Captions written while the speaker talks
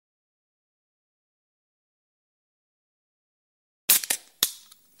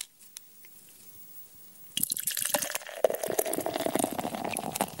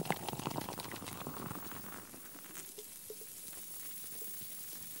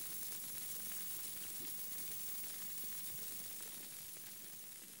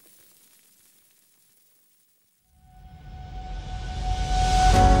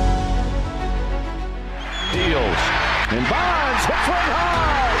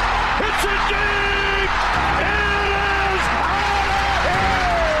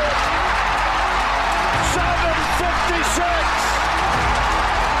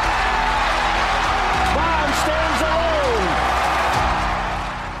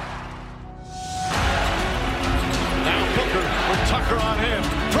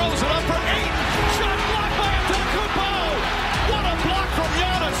throws it up for Ayton. Shot blocked by Antetokounmpo. What a block from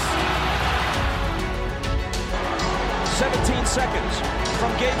Giannis. 17 seconds from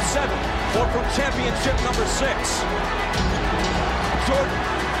Game 7 or from championship number 6. Jordan,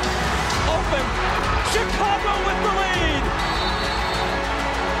 open. Chicago with the lead.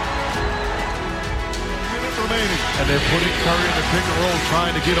 Minute remaining. And they're putting Curry in the pick and roll,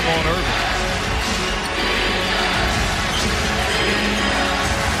 trying to get him on Irving.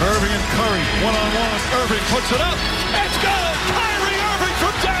 Irving and Curry, one-on-one. Irving puts it up. It's good. Kyrie Irving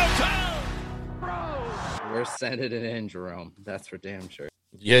from downtown. We're sending it in, Jerome. That's for damn sure.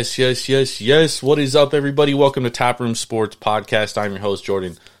 Yes. What is up, everybody? Welcome to Taproom Sports Podcast. I'm your host,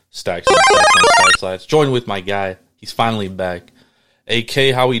 Jordan Stacks. Joined with my guy. He's finally back.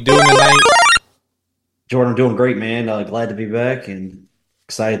 AK, how we doing tonight? Jordan, doing great, man. Glad to be back and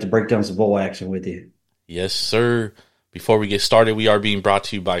excited to break down some bowl action with you. Yes, sir. Before we get started, we are being brought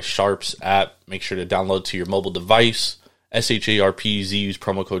to you by Sharps app. Make sure to download to your mobile device. SHARPZ, use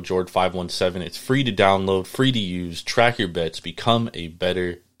promo code JORD517. It's free to download, free to use. Track your bets. Become a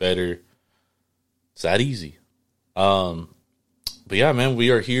better. It's that easy. But yeah, man,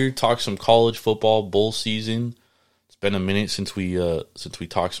 we are here to talk some college football bowl season. It's been a minute since we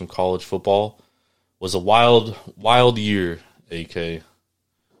talked some college football. It was a wild year, AK.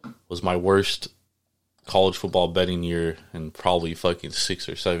 Was my worst college football betting year in probably fucking 6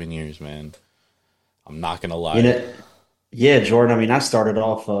 or 7 years, man. I'm not gonna lie. Yeah, Jordan. I mean, I started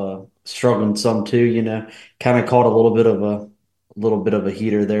off struggling some too. Kind of caught a little bit of a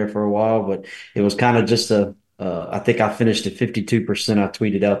heater there for a while, but it was kind of just I think I finished at 52%. I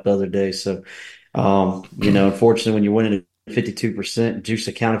tweeted out the other day. So, unfortunately, when you're winning at 52%, juice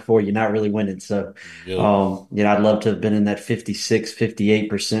accounted for, you're not really winning. So, Yep. I'd love to have been in that 56,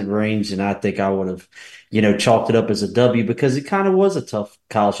 58% range, and I think I would have, chalked it up as a W because it kind of was a tough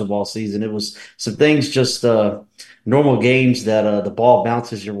college football season. It was some things just normal games that the ball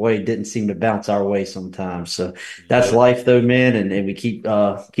bounces your way didn't seem to bounce our way sometimes. So that's life, though, man, and we keep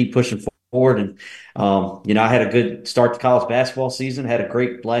pushing forward. And I had a good start to college basketball season. Had a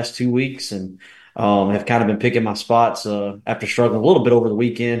great last 2 weeks, and have kind of been picking my spots after struggling a little bit over the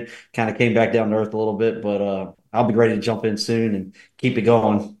weekend. Kind of came back down to earth a little bit, but I'll be ready to jump in soon and keep it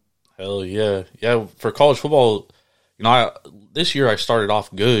going. Hell yeah. Yeah, for college football, this year I started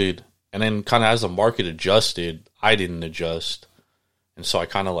off good, and then kind of as the market adjusted, I didn't adjust. And so I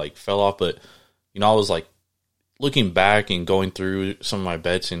kind of like fell off, but I was like looking back and going through some of my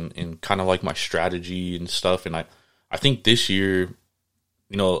bets and kind of like my strategy and stuff, and I think this year,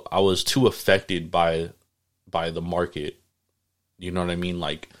 I was too affected by the market. You know what I mean?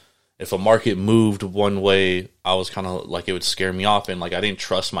 Like, if a market moved one way, I was kind of like, it would scare me off. And like, I didn't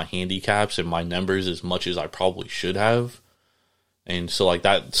trust my handicaps and my numbers as much as I probably should have. And so like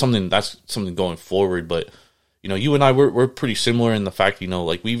that's something going forward. But, you and I, we're pretty similar in the fact,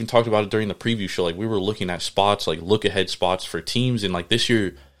 like we even talked about it during the preview show. Like we were looking at spots, like look ahead spots for teams. And like this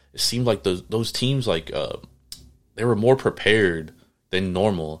year, it seemed like those teams, like they were more prepared than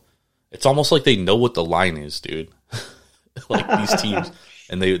normal. It's almost like they know what the line is, dude. Like these teams.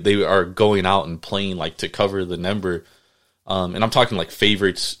 And they are going out and playing like to cover the number. And I'm talking like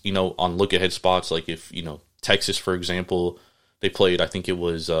favorites, on look ahead spots. Like if, Texas, for example, they played, I think it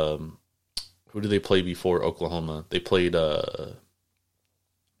was, who did they play before Oklahoma? They played, God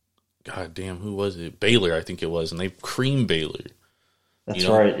damn, who was it? Baylor, I think it was. And they creamed Baylor. That's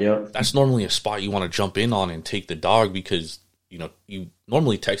right, yep. That's normally a spot you want to jump in on and take the dog because, you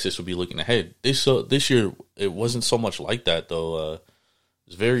normally Texas would be looking ahead. This year, it wasn't so much like that, though.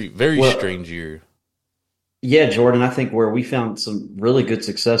 It's very, very strange year. Yeah, Jordan, I think where we found some really good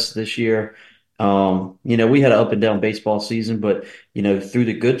success this year, we had an up and down baseball season, but, through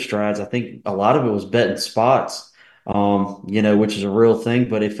the good strides, I think a lot of it was betting spots, which is a real thing.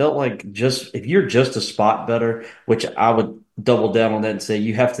 But it felt like if you're just a spot better, which I would double down on that and say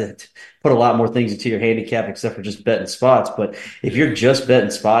you have to put a lot more things into your handicap except for just betting spots. But if you're just betting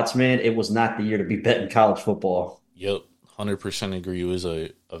spots, man, it was not the year to be betting college football. Yep. 100% agree. It was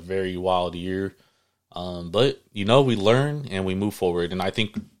a very wild year. But, we learn and we move forward. And I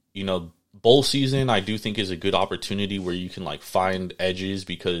think, bowl season, I do think is a good opportunity where you can like find edges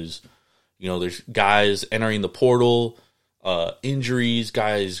because, there's guys entering the portal, injuries,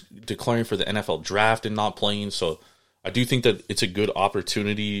 guys declaring for the NFL draft and not playing. So I do think that it's a good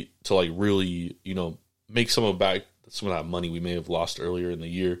opportunity to like really, make some of that money we may have lost earlier in the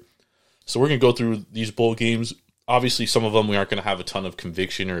year. So we're going to go through these bowl games. Obviously, some of them we aren't going to have a ton of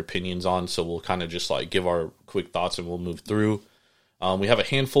conviction or opinions on, so we'll kind of just like give our quick thoughts and we'll move through. We have a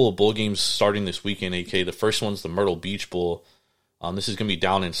handful of bowl games starting this weekend, AK. The first one's the Myrtle Beach Bowl. This is going to be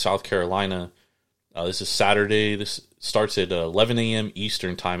down in South Carolina. This is Saturday. This starts at 11 a.m.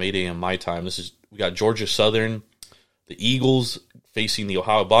 Eastern time, 8 a.m. my time. We got Georgia Southern, the Eagles facing the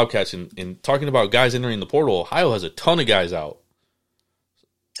Ohio Bobcats. And talking about guys entering the portal, Ohio has a ton of guys out.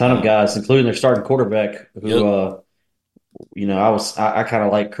 Ton of guys, including their starting quarterback, who I kind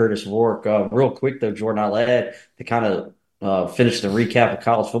of like Curtis Rourke. Real quick though, Jordan, I'll add to kind of finish the recap of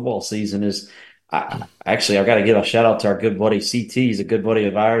college football season is I've got to give a shout out to our good buddy CT. He's a good buddy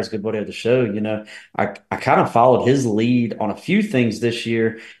of ours, good buddy of the show. I kind of followed his lead on a few things this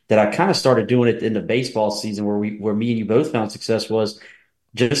year that I kind of started doing it in the baseball season where me and you both found success was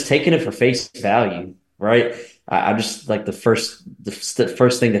just taking it for face value, right? I just like the first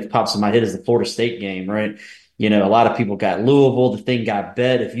thing that pops in my head is the Florida State game, right? A lot of people got Louisville. The thing got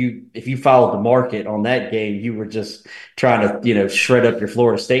bet. If you followed the market on that game, you were just trying to, shred up your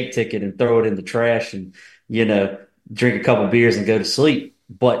Florida State ticket and throw it in the trash and, drink a couple beers and go to sleep.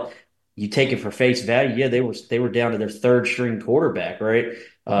 But you take it for face value. Yeah, they were down to their third string quarterback, right?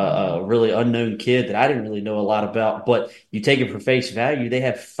 A really unknown kid that I didn't really know a lot about, but you take it for face value. They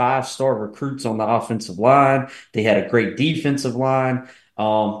had 5-star recruits on the offensive line. They had a great defensive line.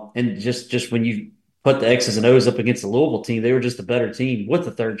 And just when you put the X's and O's up against the Louisville team, they were just a better team with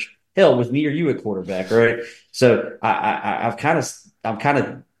the third, hell, with me or you at quarterback, right? So I'm kind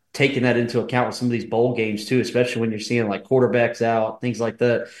of taking that into account with some of these bowl games too, especially when you're seeing like quarterbacks out, things like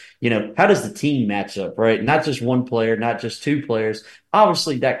that. How does the team match up, right? Not just one player, not just two players.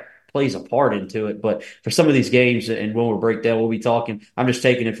 Obviously, that plays a part into it, but for some of these games, and when we break down, we'll be talking. I'm just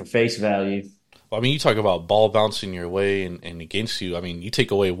taking it for face value. Well, you talk about ball bouncing your way and against you. You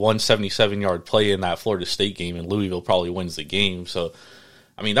take away one 77-yard play in that Florida State game, and Louisville probably wins the game. So,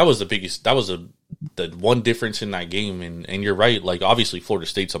 that was the one difference in that game. And you're right. Like, obviously, Florida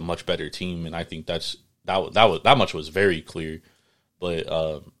State's a much better team, and I think that much was very clear.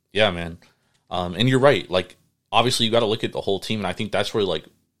 But yeah, man. And you're right. Like, obviously, you got to look at the whole team, and I think that's where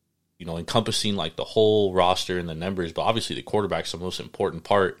encompassing like the whole roster and the numbers, but obviously the quarterback's the most important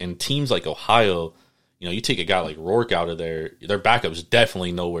part. And teams like Ohio, you take a guy like Rourke out of there, their backup's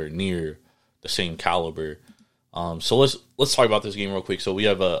definitely nowhere near the same caliber. So let's talk about this game real quick. So we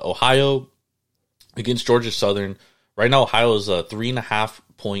have Ohio against Georgia Southern. Right now, Ohio is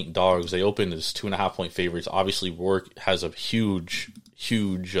 3.5-point dogs. They opened as 2.5-point favorites. Obviously, Rourke has a huge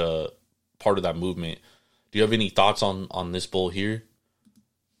part of that movement. Do you have any thoughts on this bowl here?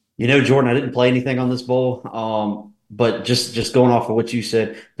 Jordan, I didn't play anything on this bowl, but just going off of what you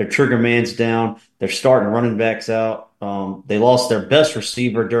said, their trigger man's down. They're starting running backs out. They lost their best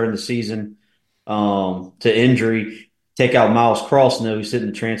receiver during the season to injury. Take out Miles Crossnow, who's sitting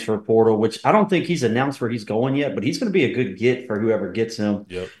in the transfer portal, which I don't think he's announced where he's going yet, but he's going to be a good get for whoever gets him.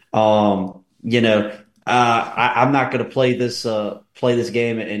 Yep. I'm not going to play this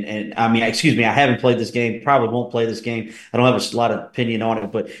game, and I haven't played this game. Probably won't play this game. I don't have a lot of opinion on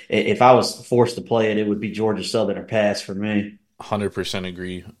it, but if I was forced to play it, it would be Georgia Southern or pass for me. 100%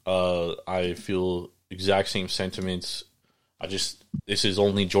 agree. I feel exact same sentiments. This is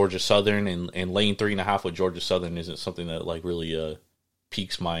only Georgia Southern, and laying 3.5 with Georgia Southern isn't something that like really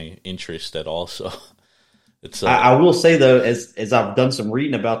piques my interest at all. So it's. I will say though, as I've done some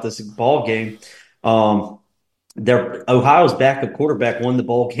reading about this ball game. Ohio's backup quarterback won the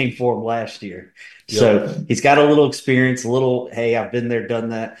bowl game for him last year. Yep. So he's got a little experience, hey, I've been there, done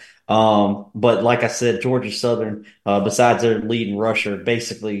that. But like I said, Georgia Southern, besides their leading rusher,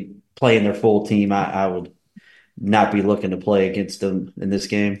 basically playing their full team, I would not be looking to play against them in this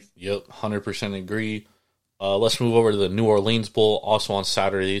game. Yep, 100% agree. Let's move over to the New Orleans Bowl, also on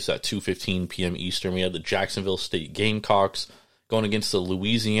Saturdays at 2:15 p.m. Eastern. We have the Jacksonville State Gamecocks going against the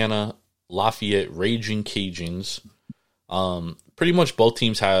Louisiana Lafayette Raging Cajuns. Pretty much both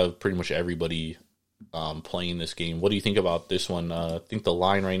teams have pretty much everybody playing this game. What do you think about this one? I think the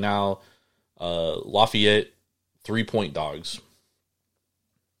line right now, Lafayette, 3-point dogs.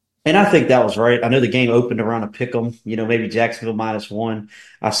 And I think that was right. I know the game opened around a pick 'em, maybe Jacksonville -1.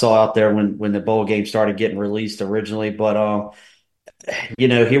 I saw out there when the bowl game started getting released originally. But,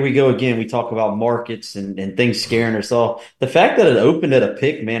 here we go again. We talk about markets and things scaring us off. The fact that it opened at a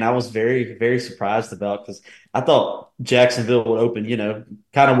pick, man, I was very, very surprised about because I thought Jacksonville would open,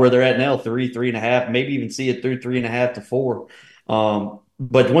 kind of where they're at now, 3.5, maybe even see it through 3.5 to 4.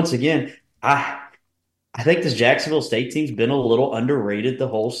 But once again, I think this Jacksonville State team's been a little underrated the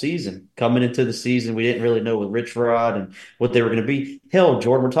whole season. Coming into the season, we didn't really know with Rich Rod and what they were going to be. Hell,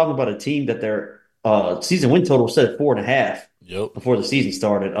 Jordan, we're talking about a team that their season win total set at 4.5. Yep. before the season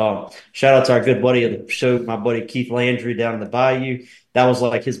started. Shout out to our good buddy of the show, my buddy Keith Landry down in the Bayou. That was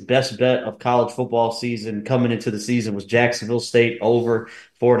like his best bet of college football season coming into the season was Jacksonville State over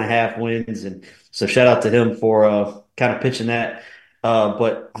 4.5 wins. And so shout out to him for kind of pitching that.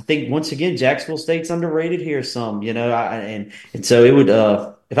 But I think once again, Jacksonville State's underrated here some, and so it would,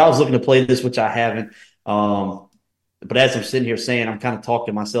 if I was looking to play this, which I haven't, but as I'm sitting here saying, I'm kind of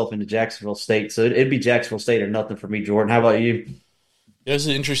talking myself into Jacksonville State. So it'd be Jacksonville State or nothing for me, Jordan. How about you? Yeah, it's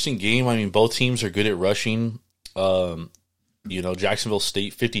an interesting game. I mean, both teams are good at rushing. Jacksonville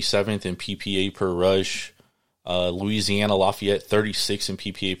State 57th in PPA per rush. Louisiana Lafayette 36 in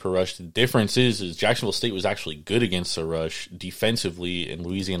PPA per rush. The difference is Jacksonville State was actually good against the rush defensively, and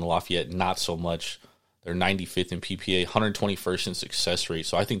Louisiana Lafayette not so much. They're 95th in PPA, 121st in success rate.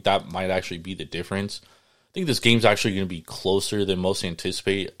 So I think that might actually be the difference. I think this game's actually going to be closer than most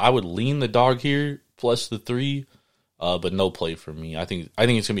anticipate. I would lean the dog here plus the 3, but no play for me. I think it's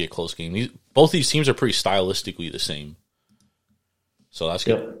going to be a close game. Both these teams are pretty stylistically the same. So it's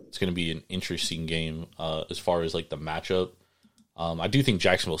going to be an interesting game as far as like the matchup. I do think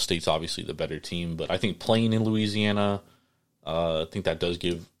Jacksonville State's obviously the better team, but I think playing in Louisiana, I think that does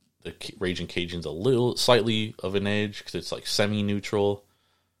give the Raging Cajuns a slightly of an edge because it's like semi-neutral.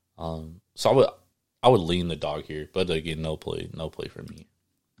 So I would lean the dog here, but again, no play for me.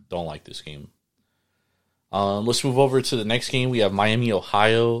 Don't like this game. Let's move over to the next game. We have Miami,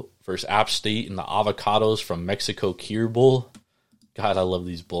 Ohio versus App State in the Avocados from Mexico Cure Bowl. God, I love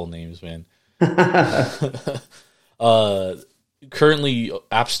these bowl names, man. Currently,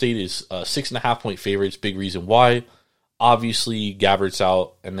 App State is 6.5-point favorites. Big reason why. Obviously, Gabbert's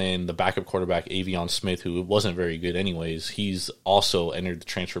out, and then the backup quarterback, Avion Smith, who wasn't very good anyways, he's also entered the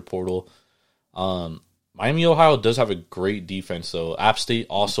transfer portal. Miami, Ohio does have a great defense, though. App State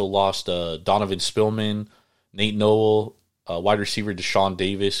also lost Donovan Spillman, Nate Noel, wide receiver Deshaun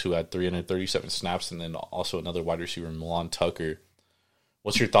Davis, who had 337 snaps, and then also another wide receiver, Milan Tucker.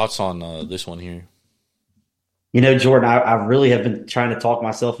 What's your thoughts on this one here? Jordan, I really have been trying to talk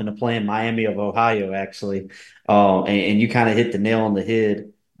myself into playing Miami of Ohio, actually. And you kind of hit the nail on the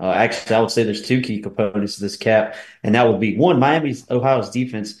head. Actually, I would say there's 2 key components to this cap, and that would be, one, Ohio's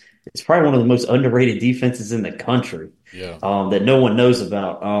defense. It's probably one of the most underrated defenses in the country. Yeah. That no one knows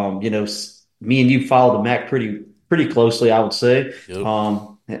about. Me and you follow the MAC pretty closely, I would say.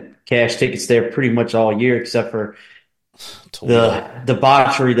 Yep. Cash tickets there pretty much all year, except for the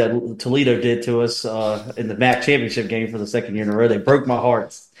debauchery that Toledo did to us in the MAC championship game for the second year in a row. They broke my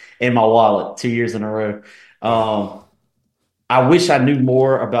heart and my wallet 2 years in a row. I wish I knew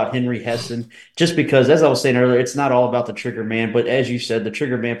more about Henry Hesson, just because, as I was saying earlier, it's not all about the trigger man. But as you said, the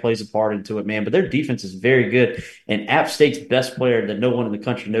trigger man plays a part into it, man. But their defense is very good. And App State's best player that no one in the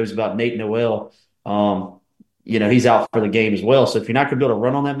country knows about, Nate Noel, he's out for the game as well. So if you're not going to be able to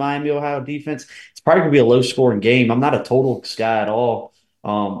run on that Miami, Ohio defense, it's probably going to be a low-scoring game. I'm not a total guy at all,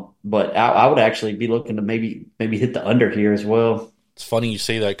 but I would actually be looking to maybe hit the under here as well. It's funny you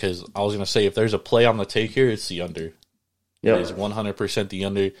say that because I was going to say if there's a play on the take here, it's the under. Yep. It is 100% the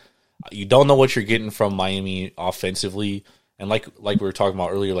under. You don't know what you're getting from Miami offensively. And like we were talking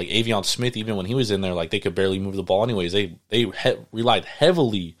about earlier, like Avion Smith, even when he was in there, like they could barely move the ball anyways. They relied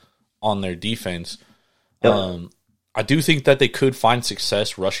heavily on their defense. Yep. I do think that they could find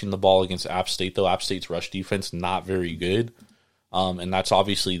success rushing the ball against App State, though. App State's rush defense, not very good. And that's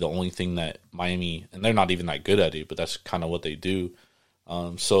obviously the only thing that Miami, and they're not even that good at it, but that's kind of what they do.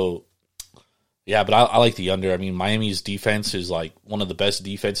 Yeah, but I like the under. I mean, Miami's defense is like one of the best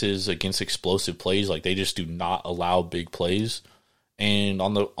defenses against explosive plays. Like they just do not allow big plays. And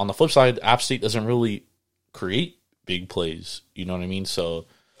on the flip side, App State doesn't really create big plays. You know what I mean? So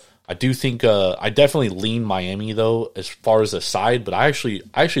I do think I definitely lean Miami though as far as the side, but I actually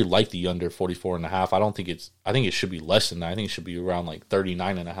like the under 44.5. I think it should be less than that. I think it should be around like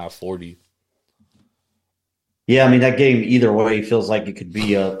 39.5, 40. Yeah, I mean that game either way feels like it could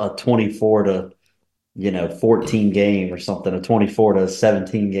be a 24 to 14 game or something, a 24 to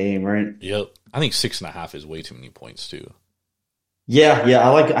 17 game, right? Yep. I think 6.5 is way too many points too. Yeah.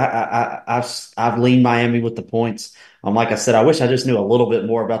 I've leaned Miami with the points. Like I said, I wish I just knew a little bit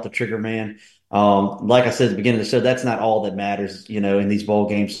more about the trigger man. Like I said at the beginning of the show, that's not all that matters, in these bowl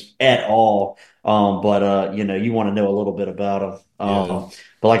games at all. But you want to know a little bit about them.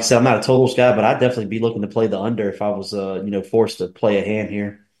 But like I said, I'm not a totals guy, but I'd definitely be looking to play the under if I was, forced to play a hand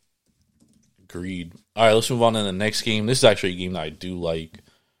here. Agreed. All right, let's move on to the next game. This is actually a game that I do like.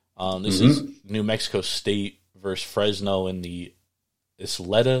 This is New Mexico State versus Fresno in the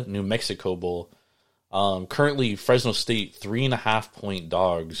Isleta, New Mexico Bowl. Currently, Fresno State 3.5-point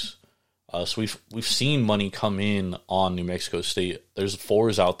dogs. So we've seen money come in on New Mexico State. There's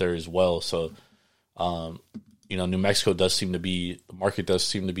 4s out there as well. So, New Mexico the market does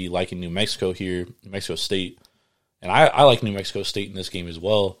seem to be liking New Mexico here, New Mexico State. And I like New Mexico State in this game as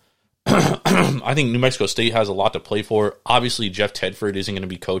well. I think New Mexico State has a lot to play for. Obviously, Jeff Tedford isn't going to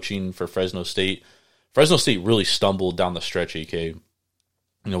be coaching for Fresno State. Fresno State really stumbled down the stretch, AK.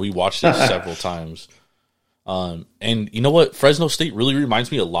 We watched it several times. And you know what? Fresno State really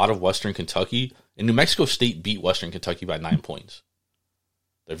reminds me a lot of Western Kentucky. And New Mexico State beat Western Kentucky by 9 points.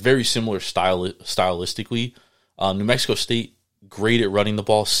 They're very similar stylistically. New Mexico State, great at running the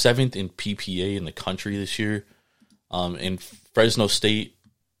ball. 7th in PPA in the country this year. And Fresno State,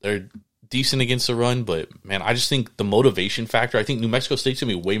 they're decent against the run, but man, I just think the motivation factor, I think New Mexico State's going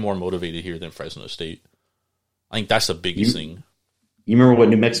to be way more motivated here than Fresno State. I think that's the biggest thing. You remember what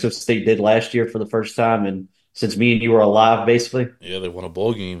New Mexico State did last year for the first time, and since me and you were alive, basically? Yeah, they won a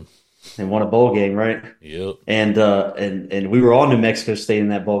bowl game. They won a bowl game, right? Yep. And we were on New Mexico State in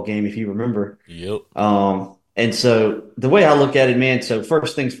that bowl game, if you remember. Yep. And so the way I look at it, man, so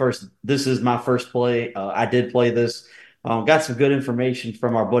first things first, this is my first play. I did play this. Got some good information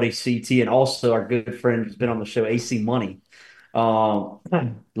from our buddy CT and also our good friend who's been on the show, AC Money.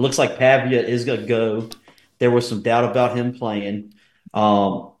 Looks like Pavia is going to go. There was some doubt about him playing.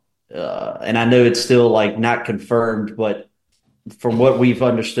 And I know it's still like not confirmed, but from what we've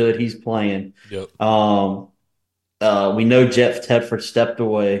understood, he's playing. Yep. We know Jeff Tedford stepped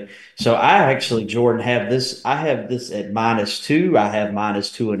away. So I actually, Jordan, have this. I have this at -2. I have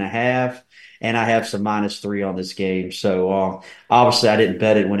 -2.5. And I have some -3 on this game. So obviously I didn't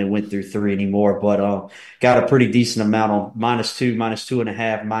bet it when it went through 3 anymore, but got a pretty decent amount on -2,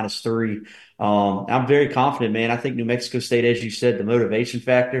 -2.5, -3. I'm very confident, man. I think New Mexico State, as you said, the motivation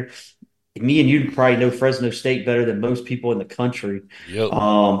factor. Me and you probably know Fresno State better than most people in the country. Yep.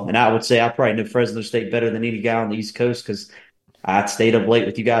 And I would say I probably know Fresno State better than any guy on the East Coast because I stayed up late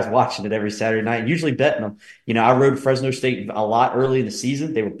with you guys watching it every Saturday night, usually betting them. I rode Fresno State a lot early in the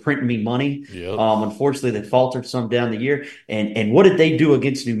season. They were printing me money. Yep. Unfortunately, they faltered some down the year. And what did they do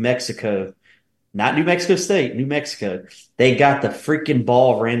against New Mexico? Not New Mexico State, New Mexico. They got the freaking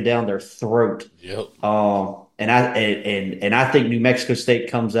ball ran down their throat. Yep. And I think New Mexico State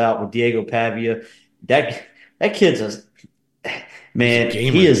comes out with Diego Pavia. That kid's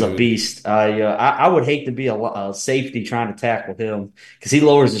he is a beast. I would hate to be a safety trying to tackle him because he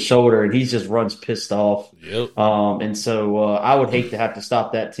lowers his shoulder and he just runs pissed off. Yep. And so I would hate to have to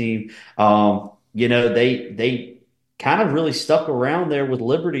stop that team. They kind of really stuck around there with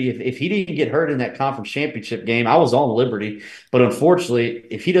Liberty. If he didn't get hurt in that conference championship game, I was on Liberty. But unfortunately,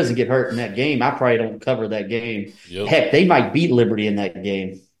 if he doesn't get hurt in that game, I probably don't cover that game. Yep. Heck, they might beat Liberty in that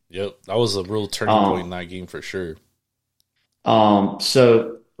game. Yep. That was a real turning point in that game for sure.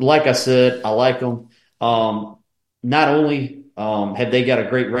 So like I said, I like them. Not only have they got a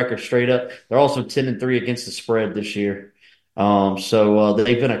great record straight up, they're also 10-3 against the spread this year. So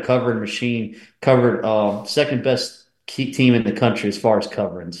they've been a covering machine, covered second best team in the country as far as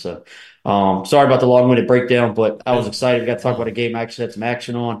covering. So sorry about the long-winded breakdown, but I was excited. We got to talk about a game I actually had some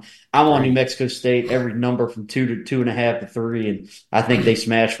action on. I'm on New Mexico State, every number from 2 to 2.5 to 3, and I think they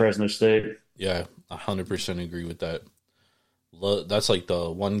smashed Fresno State. Yeah, 100% agree with that. That's like the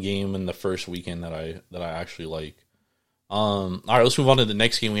one game in the first weekend that I actually like. All right, let's move on to the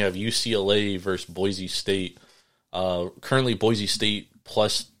next game. We have UCLA versus Boise State. Currently, Boise State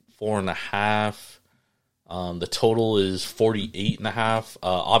plus 4.5. The total is 48.5.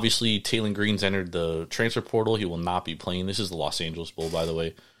 Obviously, Taylon Green's entered the transfer portal. He will not be playing. This is the Los Angeles Bowl, by the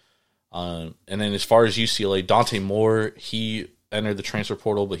way. And then as far as UCLA, Dante Moore, he entered the transfer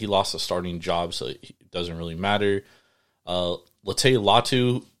portal, but he lost a starting job, so it doesn't really matter. Late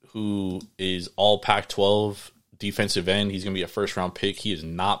Latu, who is all Pac-12 defensive end, he's going to be a first-round pick. He is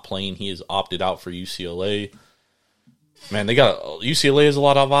not playing. He is opted out for UCLA. Man, UCLA has a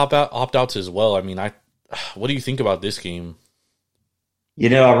lot of opt-outs as well. I mean, what do you think about this game?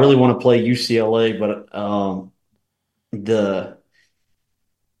 I really want to play UCLA, but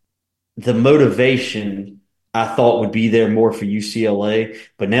the motivation I thought would be there more for UCLA.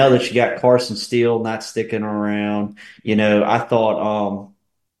 But now that you got Carson Steele not sticking around, I thought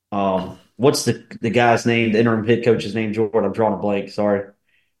what's the guy's name, the interim head coach's name, Jordan? I'm drawing a blank. Sorry.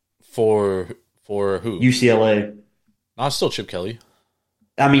 For who? UCLA. No, it's still Chip Kelly.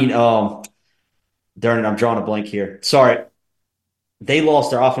 I mean, darn it, I'm drawing a blank here. Sorry. They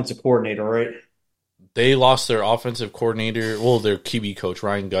lost their offensive coordinator, right? They lost their offensive coordinator, their QB coach,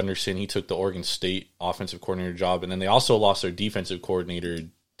 Ryan Gunderson. He took the Oregon State offensive coordinator job. And then they also lost their defensive coordinator,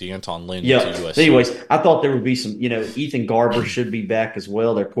 D'Anton Lynn Yeah. to USC. Anyways, I thought there would be some, Ethan Garber should be back as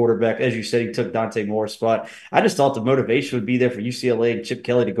well, their quarterback. As you said, he took Dante Moore's spot. I just thought the motivation would be there for UCLA and Chip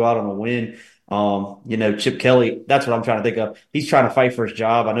Kelly to go out on a win. Chip Kelly, that's what I'm trying to think of. He's trying to fight for his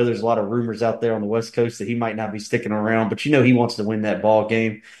job. I know there's a lot of rumors out there on the West Coast that he might not be sticking around, but he wants to win that ball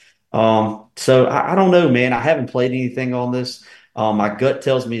game. So I don't know, man. I haven't played anything on this. My gut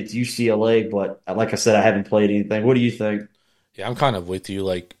tells me it's UCLA, but like I said, I haven't played anything. What do you think? Yeah, I'm kind of with you.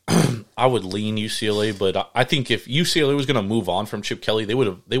 Like, I would lean UCLA, but I think if UCLA was going to move on from Chip Kelly, they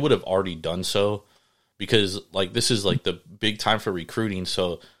would have already done so, because like this is like the big time for recruiting.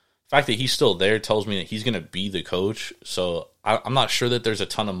 So the fact that he's still there tells me that he's going to be the coach. So I'm not sure that there's a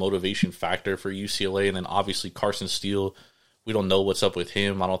ton of motivation factor for UCLA. And then obviously Carson Steele, we don't know what's up with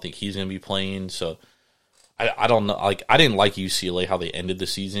him. I don't think he's going to be playing. So I don't know. Like, I didn't like UCLA how they ended the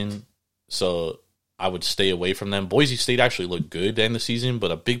season, so I would stay away from them. Boise State actually looked good to end the season,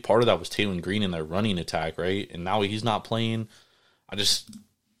 but a big part of that was Taylor Green and their running attack, right? And now he's not playing. There's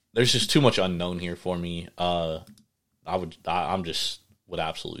just too much unknown here for me. I would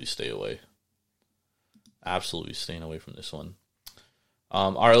absolutely stay away. Absolutely staying away from this one.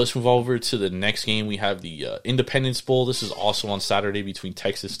 All right, let's move over to the next game. We have the Independence Bowl. This is also on Saturday between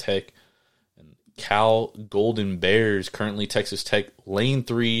Texas Tech and Cal Golden Bears. Currently, Texas Tech lane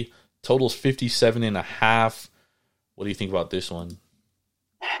 3, totals 57.5. What do you think about this one?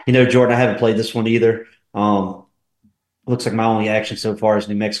 Jordan, I haven't played this one either. Looks like my only action so far is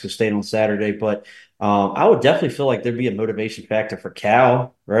New Mexico State on Saturday, but I would definitely feel like there'd be a motivation factor for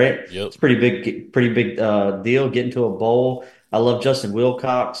Cal, right? Yep. It's pretty big deal getting to a bowl. I love Justin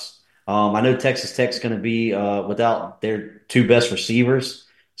Wilcox. I know Texas Tech's going to be without their two best receivers,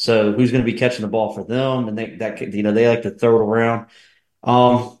 so who's going to be catching the ball for them? And they like to throw it around.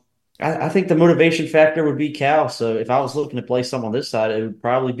 I think the motivation factor would be Cal. So if I was looking to play some on this side, it would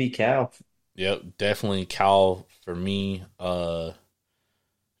probably be Cal. Yep, definitely Cal for me.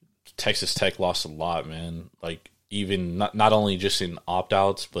 Texas Tech lost a lot, man. Like, even not only just in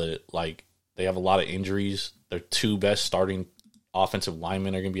opt-outs, but like they have a lot of injuries. Their two best starting offensive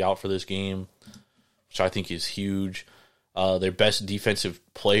linemen are going to be out for this game, which I think is huge. Their best defensive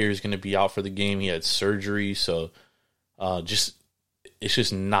player is going to be out for the game. He had surgery, so it's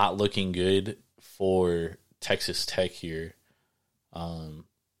just not looking good for Texas Tech here. And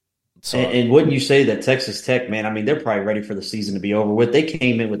wouldn't you say that Texas Tech, man, I mean, they're probably ready for the season to be over with. They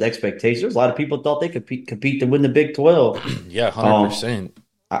came in with expectations. There's a lot of people thought they could compete to win the Big 12. Yeah, 100%.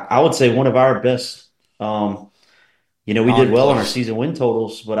 I would say one of our best. We did well on our season win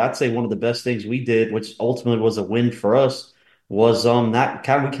totals, but I'd say one of the best things we did, which ultimately was a win for us, was we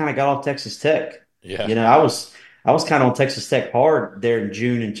kind of got off Texas Tech. Yeah. I was kind of on Texas Tech hard there in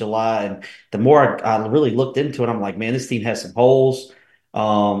June and July, and the more I really looked into it, I'm like, man, this team has some holes.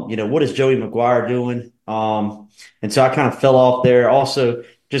 What is Joey McGuire doing? And so I kind of fell off there. Also,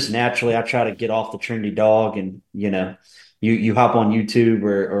 just naturally, I try to get off the Trinity dog, and you hop on YouTube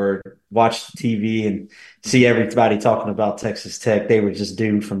or watch TV and see everybody talking about Texas Tech. They were just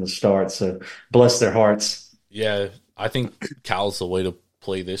doomed from the start. So bless their hearts. Yeah, I think Cal's the way to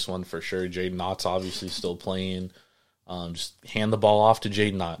play this one for sure. Jaden Knott's obviously still playing. Just hand the ball off to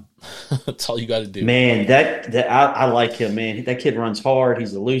Jaden Knott. That's all you got to do. Man, I like him, man. That kid runs hard.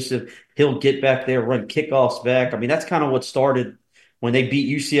 He's elusive. He'll get back there, run kickoffs back. I mean, that's kind of what started when they beat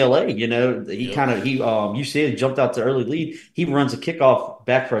UCLA. UCLA jumped out to early lead. He runs a kickoff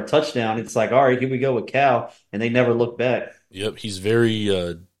back for a touchdown. It's like, all right, here we go with Cal, and they never look back. Yep, he's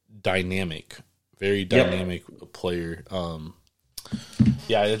very dynamic, player. I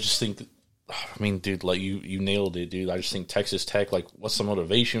just think. I mean, dude, like you nailed it, dude. I just think Texas Tech, like, what's the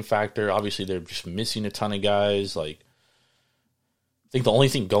motivation factor? Obviously, they're just missing a ton of guys. Like, I think the only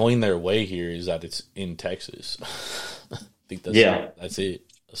thing going their way here is that it's in Texas. I think that's it.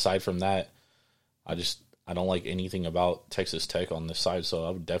 Aside from that, I don't like anything about Texas Tech on this side, so I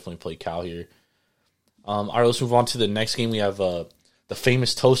would definitely play Cal here. All right, let's move on to the next game. We have the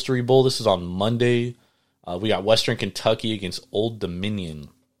famous Toastery Bowl. This is on Monday. We got Western Kentucky against Old Dominion.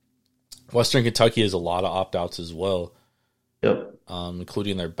 Western Kentucky has a lot of opt-outs as well. Yep.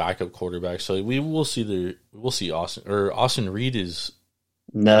 Including their backup quarterback. So we'll see Austin Reed is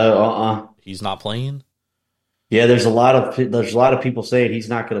he's not playing. Yeah, there's a lot of people saying he's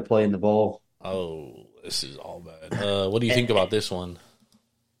not going to play in the bowl. Oh, this is all bad. What do you think about this one?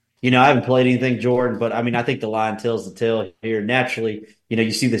 I haven't played anything, Jordan, but I mean, I think the line tells the tale here. Naturally,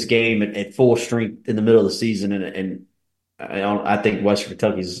 you see this game at full strength in the middle of the season, and I think Western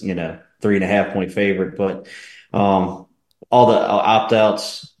Kentucky's 3.5 point favorite, but all the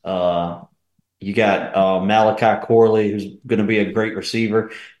opt-outs, You got Malachi Corley, who's going to be a great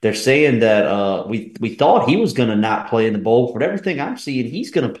receiver. They're saying that we thought he was going to not play in the bowl. For everything I'm seeing, he's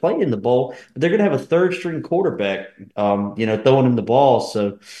going to play in the bowl. But they're going to have a third string quarterback, throwing him the ball.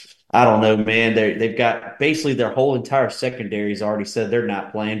 So I don't know, man. They've got basically their whole entire secondary's already said they're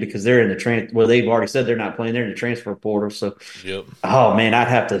not playing because they're in the Well, they've already said they're not playing. They're in the transfer portal. So, Yep. oh man, I'd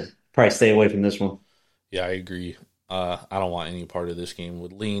have to probably stay away from this one. Yeah, I agree. I don't want any part of this game.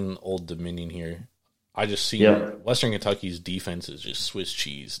 Would lean Old Dominion here. I just see Western Kentucky's defense is just Swiss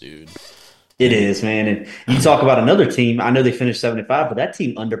cheese, dude. It is, man. And you talk about another team. I know they finished 75, but that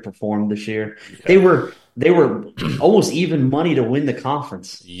team underperformed this year. Yeah. They were almost even money to win the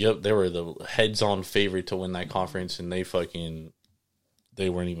conference. Yep, they were the heads-on favorite to win that conference, and they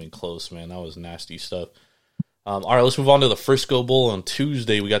weren't even close, man. That was nasty stuff. All right, let's move on to the Frisco Bowl. On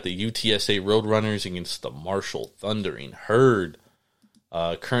Tuesday, we got the UTSA Roadrunners against the Marshall Thundering Herd.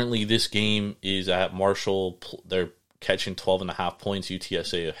 Currently, this game is at Marshall. They're catching 12.5 points.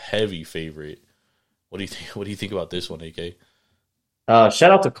 UTSA a heavy favorite. What do you think? What do you think about this one, AK?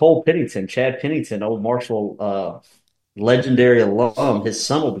 Shout out to Cole Pennington, Chad Pennington, old Marshall legendary alum. His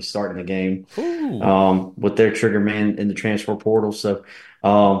son will be starting the game with their trigger man in the transfer portal. So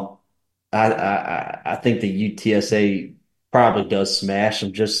I think the UTSA probably does smash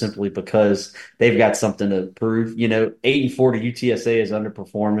them just simply because they've got something to prove. 8-4 to UTSA is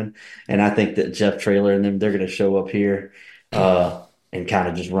underperforming, and I think that Jeff Traylor and them, they're going to show up here and kind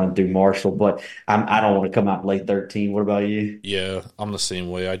of just run through Marshall. But I don't want to come out late 13. What about you? Yeah, I'm the same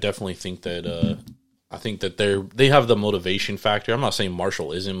way. I definitely think that they have the motivation factor. I'm not saying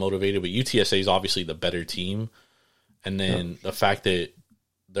Marshall isn't motivated, but UTSA is obviously the better team. And then the fact that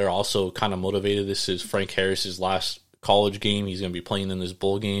they're also kind of motivated. This is Frank Harris's last college game. He's going to be playing in this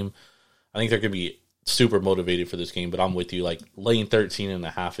bowl game. I think they're going to be super motivated for this game, but I'm with you. Like, laying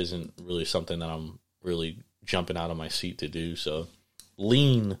 13.5 isn't really something that I'm really jumping out of my seat to do. So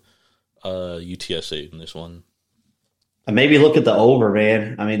lean UTSA in this one. And maybe look at the over,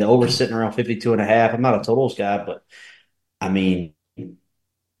 man. I mean, the over's sitting around 52.5. I'm not a totals guy, but I mean,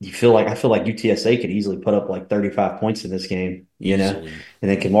 I feel like UTSA could easily put up like 35 points in this game, and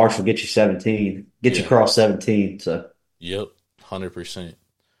then can Marshall get you 17, you across 17. So, yep, 100%.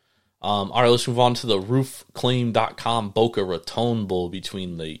 All right, let's move on to the roofclaim.com Boca Raton Bowl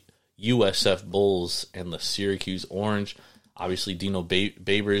between the USF Bulls and the Syracuse Orange. Obviously, Dino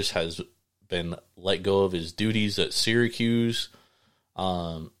Babers has been let go of his duties at Syracuse.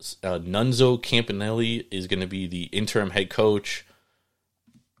 Nunzo Campanelli is going to be the interim head coach.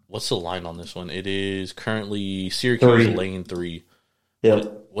 What's the line on this one? It is currently Syracuse laying 3.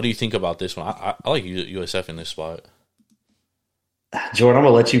 Yep. What do you think about this one? I like USF in this spot. Jordan, I'm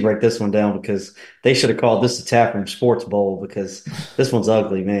going to let you break this one down because they should have called this the Taproom Sports Bowl because this one's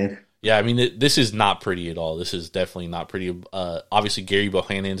ugly, man. Yeah, I mean, this is not pretty at all. This is definitely not pretty. Obviously, Gary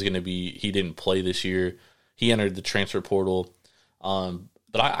Bohannon's going to be – he didn't play this year. He entered the transfer portal.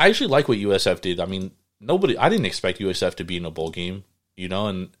 But I actually like what USF did. I mean, I didn't expect USF to be in a bowl game.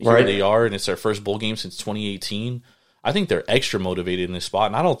 And here they are, and it's their first bowl game since 2018. I think they're extra motivated in this spot,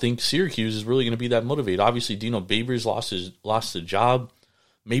 and I don't think Syracuse is really going to be that motivated. Obviously, Dino Babers lost the job.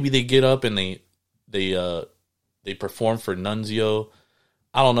 Maybe they get up and they perform for Nunzio.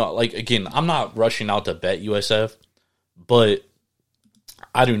 I don't know. Like, again, I'm not rushing out to bet USF, but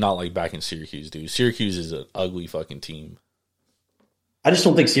I do not like backing Syracuse, dude. Syracuse is an ugly fucking team. I just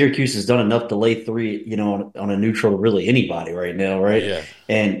don't think Syracuse has done enough to lay 3, on a neutral to really anybody right now, right? Yeah.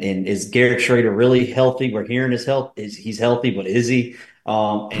 And is Garrett Schrader really healthy? We're hearing he's healthy, but is he?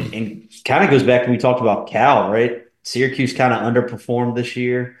 And kind of goes back to we talked about Cal, right? Syracuse kind of underperformed this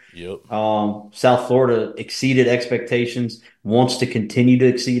year. Yep. South Florida exceeded expectations, wants to continue to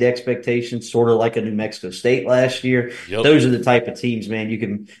exceed expectations, sort of like a New Mexico State last year. Yep. Those are the type of teams, man, you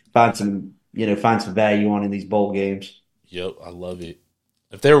can find some value on in these bowl games. Yep, I love it.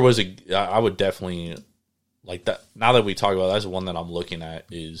 If there was I would definitely like that. Now that we talk about it, that's one that I'm looking at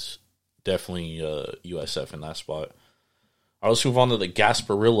is definitely USF in that spot. All right, let's move on to the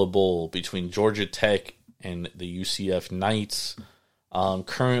Gasparilla Bowl between Georgia Tech and the UCF Knights.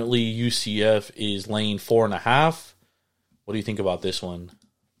 Currently, UCF is laying 4.5. What do you think about this one?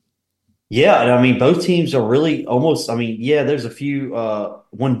 Yeah, I mean, both teams are really almost. I mean, yeah, there's a few.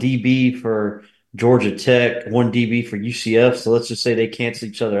 One DB for Georgia Tech, one DB for UCF. So let's just say they cancel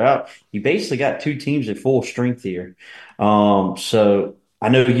each other out. You basically got two teams at full strength here. So I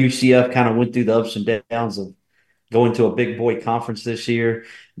know UCF kind of went through the ups and downs of going to a big boy conference this year.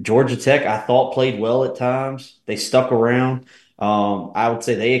 Georgia Tech, I thought, played well at times. They stuck around. I would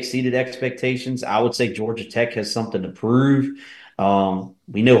say they exceeded expectations. I would say Georgia Tech has something to prove.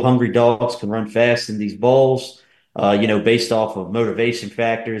 We know hungry dogs can run fast in these bowls. Based off of motivation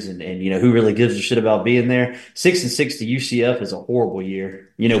factors and who really gives a shit about being there. 6-6 to UCF is a horrible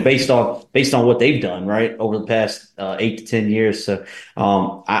year. Based on what they've done right over the past 8 to 10 years. So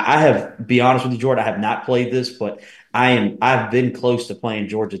I have, be honest with you, Jordan, I have not played this, but I've been close to playing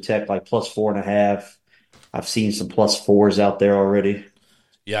Georgia Tech like +4.5. I've seen some +4s out there already.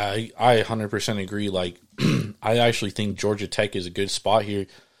 Yeah, I 100% agree. Like, I actually think Georgia Tech is a good spot here.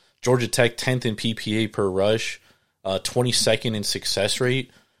 Georgia Tech 10th in PPA per rush. 22nd in success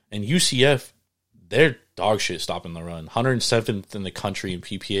rate, and UCF, they're dog shit stopping the run. 107th in the country in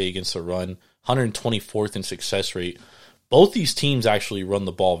PPA against the run, 124th in success rate. Both these teams actually run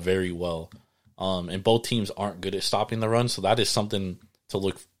the ball very well, and both teams aren't good at stopping the run. So that is something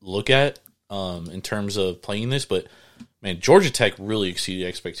to look at in terms of playing this. But man, Georgia Tech really exceeded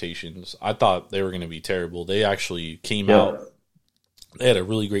expectations. I thought they were going to be terrible. They actually came out. They had a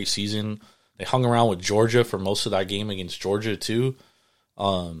really great season. They hung around with Georgia for most of that game against Georgia too.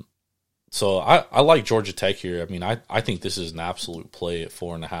 So I like Georgia Tech here. I mean, I think this is an absolute play at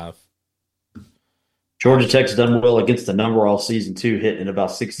 4.5. Georgia Tech's done well against the number all season too, hitting about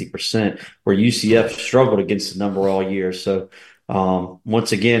 60%, where UCF struggled against the number all year. So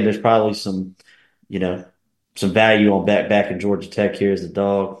once again, there's probably some value on back in Georgia Tech here as a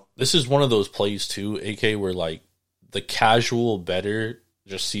dog. This is one of those plays too, AK, where like the casual bettor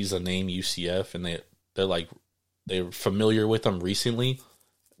just sees the name UCF and they're familiar with them recently,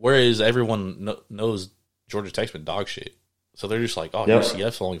 whereas everyone knows Georgia Tech's been dog shit. So they're just like,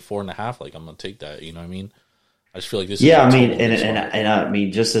 UCF's only 4.5. Like, I'm gonna take that. You know what I mean? I just feel like this. Yeah, I mean, and I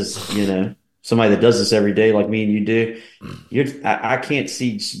mean, just as somebody that does this every day, like me and you do, I can't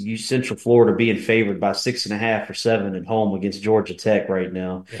see you Central Florida being favored by 6.5 or 7 at home against Georgia Tech right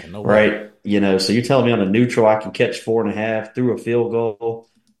now. Yeah, no way. Right? So you're telling me on a neutral I can catch 4.5 through a field goal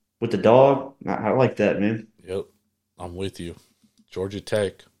with the dog? I like that, man. Yep, I'm with you. Georgia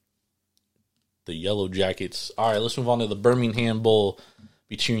Tech, the Yellow Jackets. All right, let's move on to the Birmingham Bowl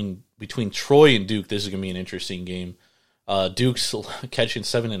between Troy and Duke. This is gonna be an interesting game. Duke's catching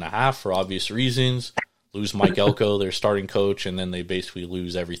 7.5 for obvious reasons. Lose Mike Elko, their starting coach, and then they basically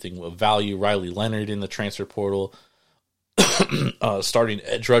lose everything of value. Riley Leonard in the transfer portal. Starting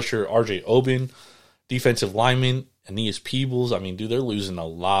edge rusher RJ Oben, defensive lineman Aeneas Peebles. I mean, dude, they're losing a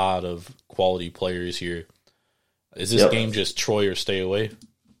lot of quality players here. Is this game just Troy or stay away?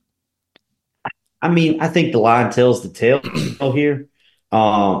 I mean, I think the line tells the tale here.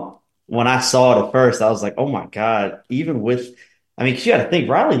 When I saw it at first, I was like, oh my God, even with, I mean, 'cause you got to think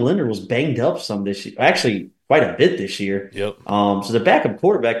Riley Leonard was banged up some this year, actually quite a bit this year. Yep. So the backup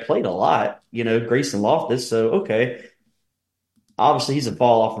quarterback played a lot, Grayson Loftus. So, okay. Obviously, he's a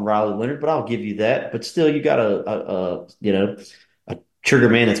fall off from Riley Leonard, but I'll give you that. But still, you got a trigger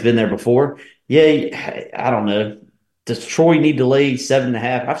man that's been there before. Yeah, I don't know. Does Troy need to lay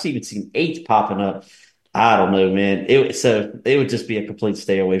 7.5? I've even seen 8 popping up. I don't know, man. It would just be a complete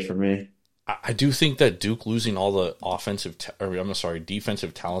stay away from me. I do think that Duke losing all the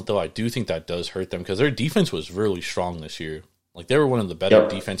defensive talent, though, I do think that does hurt them because their defense was really strong this year. Like, they were one of the better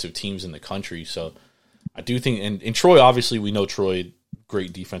defensive teams in the country. So I do think, and Troy, obviously, we know Troy,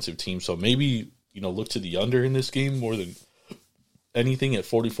 great defensive team. So maybe, look to the under in this game more than anything at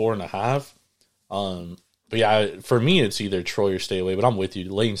 44.5. But yeah, for me, it's either Troy or stay away. But I'm with you.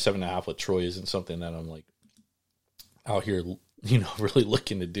 Laying 7.5 with Troy isn't something that I'm like out here, really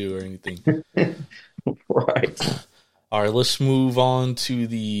looking to do or anything. Right. All right, let's move on to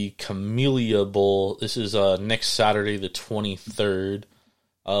the Camellia Bowl. This is next Saturday, the 23rd.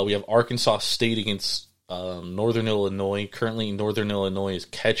 We have Arkansas State against Northern Illinois. Currently, Northern Illinois is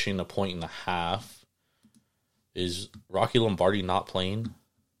catching 1.5. Is Rocky Lombardi not playing?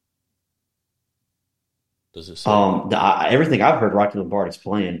 Does it say? Everything I've heard, Rocky Lombardi's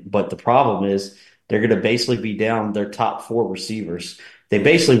playing, but the problem is they're going to basically be down their top 4 receivers. They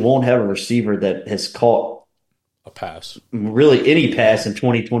basically won't have a receiver that has caught a pass, really any pass in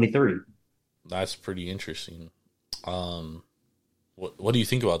 2023. That's pretty interesting. What do you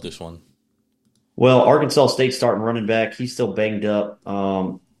think about this one? Well, Arkansas State starting running back, he's still banged up,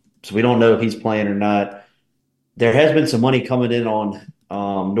 so we don't know if he's playing or not. There has been some money coming in on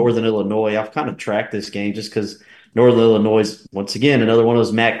Northern Illinois. I've kind of tracked this game just because Northern Illinois is, once again, another one of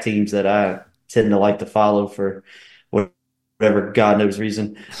those MAC teams that I tend to like to follow for whatever God knows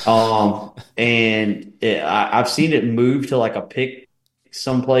reason. I've seen it move to like a pick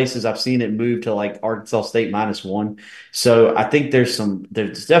some places. I've seen it move to like Arkansas State -1. So I think there's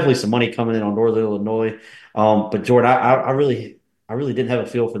definitely some money coming in on Northern Illinois. But Jordan, I really didn't have a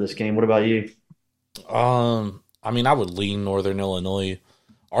feel for this game. What about you? I mean, I would lean Northern Illinois.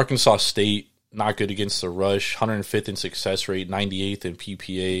 Arkansas State, not good against the rush. 105th in success rate, 98th in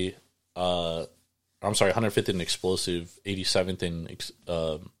PPA. 105th in explosive, 87th in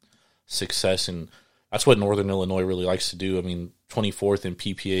success, and that's what Northern Illinois really likes to do. I mean, 24th in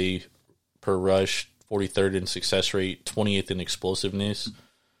PPA per rush, 43rd in success rate, 28th in explosiveness.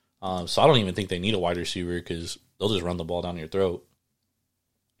 So I don't even think they need a wide receiver because they'll just run the ball down your throat.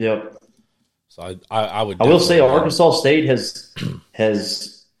 Yep. So I would. I will say Arkansas State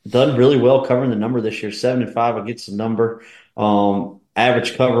has done really well covering the number this year. 7-5 against the number.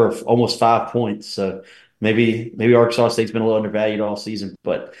 Average cover of almost 5 points. So maybe Arkansas State's been a little undervalued all season,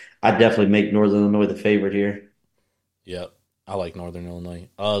 but I definitely make Northern Illinois the favorite here. Yep, I like Northern Illinois.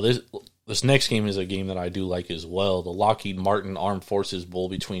 This next game is a game that I do like as well. The Lockheed Martin Armed Forces Bowl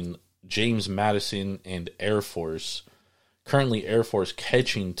between James Madison and Air Force. Currently, Air Force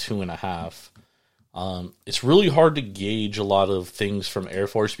catching 2.5. It's really hard to gauge a lot of things from Air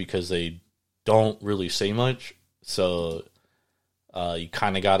Force because they don't really say much. So you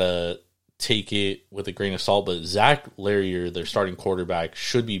kind of got to take it with a grain of salt. But Zach Larrier, their starting quarterback,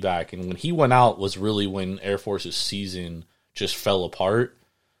 should be back. And when he went out was really when Air Force's season just fell apart.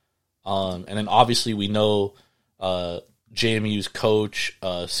 And then obviously we know JMU's coach,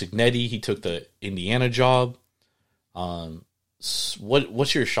 Cignetti, he took the Indiana job.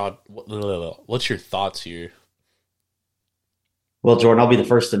 What's your what's your thoughts here? Well, Jordan, I'll be the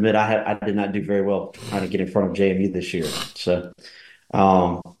first to admit I did not do very well trying to get in front of JMU this year. So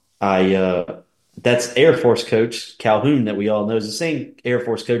that's Air Force coach Calhoun that we all know is the same Air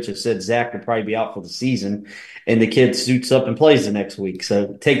Force coach that said Zach would probably be out for the season, and the kid suits up and plays the next week.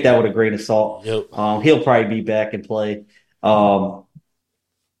 So take that with a grain of salt. Yep. He'll probably be back and play. On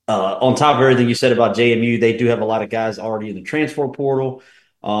top of everything you said about JMU, they do have a lot of guys already in the transfer portal.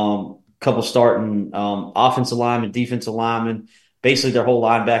 Couple starting offensive linemen, defensive linemen, basically their whole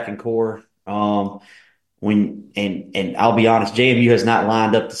linebacking core. And I'll be honest, JMU has not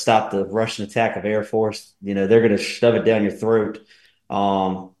lined up to stop the rushing attack of Air Force. You know, they're going to shove it down your throat.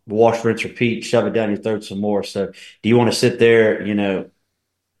 Wash, rinse, repeat, shove it down your throat some more. So do you want to sit there, you know,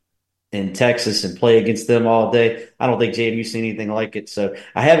 in Texas and play against them all day? I don't think JMU's seen anything like it. So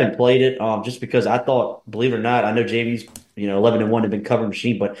I haven't played it just because I thought, believe it or not, I know JMU's, 11-1 have been covering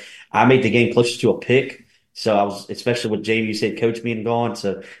machine, but I made the game closer to a pick. So I was, especially with JMU's head coach being gone.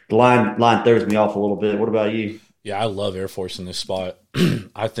 So the line throws me off a little bit. What about you? Yeah, I love Air Force in this spot.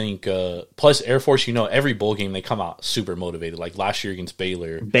 I think plus Air Force, every bowl game they come out super motivated. Like last year against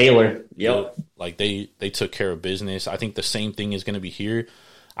Baylor. Yep. Like they took care of business. I think the same thing is going to be here.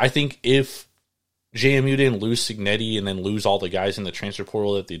 I think if JMU didn't lose Cignetti and then lose all the guys in the transfer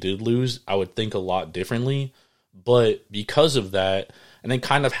portal that they did lose, I would think a lot differently. But because of that, and then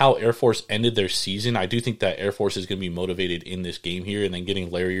kind of how Air Force ended their season, I do think that Air Force is going to be motivated in this game here, and then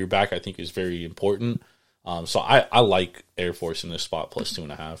getting Larrier back I think is very important. So I like Air Force in this spot plus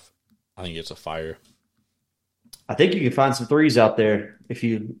 2.5. I think it's a fire. I think you can find some threes out there if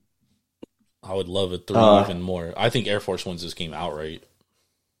you. I would love a 3 even more. I think Air Force wins this game outright.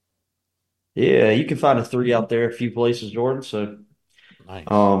 Yeah, you can find a 3 out there a few places, Jordan. So, Nice.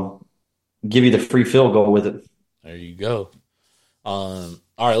 Give you the free field goal with it. There you go. All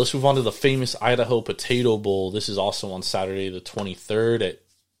right, let's move on to the famous Idaho Potato Bowl. This is also on Saturday the 23rd at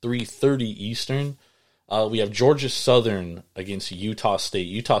 3:30 Eastern. We have Georgia Southern against Utah State.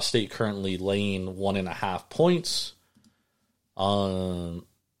 Utah State currently laying 1.5 points. What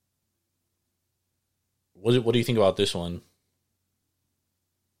do you think about this one?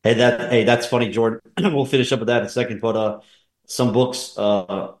 Hey, that's funny, Jordan. We'll finish up with that in a second. But some books,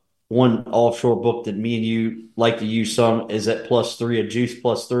 one offshore book that me and you like to use some is at +3, a juice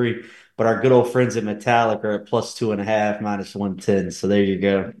 +3. But our good old friends at Metallic are at +2.5, -110. So there you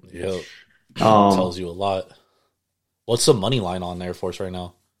go. Yep. Tells you a lot. What's the money line on Air Force right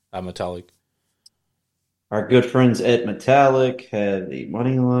now at Metallic? Our good friends at Metallic have the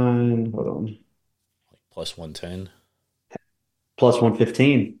money line. Hold on. Like +110.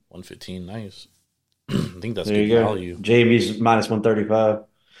 +115. 115, nice. I think that's There good you go. value. JMU's -135.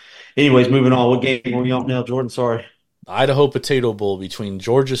 Anyways, moving on. What game are we on now, Jordan? Sorry. The Idaho Potato Bowl between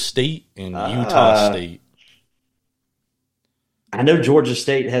Georgia State and Utah State. I know Georgia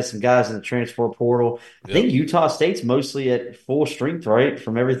State has some guys in the transfer portal. I Yep. think Utah State's mostly at full strength, right?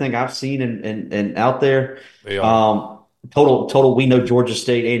 From everything I've seen and out there. They are. Total. We know Georgia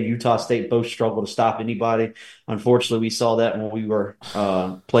State and Utah State both struggle to stop anybody. Unfortunately, we saw that when we were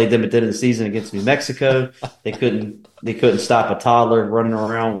played them at the end of the season against New Mexico. They couldn't stop a toddler running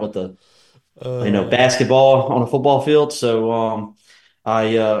around with a basketball on a football field. So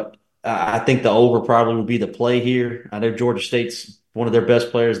I think the over probably would be the play here. I know Georgia State's one of their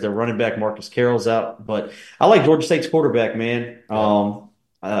best players. Their running back Marcus Carroll's out, but I like Georgia State's quarterback, man. Yeah.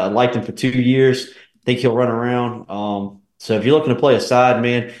 I liked him for 2 years. Think he'll run around. So if you're looking to play a side,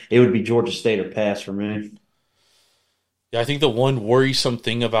 man, it would be Georgia State or pass for me. Yeah, I think the one worrisome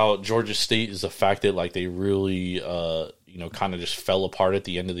thing about Georgia State is the fact that like they really kind of just fell apart at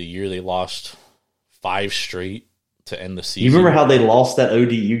the end of the year. They lost 5 straight to end the season. You remember how they lost that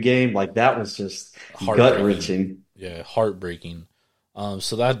ODU game? Like that was just gut wrenching. Yeah, heartbreaking.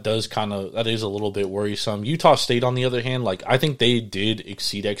 So that is a little bit worrisome. Utah State, on the other hand, like I think they did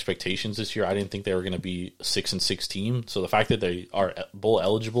exceed expectations this year. I didn't think they were going to be a 6-6 team. So the fact that they are bowl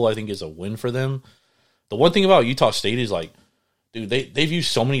eligible, I think, is a win for them. The one thing about Utah State is like, dude, they've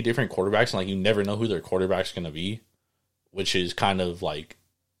used so many different quarterbacks, and like you never know who their quarterback's going to be, which is kind of like,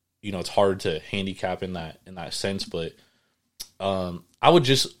 it's hard to handicap in that sense. But I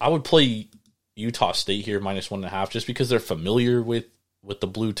would play Utah State here -1.5 just because they're familiar with the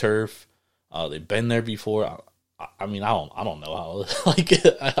blue turf. They've been there before. I mean, I don't know how. Like,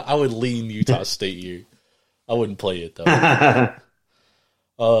 I would lean Utah State here. I wouldn't play it though.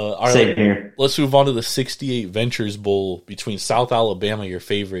 All right, Same here. Let's move on to the 68 Ventures Bowl between South Alabama, your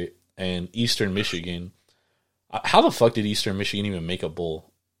favorite, and Eastern Michigan. How the fuck did Eastern Michigan even make a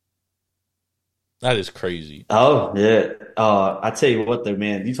bowl? That is crazy. Oh, yeah. I tell you what, though,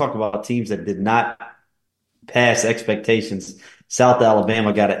 man, you talk about teams that did not pass expectations. South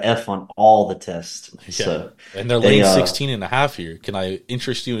Alabama got an F on all the tests. Yeah. So and they're laying 16.5 here. Can I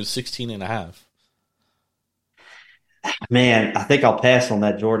interest you in 16.5? Man, I think I'll pass on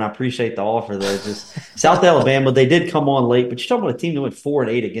that, Jordan. I appreciate the offer there. Just South Alabama, they did come on late, but you're talking about a team that went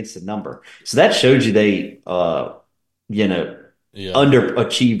 4-8 against the number. So that shows you they,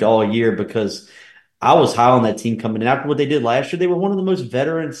 underachieved all year because I was high on that team coming in. After what they did last year, they were one of the most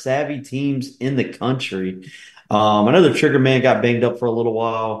veteran savvy teams in the country. I know the trigger man got banged up for a little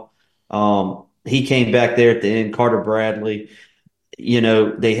while. He came back there at the end, Carter Bradley.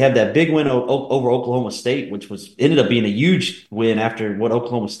 They had that big win over Oklahoma State, which ended up being a huge win after what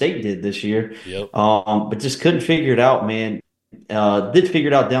Oklahoma State did this year. Yep. But just couldn't figure it out, man. Did figure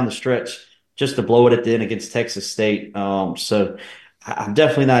it out down the stretch just to blow it at the end against Texas State. So I'm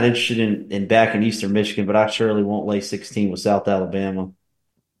definitely not interested in backing Eastern Michigan, but I surely won't lay 16 with South Alabama.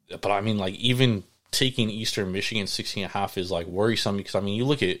 But I mean, like, even taking Eastern Michigan 16.5 is like worrisome because, I mean, you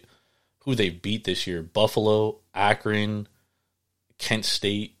look at who they beat this year: Buffalo, Akron, Kent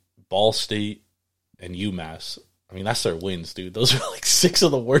State, Ball State, and UMass. I mean, that's their wins, dude. Those are like 6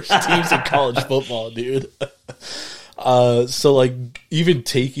 of the worst teams in college football, dude. So like even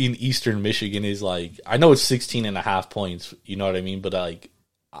taking Eastern Michigan is like, I know it's 16.5 points, you know what I mean? But like,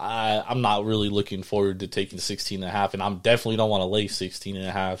 I'm not really looking forward to taking 16.5, and I'm definitely don't want to lay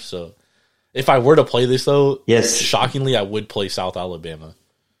 16.5. So if I were to play this though, yes, shockingly, I would play South Alabama.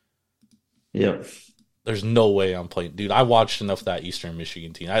 Yep. There's no way I'm playing, dude. I watched enough of that Eastern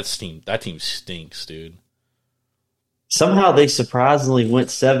Michigan team. That team stinks, dude. Somehow they surprisingly went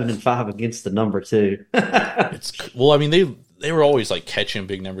 7-5 against the number too. Well, I mean, they were always like catching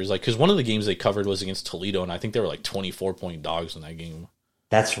big numbers, like because one of the games they covered was against Toledo, and I think they were like 24-point dogs in that game.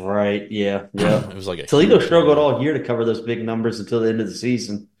 That's right. Yeah. It was like Toledo struggled all year to cover those big numbers until the end of the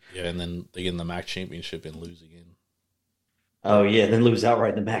season. Yeah, and then they get in the MAC championship and lose again. Oh yeah, then lose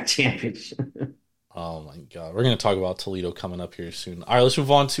outright in the MAC championship. Oh my god, we're gonna talk about Toledo coming up here soon. All right, let's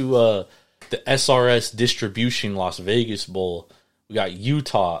move on to the SRS Distribution Las Vegas Bowl. We got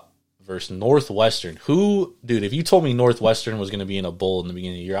Utah versus Northwestern. Who, dude, if you told me Northwestern was going to be in a bowl in the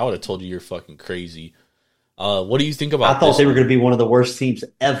beginning of the year, I would have told you you're fucking crazy. What do you think about I thought this they were one? going to be one of the worst teams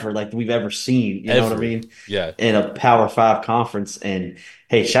ever, like we've ever seen. You know what I mean? Yeah. In a Power 5 conference. And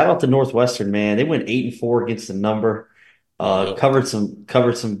hey, shout out to Northwestern, man. They went 8-4 against the number. Covered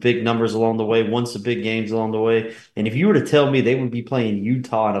some big numbers along the way, won some big games along the way. And if you were to tell me they would be playing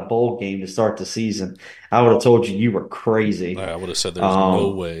Utah in a bowl game to start the season, I would have told you were crazy. I would have said there's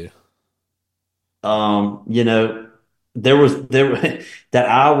no way. There that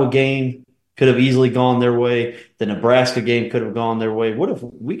Iowa game could have easily gone their way. The Nebraska game could have gone their way. What if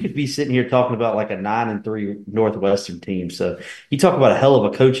we could be sitting here talking about like a 9-3 Northwestern team? So you talk about a hell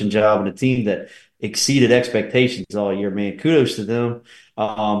of a coaching job and a team that exceeded expectations all year, man. Kudos to them.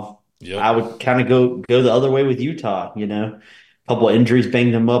 I would kind of go the other way with Utah. A couple of injuries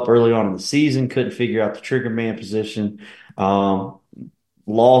banged them up early on in the season. Couldn't figure out the trigger man position.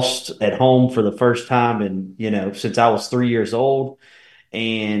 Lost at home for the first time since I was 3 years old.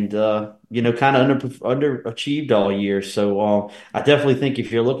 and kind of underachieved all year. So I definitely think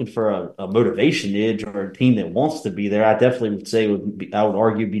if you're looking for a motivation edge or a team that wants to be there, I definitely would say I would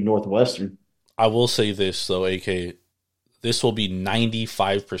argue be Northwestern. I will say this though, AK, this will be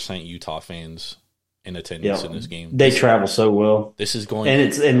 95% Utah fans in attendance in this game. They travel so well. This is going, and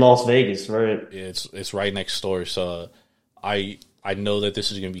it's in Las Vegas, right? It's right next door. So I know that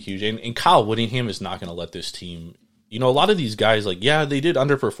this is going to be huge. And Kyle Whittingham is not going to let this team. A lot of these guys, like, yeah, they did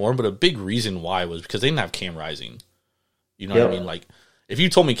underperform, but a big reason why was because they didn't have Cam Rising. You know what I mean? Like, if you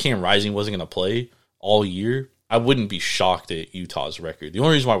told me Cam Rising wasn't going to play all year, I wouldn't be shocked at Utah's record. The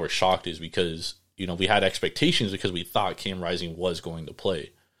only reason why we're shocked is because, we had expectations because we thought Cam Rising was going to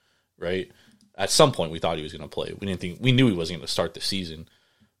play, right? At some point, we thought he was going to play. We knew he wasn't going to start the season.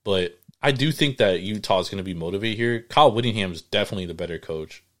 But I do think that Utah is going to be motivated here. Kyle Whittingham is definitely the better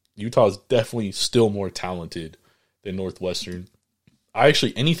coach. Utah is definitely still more talented than Northwestern.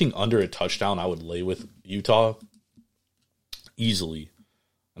 Anything under a touchdown, I would lay with Utah easily.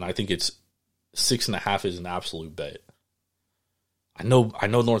 And I think it's 6.5 is an absolute bet. I know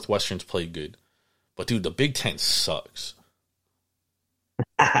Northwestern's played good, but dude, the Big Ten sucks.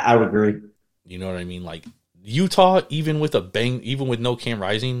 I would agree. You know what I mean? Like Utah, even with no Cam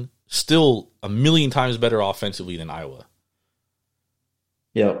Rising, still a million times better offensively than Iowa.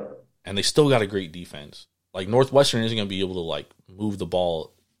 Yep. And they still got a great defense. Like Northwestern isn't going to be able to like move the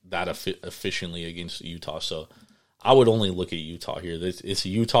ball that efficiently against Utah. So I would only look at Utah here. It's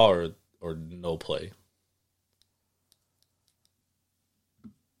Utah or no play.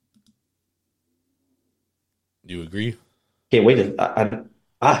 Do you agree? Can't wait to.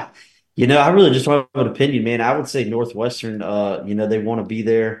 I really just don't have an opinion, man. I would say Northwestern. They want to be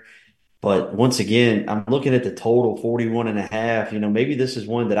there. But once again, I'm looking at the total 41.5. Maybe this is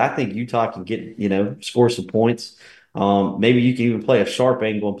one that I think Utah can get, score some points. Maybe you can even play a sharp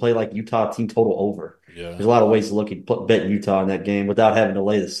angle and play like Utah team total over. Yeah. There's a lot of ways to look at betting Utah in that game without having to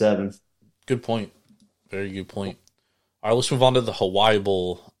lay the 7. Good point. Very good point. All right, let's move on to the Hawaii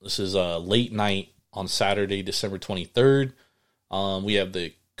Bowl. This is a late night on Saturday, December 23rd. We have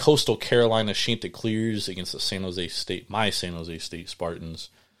the Coastal Carolina Chanticleers against the my San Jose State Spartans.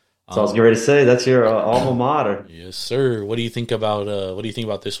 So I was getting ready to say that's your alma mater. Yes, sir. What do you think about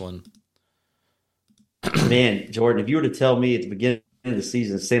this one? Man, Jordan, if you were to tell me at the beginning of the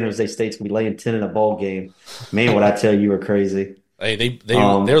season San Jose State's gonna be laying 10 in a ball game, man, would I tell you were crazy. Hey,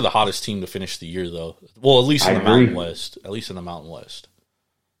 they're the hottest team to finish the year, though. Well, at least in the Mountain West. At least in the Mountain West.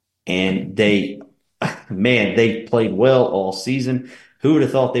 And they played well all season. Who would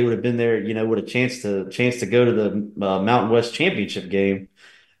have thought they would have been there? With a chance to go to the Mountain West championship game.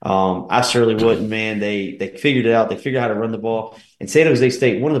 I certainly wouldn't, man. They figured it out. They figured out how to run the ball. And San Jose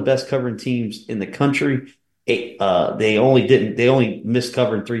State, one of the best covering teams in the country, they only missed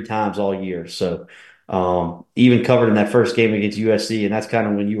covering 3 times all year. So even covered in that first game against USC, and that's kind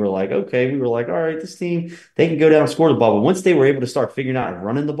of when you were like, okay, we were like, all right, this team, they can go down and score the ball. But once they were able to start figuring out and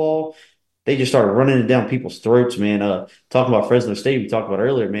running the ball, they just started running it down people's throats, man. Talking about Fresno State, we talked about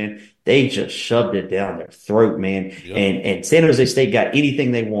earlier, man. They just shoved it down their throat, man. Yep. And San Jose State got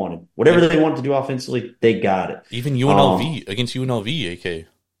anything they wanted. Whatever they wanted to do offensively, they got it. Even UNLV, against UNLV, AK.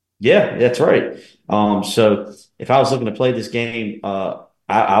 Yeah, that's right. So if I was looking to play this game,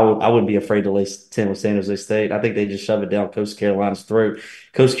 I wouldn't be afraid to lay 10 with San Jose State. I think they just shove it down Coastal Carolina's throat.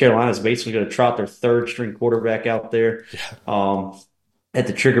 Coastal Carolina is basically going to trot their 3rd-string quarterback out there. Yeah. At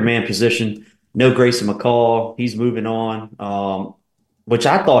the trigger man position. No Grayson McCall. He's moving on, which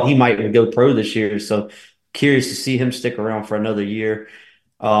I thought he might go pro this year. So curious to see him stick around for another year.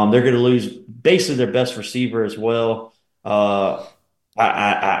 They're going to lose basically their best receiver as well. I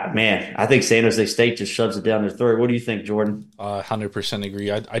think San Jose State just shoves it down their throat. What do you think, Jordan? 100% agree.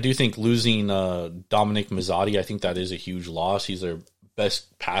 I do think losing Dominic Mazzotti, I think that is a huge loss. He's their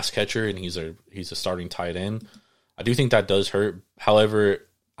best pass catcher, and he's a starting tight end. I do think that does hurt. However,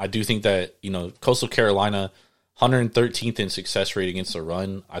 I do think that, Coastal Carolina, 113th in success rate against the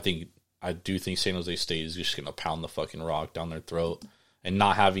run. I do think San Jose State is just going to pound the fucking rock down their throat. And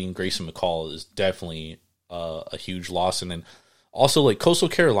not having Grayson McCall is definitely a huge loss. And then also, like, Coastal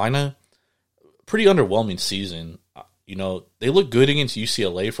Carolina, pretty underwhelming season. They look good against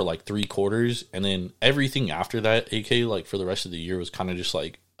UCLA for like 3 quarters. And then everything after that, AK, like for the rest of the year, was kind of just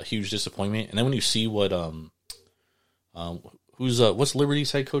like a huge disappointment. And then when you see what what's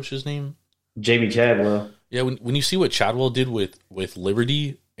Liberty's head coach's name? Jamie Chadwell. Yeah, when you see what Chadwell did with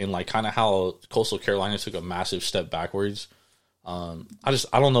Liberty and like kind of how Coastal Carolina took a massive step backwards, I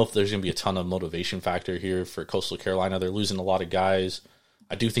don't know if there's gonna be a ton of motivation factor here for Coastal Carolina. They're losing a lot of guys.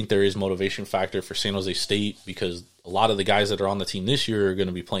 I do think there is motivation factor for San Jose State because a lot of the guys that are on the team this year are going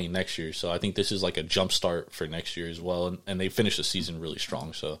to be playing next year. So I think this is like a jump start for next year as well. And they finished the season really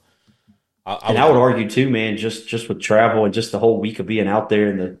strong. So I would argue too, man, just with travel and just the whole week of being out there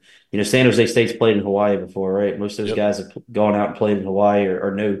and San Jose State's played in Hawaii before, right? Most of those guys have gone out and played in Hawaii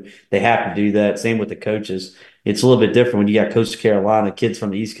or know they have to do that. Same with the coaches. It's a little bit different when you got Coastal Carolina, kids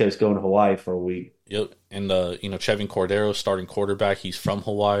from the East Coast going to Hawaii for a week. Yep. And, Chevin Cordero, starting quarterback, he's from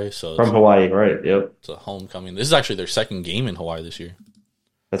Hawaii. So from Hawaii, right. Yep. It's a homecoming. This is actually their second game in Hawaii this year.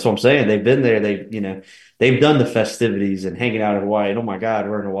 That's what I'm saying. They've been there. They've done the festivities and hanging out in Hawaii. And oh my God,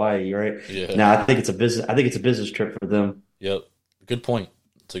 we're in Hawaii, right? Yeah. Now I think it's a business trip for them. Yep. Good point.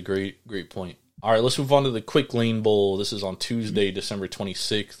 It's a great point. All right, let's move on to the Quick Lane Bowl. This is on Tuesday, December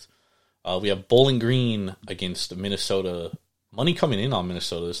 26th. We have Bowling Green against Minnesota. Money coming in on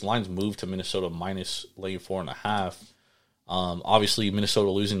Minnesota. This line's moved to Minnesota minus lane 4.5. Obviously,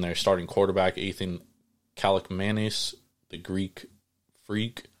 Minnesota losing their starting quarterback, Ethan Kaliakmanis, the Greek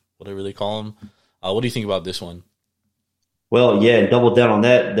freak, whatever they call him. What do you think about this one? Well, yeah, double down on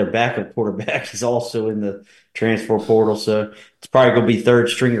that. Their backup quarterback is also in the transfer portal, so it's probably going to be third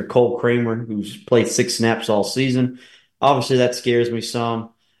stringer Cole Kramer, who's played 6 snaps all season. Obviously, that scares me some.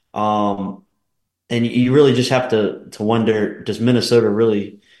 And you really just have to wonder, does Minnesota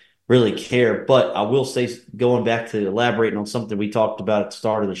really care? But I will say, going back to elaborating on something we talked about at the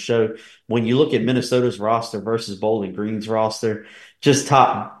start of the show, when you look at Minnesota's roster versus Bowling Green's roster, just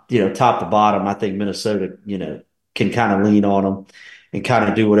top to bottom, I think Minnesota, can kind of lean on them and kind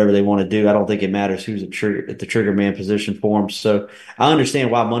of do whatever they want to do. I don't think it matters who's at the trigger man position for them. So I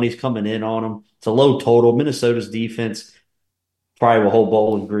understand why money's coming in on them. It's a low total. Minnesota's defense probably will hold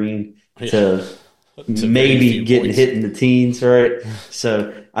Bowling Green to maybe getting hit in the teens, right?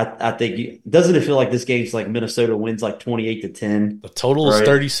 So I think doesn't it feel like this game's like Minnesota wins like 28-10? The total is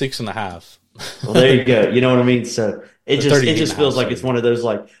 36.5. Well, there you go. You know what I mean? So it just feels like it's one of those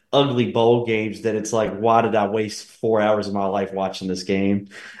like ugly bowl games that it's like, why did I waste 4 hours of my life watching this game?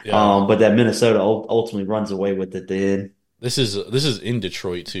 Yeah. But that Minnesota ultimately runs away with it then. This is in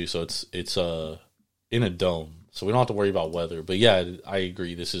Detroit too, so it's in a dome. So we don't have to worry about weather. But yeah, I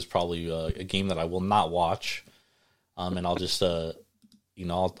agree. This is probably a game that I will not watch. And I'll just, I'll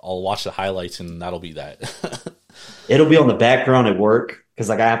watch the highlights and that'll be that. It'll be on the background at work because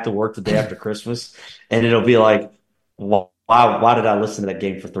I have to work the day after Christmas. And it'll be like, why did I listen to that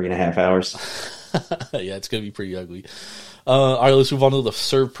game for 3.5 hours? Yeah, it's going to be pretty ugly. All right, let's move on to the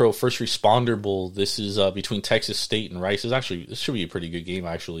Serve Pro First Responder Bowl. This is between Texas State and Rice. This should be a pretty good game,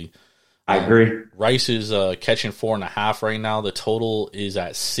 actually. I agree. Rice is catching 4.5 right now. The total is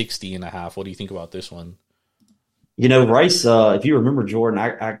at 60.5. What do you think about this one? Rice, if you remember, Jordan,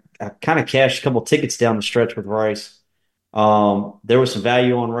 I kind of cashed a couple tickets down the stretch with Rice. There was some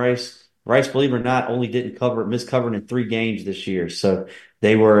value on Rice. Rice, believe it or not, only missed covering in 3 games this year. So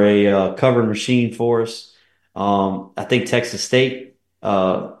they were a covering machine for us. I think Texas State,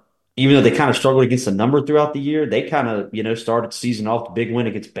 even though they kind of struggled against the number throughout the year, they kind of, started the season off the big win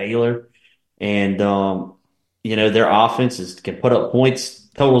against Baylor. And, their offense can put up points.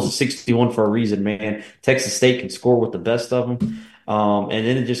 Totals of 61 for a reason, man. Texas State can score with the best of them. And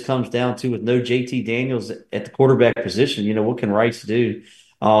then it just comes down to, with no JT Daniels at the quarterback position, what can Rice do?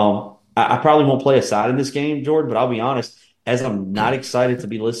 I probably won't play a side in this game, Jordan, but I'll be honest, as I'm not excited to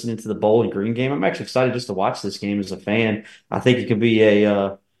be listening to the Bowling Green game, I'm actually excited just to watch this game as a fan. I think it could be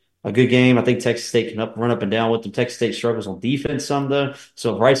a good game. I think Texas State can run up and down with them. Texas State struggles on defense some, though.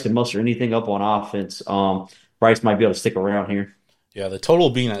 So if Rice can muster anything up on offense, Rice might be able to stick around here. Yeah, the total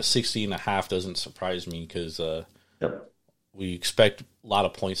being at 60.5 doesn't surprise me because we expect a lot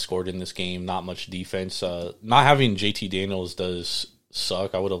of points scored in this game, not much defense. Not having JT Daniels does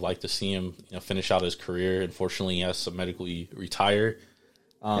suck. I would have liked to see him finish out his career. Unfortunately, he has to medically retire.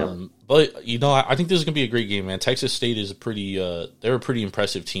 But I think this is gonna be a great game, man. Texas State is they're a pretty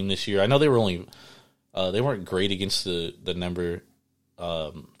impressive team this year. I know they were they weren't great against the number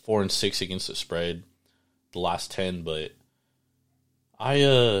 4-6 against the spread the last 10, but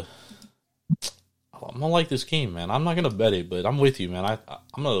I'm gonna like this game, man. I'm not gonna bet it, but I'm with you, man.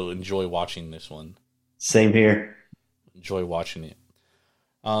 I'm gonna enjoy watching this one. Same here. Enjoy watching it.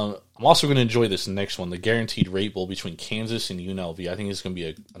 I'm also going to enjoy this next one, the Guaranteed Rate Bowl between Kansas and UNLV. I think it's going to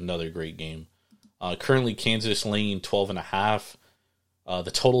be another great game. Currently, Kansas laying 12.5.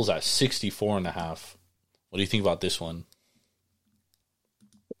 The total's at 64.5. What do you think about this one?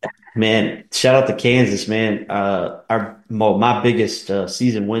 Man, shout out to Kansas, man. My biggest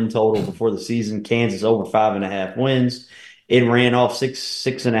season win total before the season, Kansas over 5.5 wins. It ran off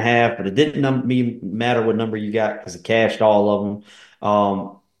 6.5, but it didn't matter what number you got because it cashed all of them.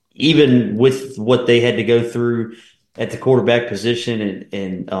 Um, Even with what they had to go through at the quarterback position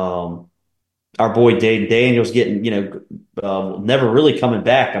and our boy Dave Daniels getting, never really coming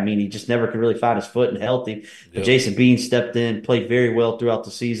back. I mean, he just never could really find his foot and healthy. But Yep. Jason Bean stepped in, played very well throughout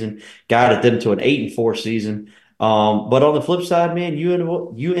the season, guided them to an 8-4 season. But on the flip side, man,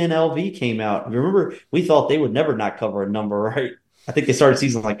 UNLV came out. Remember, we thought they would never not cover a number, right? I think they started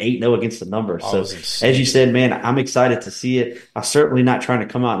season like 8-0 against the number. That So, was insane. as you said, man, I'm excited to see it. I'm certainly not trying to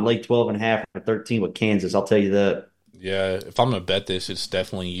come out and lay 12.5 or 13 with Kansas. I'll tell you that. Yeah, if I'm gonna bet this, it's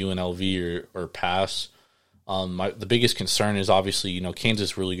definitely UNLV or pass. The biggest concern is obviously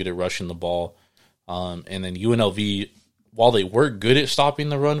Kansas really good at rushing the ball, and then UNLV, while they were good at stopping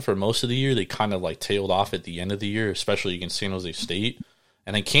the run for most of the year, they kind of like tailed off at the end of the year, especially against San Jose State.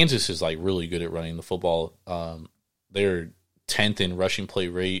 And then Kansas is like really good at running the football. They're 10th in rushing play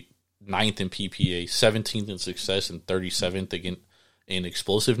rate, 9th in PPA, 17th in success, and 37th again in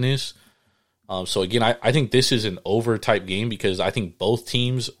explosiveness. So again, I think this is an over type game because I think both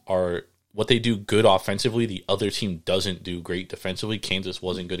teams are what they do good offensively. The other team doesn't do great defensively. Kansas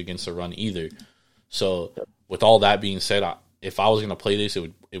wasn't good against the run either. So with all that being said, if I was going to play this,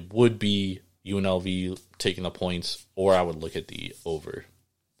 it would be UNLV taking the points, or I would look at the over.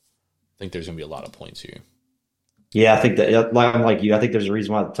 I think there's going to be a lot of points here. Yeah, I think that I'm like you. I think there's a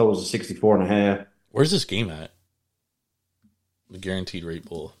reason why the total is 64.5. Where's this game at? The Guaranteed Rate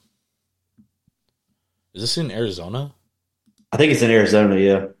Bowl. Is this in Arizona? I think it's in Arizona.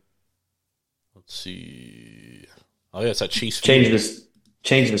 Yeah. Let's see. Oh yeah, it's at Chiefs. Changing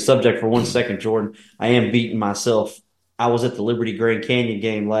the subject for 1 second, Jordan. I am beating myself. I was at the Liberty Grand Canyon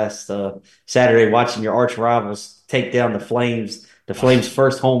game last Saturday, watching your arch rivals take down the Flames. The Flames'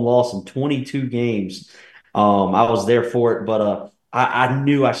 first home loss in 22 games. I was there for it, but I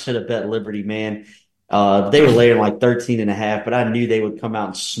knew I should have bet Liberty, man. They were laying like 13.5, but I knew they would come out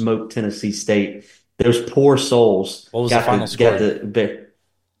and smoke Tennessee State. Those poor souls. What was the final score?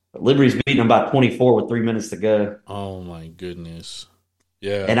 Liberty's beating them by 24 with 3 minutes to go. Oh my goodness.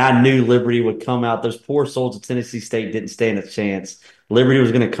 Yeah. And I knew Liberty would come out. Those poor souls of Tennessee State didn't stand a chance. Liberty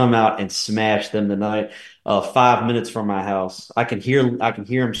was going to come out and smash them tonight. 5 minutes from my house, I can hear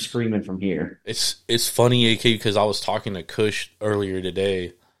them screaming from here. It's funny, AK, because I was talking to Kush earlier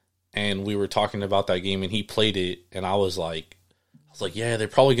today, and we were talking about that game, and he played it, and I was like, yeah, they're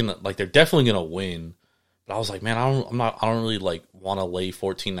definitely gonna win. But I was like, man, I don't really like want to lay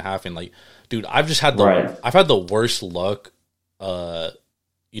 14.5, and like, dude, I've had the worst luck, kind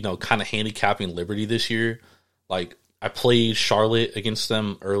of handicapping Liberty this year. Like, I played Charlotte against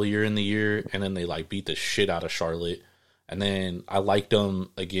them earlier in the year, and then they like beat the shit out of Charlotte. And then I liked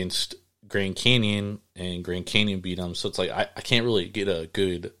them against Grand Canyon, and Grand Canyon beat them. So it's like I can't really get a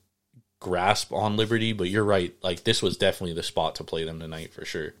good grasp on Liberty, but you're right. Like, this was definitely the spot to play them tonight for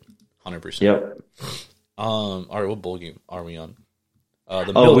sure, 100%. Yep. All right, what bowl game are we on?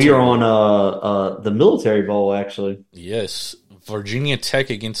 We are on the Military Bowl, actually. Yes, Virginia Tech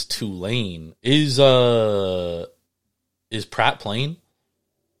against Tulane. Is Pratt playing?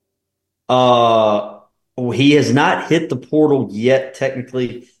 He has not hit the portal yet,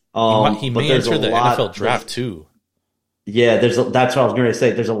 technically. He may enter the NFL draft too. Yeah, that's what I was going to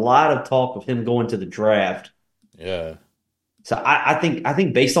say. There's a lot of talk of him going to the draft. Yeah. So I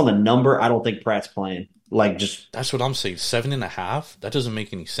think based on the number, I don't think Pratt's playing. That's what I'm saying. 7.5? That doesn't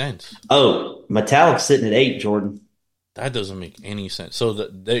make any sense. Oh, Metallic's sitting at 8, Jordan. That doesn't make any sense. So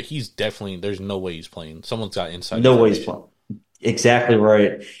he's definitely, there's no way he's playing. Someone's got inside. No way he's playing. Exactly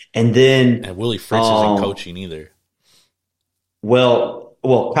right. And Willie Fritz isn't coaching either. Well,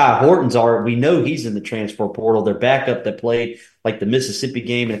 Kai Horton's we know he's in the transfer portal. Their backup that played like the Mississippi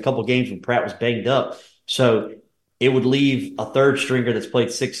game and a couple games when Pratt was banged up. So it would leave a third stringer that's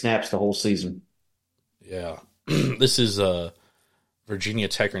played 6 snaps the whole season. Yeah. This is Virginia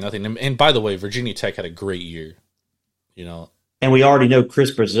Tech or nothing. And by the way, Virginia Tech had a great year. And we already know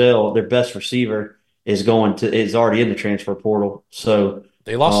Chris Brazil, their best receiver, is already in the transfer portal. So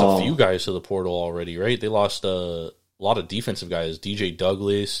they lost a few guys to the portal already, right? They lost a lot of defensive guys: DJ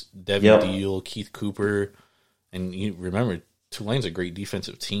Douglas, Devin Deal, Keith Cooper, and you remember Tulane's a great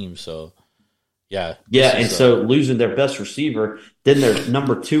defensive team. So yeah, so losing their best receiver, then their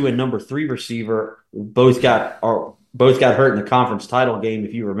number 2 and number 3 receiver both got hurt in the conference title game,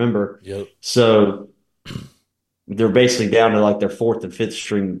 if you remember. Yep. So they're basically down to like their 4th and 5th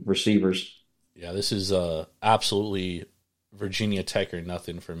string receivers. Yeah, this is absolutely Virginia Tech or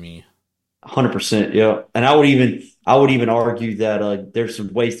nothing for me. 100%, yeah. And I would even argue that there's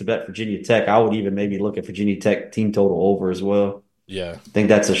some ways to bet Virginia Tech. I would even maybe look at Virginia Tech team total over as well. Yeah. I think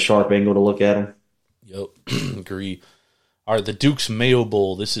that's a sharp angle to look at them. Yep, agree. All right, the Duke's Mayo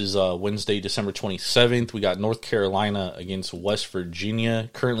Bowl. This is Wednesday, December 27th. We got North Carolina against West Virginia.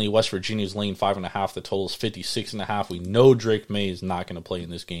 Currently, West Virginia is laying 5.5. The total is 56.5. We know Drake May is not going to play in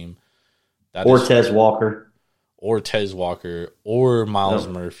this game. Tez Walker. Or Tez Walker. Or Miles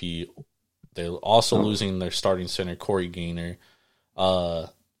Murphy. They're also losing their starting center, Corey Gaynor.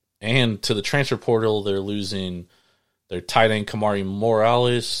 And to the transfer portal, they're losing their tight end, Kamari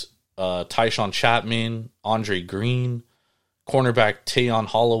Morales, Tyshawn Chapman, Andre Green, cornerback Tayon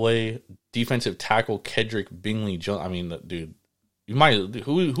Holloway, defensive tackle Kedrick Bingley Jones. I mean, dude,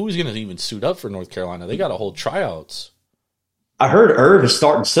 who's going to even suit up for North Carolina? They got to hold tryouts. I heard Irv is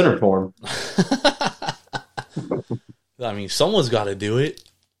starting center for him. I mean, someone's got to do it.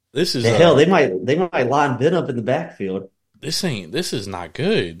 This is hell. They might line Ben up in the backfield. This is not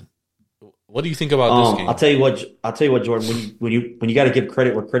good. What do you think about this game? I'll tell you what, Jordan. When you got to give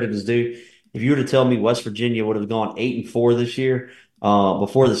credit where credit is due. If you were to tell me West Virginia would have gone 8-4 this year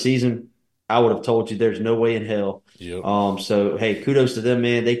before the season, I would have told you there's no way in hell. Yep. So hey, kudos to them,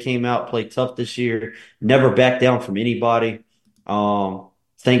 man. They came out, played tough this year, never backed down from anybody.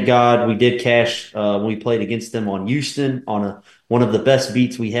 Thank God we did cash when we played against them on Houston on one of the best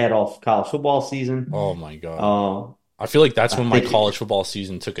beats we had off college football season. Oh my God. I feel like that's when my college football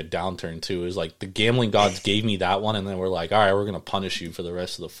season took a downturn too. It was like the gambling gods gave me that one, and then we're like, all right, we're gonna punish you for the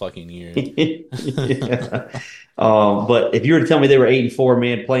rest of the fucking year. Yeah. But if you were to tell me they were 8-4,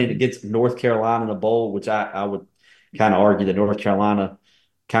 man, playing against North Carolina in a bowl, which I would kind of argue that North Carolina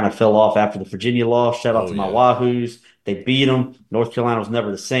kind of fell off after the Virginia loss. Shout out to my Wahoos. They beat them. North Carolina was never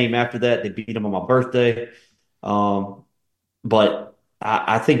the same after that. They beat them on my birthday. But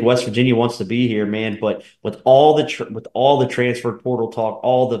I think West Virginia wants to be here, man. But with all the transfer portal talk,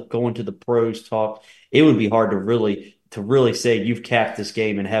 all the going to the pros talk, it would be hard to really say you've capped this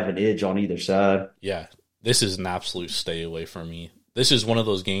game and have an edge on either side. Yeah, this is an absolute stay away from me. This is one of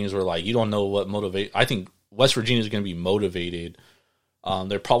those games where like you don't know what motivate. I think West Virginia is going to be motivated.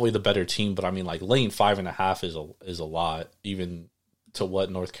 They're probably the better team, but I mean, like laying 5.5 is a lot, even to what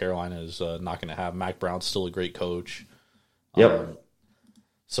North Carolina is not going to have. Mac Brown's still a great coach. Yep.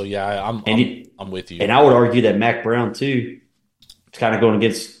 So yeah, I'm with you. And I would argue that Mac Brown too. It's kind of going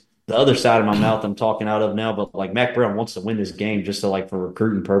against the other side of my mouth I'm talking out of now, but like Mac Brown wants to win this game just to like for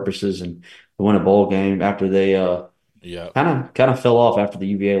recruiting purposes and to win a bowl game after they kind of fell off after the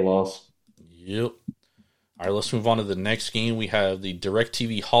UVA loss. Yep. All right, let's move on to the next game. We have the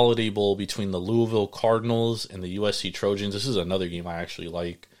DirecTV Holiday Bowl between the Louisville Cardinals and the USC Trojans. This is another game I actually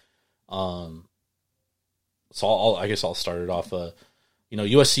like. So I guess I'll start it off.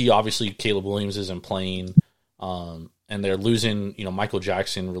 USC, obviously, Caleb Williams isn't playing, and they're losing, Michael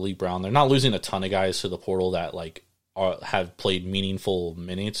Jackson, Raleek Brown. They're not losing a ton of guys to the portal that, have played meaningful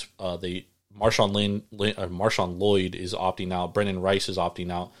minutes. Marshawn Lloyd is opting out. Brendan Rice is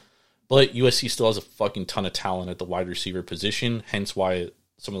opting out. But USC still has a fucking ton of talent at the wide receiver position, hence why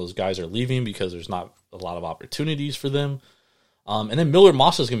some of those guys are leaving because there's not a lot of opportunities for them. And then Miller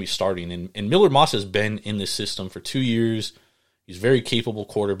Moss is going to be starting, and Miller Moss has been in this system for 2 years. He's a very capable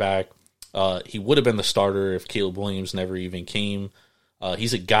quarterback. He would have been the starter if Caleb Williams never even came.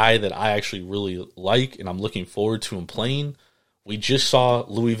 He's a guy that I actually really like, and I'm looking forward to him playing. We just saw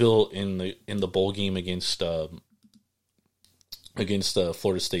Louisville in the bowl game against Florida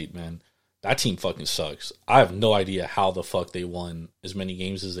State, man. That team fucking sucks. I have no idea how the fuck they won as many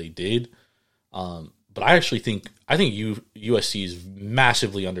games as they did. But I actually think USC is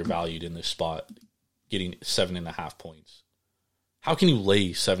massively undervalued in this spot, getting 7.5 points. How can you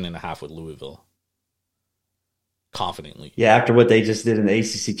lay 7.5 with Louisville confidently? Yeah, after what they just did in the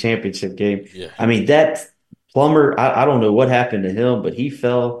ACC championship game. Yeah. I mean, that Plummer, I don't know what happened to him, but he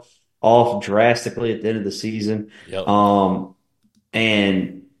fell off drastically at the end of the season. Yep.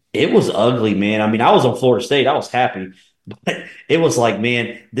 And it was ugly, man. I mean, I was on Florida State. I was happy. But it was like,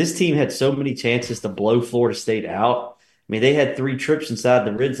 man, this team had so many chances to blow Florida State out. I mean, they had 3 trips inside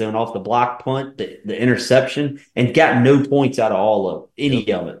the red zone off the block punt, the interception, and got no points out of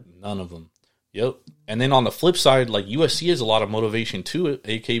any of it. None of them. Yep. And then on the flip side, like USC has a lot of motivation too,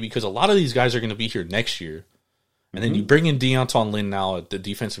 AK, because a lot of these guys are going to be here next year. And then you bring in Deonton Lynn now at the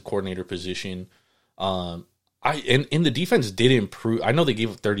defensive coordinator position. And the defense did improve. I know they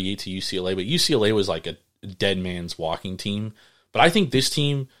gave up 38 to UCLA, but UCLA was like a dead man's walking team. But I think this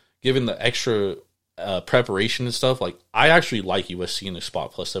team, given the extra preparation and stuff, like I actually like USC in the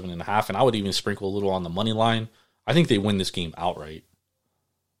spot plus 7.5, and I would even sprinkle a little on the money line. I think they win this game outright.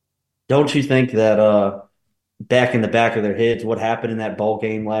 Don't you think that back in the back of their heads, what happened in that bowl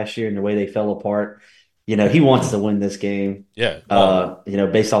game last year and the way they fell apart? He wants to win this game. Yeah. Oh,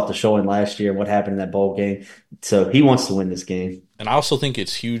 Based off the showing last year and what happened in that bowl game. So he wants to win this game. and I also think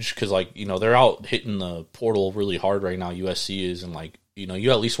it's huge because, like, they're out hitting the portal really hard right now. USC is, and like,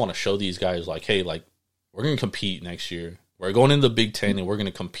 you at least want to show these guys, like, hey, like, we're going to compete next year. We're going into the Big Ten and we're going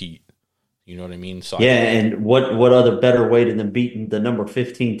to compete. You know what I mean? So Yeah, and what other better way than beating the number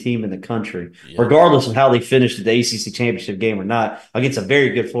 15 team in the country, Yeah. regardless of how they finished the ACC championship game or not, against a very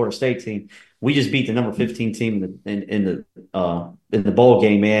good Florida State team. We just beat the number 15 team in the bowl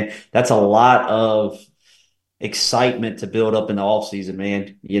game, man. That's a lot of excitement to build up in the offseason,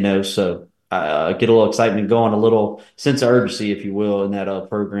 man. So get a little excitement going, a little sense of urgency, if you will, in that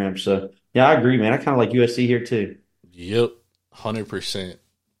program. So yeah, I agree, man. I kind of like USC here too. Yep, 100%.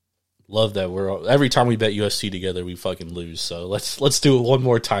 Love that. Every time we bet USC together, we fucking lose. So let's do it one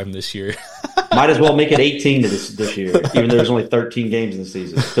more time this year. Might as well make it 18 to this year, even though there's only 13 games in the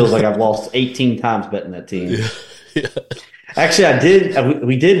season. It feels like I've lost 18 times betting that team. Yeah. Actually, I did.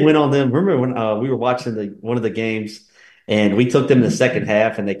 We did win on them. Remember when we were watching one of the games and we took them in the second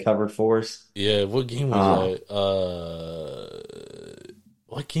half and they covered for us? Yeah, what game was that?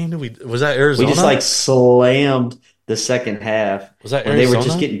 What game did we? Was that Arizona? We just like slammed the second half. Was that and Arizona? they were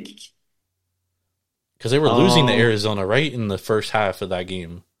just getting. Because they were losing to Arizona right in the first half of that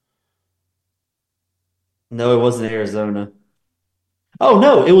game. No, it wasn't Arizona. Oh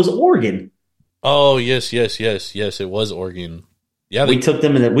no, it was Oregon. Oh yes, it was Oregon. Yeah, We took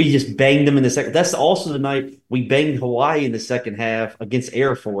them we just banged them in the second. That's also the night we banged Hawaii in the second half against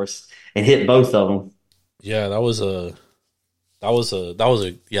Air Force and hit both of them. yeah, that was good. That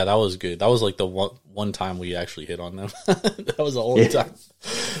was like the one time we actually hit on them. That was the only time.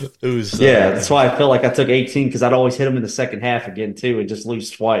 It was That's why I felt like I took 18 because I'd always hit them in the second half again too and just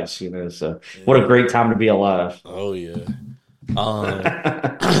lose twice. So what a great time to be alive. Oh yeah. All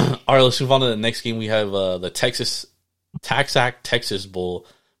right, let's move on to the next game. We have the Texas Bowl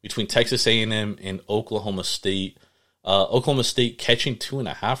between Texas A&M and Oklahoma State. Oklahoma State catching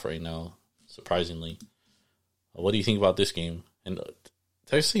 2.5 right now, surprisingly. What do you think about this game? And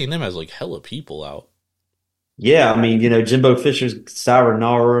Texas A&M has like hella people out. Yeah, I mean, Jimbo Fisher's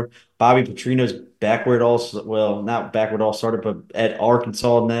sayonara, Bobby Petrino's backward not backward all started, but at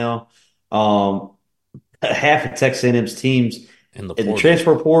Arkansas now. Half of Texas A&M's teams In the in the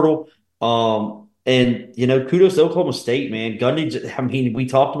transfer portal. And kudos to Oklahoma State, man. Gundy, I mean, we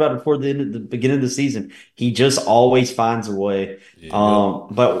talked about it before the beginning of the season. He just always finds a way. Yeah.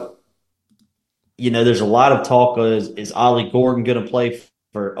 But there's a lot of talk. Is Ollie Gordon going to play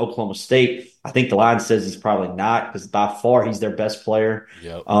for Oklahoma State? I think the line says he's probably not because by far he's their best player.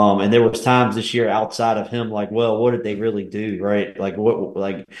 Yep. And there was times this year outside of him, like, well, what did they really do, right? Like,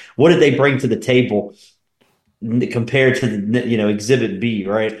 what did they bring to the table compared to the Exhibit B,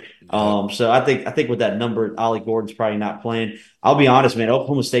 right? So I think with that number, Ollie Gordon's probably not playing. I'll be honest, man.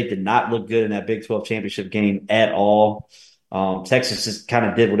 Oklahoma State did not look good in that Big 12 championship game at all. Texas just kind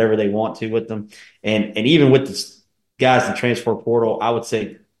of did whatever they want to with them, and even with the guys in the transfer portal, I would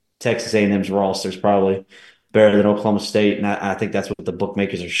say Texas A&M's roster is probably better than Oklahoma State, and I think that's what the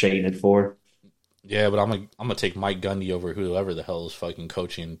bookmakers are shading it for. Yeah, but I'm gonna take Mike Gundy over whoever the hell is fucking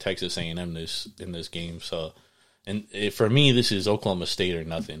coaching Texas A&M in this game. So, and for me, this is Oklahoma State or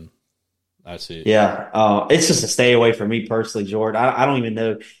nothing. That's it. Yeah, it's just a stay away for me personally, Jordan. I don't even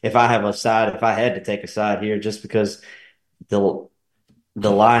know if I have a side, if I had to take a side here, just because the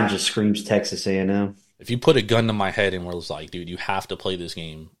line just screams Texas A&M. If you put a gun to my head and was like, dude, you have to play this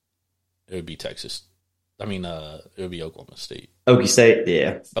game, it would be Texas. I mean, it would be Oklahoma State. Okie State,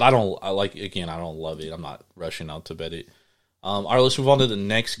 yeah. But I don't love it. I'm not rushing out to bet it. All right, let's move on to the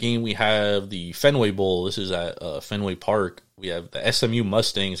next game. We have the Fenway Bowl. This is at Fenway Park. We have the SMU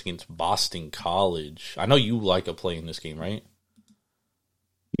Mustangs against Boston College. I know you like a play in this game, right?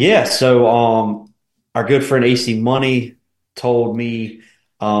 Yeah, so our good friend AC Money told me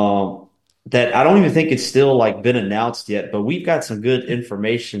that I don't even think it's still like been announced yet, but we've got some good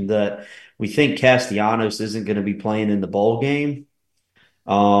information that we think Castellanos isn't going to be playing in the bowl game.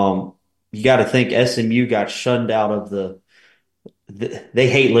 You got to think SMU got shunned out of they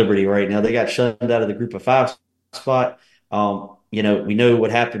hate Liberty right now. They got shunned out of the group of 5 spot. We know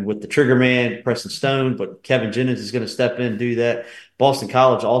what happened with the trigger man, Preston Stone, but Kevin Jennings is going to step in and do that. Boston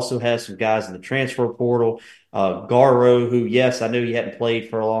College also has some guys in the transfer portal. Garrow, who, yes, I know he hadn't played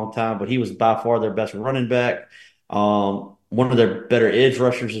for a long time, but he was by far their best running back. One of their better edge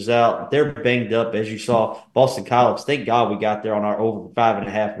rushers is out. They're banged up, as you saw. Boston College, thank God we got there on our over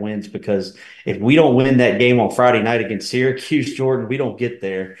 5.5 wins, because if we don't win that game on Friday night against Syracuse, Jordan, we don't get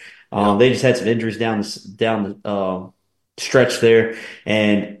there. They just had some injuries down stretch there,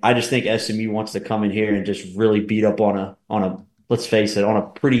 and I just think SMU wants to come in here and just really beat up on a let's face it, on a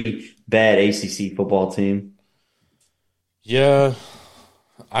pretty bad ACC football team. Yeah,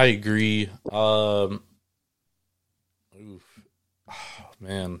 I agree. Oof.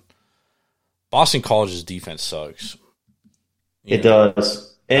 Man, Boston College's defense sucks. It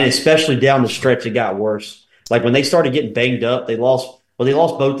does, and especially down the stretch, it got worse. Like when they started getting banged up, they lost. Well, they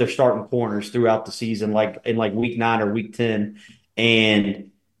lost both their starting corners throughout the season, like in like week 9 or week 10, and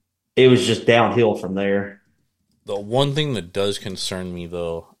it was just downhill from there. The one thing that does concern me,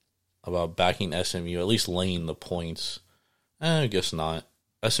 though, about backing SMU, at least laying the points, I guess not.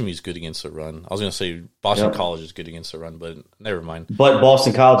 SMU's good against the run. I was going to say Boston College is good against the run, but never mind. But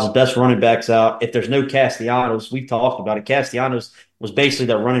Boston College's best running backs out. If there's no Castellanos, we've talked about it. Castellanos was basically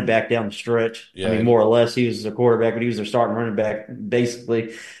their running back down the stretch. Yeah. I mean, more or less, he was their quarterback, but he was their starting running back,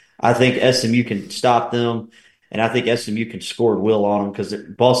 basically. I think SMU can stop them, and I think SMU can score at will on them because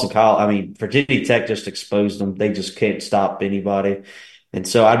Boston College, I mean, Virginia Tech just exposed them. They just can't stop anybody. And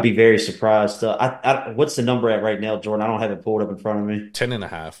so I'd be very surprised. What's the number at right now, Jordan? I don't have it pulled up in front of me.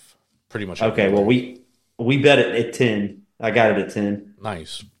 10.5, pretty much. Okay, well, we bet it at 10. I got it at 10.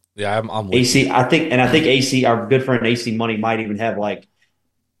 Nice. Yeah, I'm with AC, you. I think AC, our good friend AC Money might even have like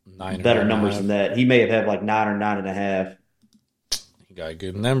 9 better numbers than that. He may have had like 9 or 9.5. You got a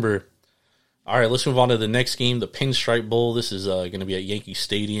good number. All right, let's move on to the next game, the Pinstripe Bowl. This is going to be at Yankee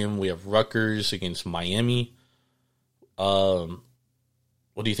Stadium. We have Rutgers against Miami.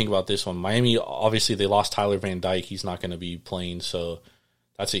 What do you think about this one? Miami, obviously, they lost Tyler Van Dyke. He's not going to be playing, so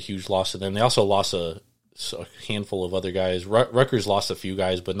that's a huge loss to them. They also lost a handful of other guys. Rutgers lost a few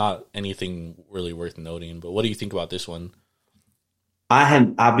guys, but not anything really worth noting. But what do you think about this one?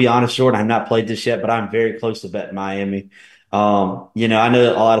 I'll be honest, Jordan, I've not played this yet, but I'm very close to betting Miami. I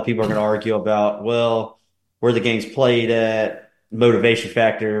know a lot of people are going to argue about, well, where the game's played at, motivation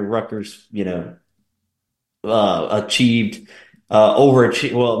factor, Rutgers, achieved.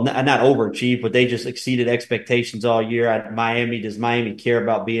 Overachieved. Well, not overachieved, but they just exceeded expectations all year. Does Miami care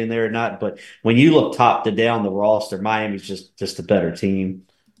about being there or not? But when you look top to down the roster, Miami's just a better team.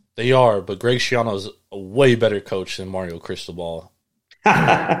 They are, but Greg Schiano's a way better coach than Mario Cristobal.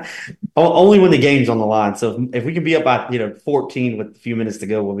 Only when the game's on the line. So if we can be up by 14 with a few minutes to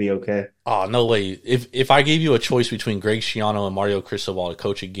go, we'll be okay. Oh, no way. If I gave you a choice between Greg Schiano and Mario Cristobal to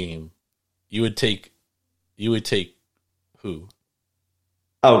coach a game, you would take who?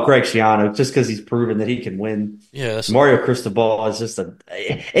 Oh, Greg Schiano, just because he's proven that he can win. Yeah, Mario Cristobal is just and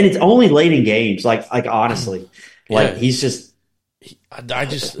it's only late in games. Like honestly, he's just. I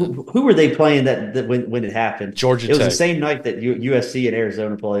just who were they playing that when it happened? Georgia Tech. It was Tech. the same night that USC and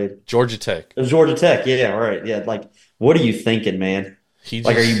Arizona played. Georgia Tech. It was Georgia Tech. Yeah, right. Yeah, like what are you thinking, man?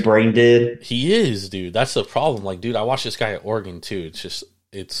 Are you brain dead? He is, dude. That's the problem. Like, dude, I watched this guy at Oregon too.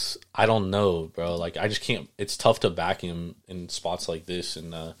 It's I don't know, bro. Like, I just can't. It's tough to back him in spots like this.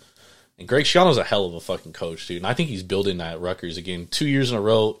 And Greg Schiano's a hell of a fucking coach, dude. And I think he's building that Rutgers again. 2 years in a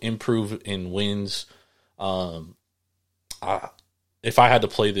row, improve in wins. If I had to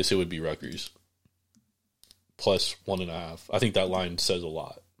play this, it would be Rutgers plus 1.5. I think that line says a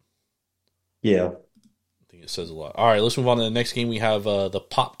lot. Yeah, I think it says a lot. All right, let's move on to the next game. We have the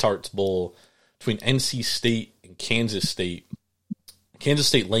Pop-Tarts Bowl between NC State and Kansas State. Kansas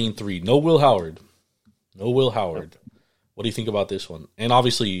State lane 3. No Will Howard. What do you think about this one? And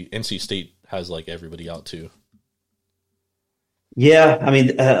obviously, NC State has like everybody out too. Yeah, I mean,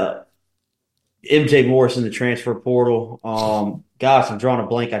 MJ Morris in the transfer portal. Gosh, I'm drawing a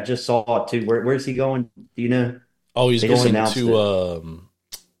blank. I just saw it too. Where's he going? Do you know? Oh, he's going to.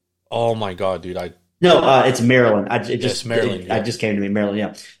 Oh my God, dude! It's Maryland. Maryland. I just came to me, Maryland.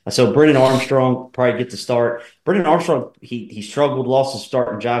 Yeah. So Brennan Armstrong probably get the start. Brennan Armstrong, he struggled, lost his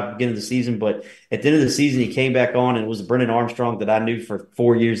starting job at the beginning of the season, but at the end of the season, he came back on, and it was Brennan Armstrong that I knew for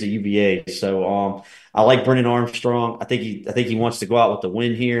 4 years at UVA. So I like Brennan Armstrong. I think he wants to go out with the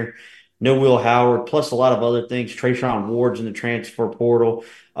win here. No Will Howard, plus a lot of other things. Trayshawn Ward's in the transfer portal.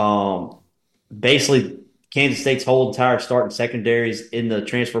 Basically, Kansas State's whole entire starting secondary is in the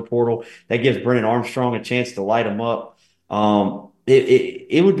transfer portal. That gives Brennan Armstrong a chance to light him up.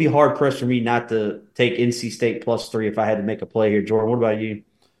 It would be hard pressed for me not to take NC State +3 if I had to make a play here. Jordan, what about you?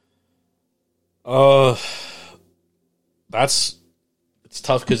 It's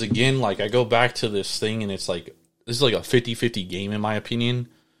tough because again, like I go back to this thing and it's like this is like a 50-50 game in my opinion.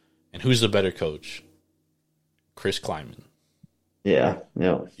 And who's the better coach? Chris Klieman. Yeah.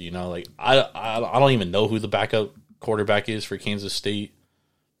 Like I don't even know who the backup quarterback is for Kansas State,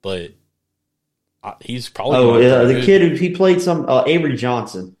 but he's probably the kid who he played some Avery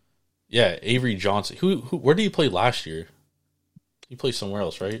Johnson. Yeah, Avery Johnson. Who where did he play last year? He plays somewhere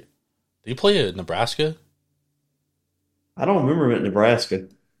else, right? Did he play at Nebraska? I don't remember him at Nebraska.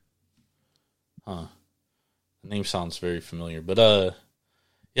 Huh. The name sounds very familiar. But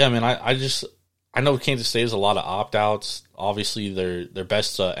yeah, man, I know Kansas State has a lot of opt-outs. Obviously, their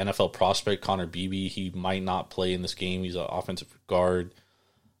best NFL prospect, Connor Beebe, he might not play in this game. He's an offensive guard.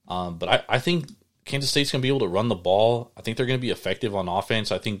 But I think Kansas State's going to be able to run the ball. I think they're going to be effective on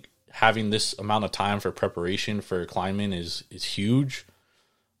offense. I think having this amount of time for preparation for Klieman is huge.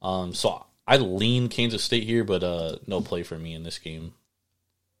 So I lean Kansas State here, but no play for me in this game.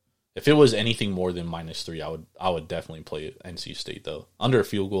 If it was anything more than -3, I would definitely play NC State though. Under a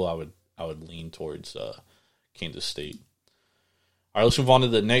field goal, I would lean towards Kansas State. All right, let's move on to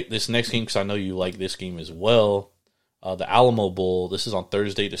this next game because I know you like this game as well. The Alamo Bowl. This is on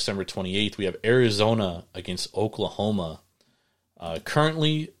Thursday, December 28th. We have Arizona against Oklahoma.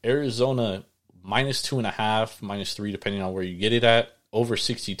 Currently, Arizona -2.5, -3, depending on where you get it at. Over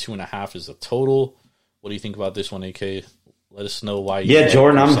 62.5 is the total. What do you think about this one, AK? Let us know why. Yeah,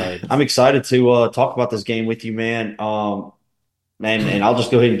 Jordan, I'm excited to talk about this game with you, man. And I'll just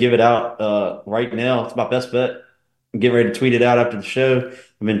go ahead and give it out right now. It's my best bet. I'm getting ready to tweet it out after the show.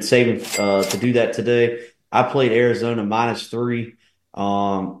 I've been saving to do that today. I played Arizona -3.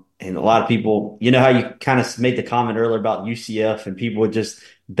 And a lot of people, you know how you kind of made the comment earlier about UCF and people would just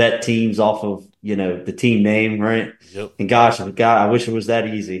bet teams off of, the team name, right? Yep. And gosh, God, I wish it was that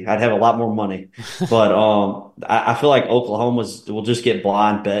easy. I'd have a lot more money. But I feel like Oklahoma will just get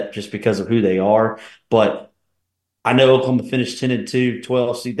blind bet just because of who they are. But I know Oklahoma finished 10-2,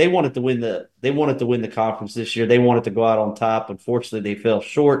 12 seed. They wanted to win the conference this year. They wanted to go out on top. Unfortunately, they fell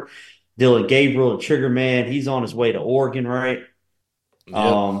short. Dylan Gabriel, the trigger man, he's on his way to Oregon, right?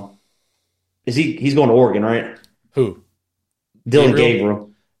 Yep. He's going to Oregon, right? Who? Dylan Gabriel.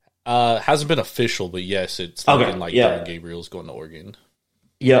 Hasn't been official, but yes, it's looking like Dylan Gabriel's going to Oregon.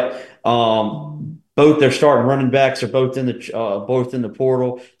 Yep. Both their starting running backs are both in the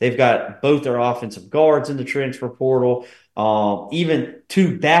portal. They've got both their offensive guards in the transfer portal. Even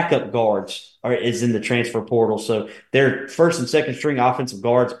 2 backup guards is in the transfer portal. So their first and second string offensive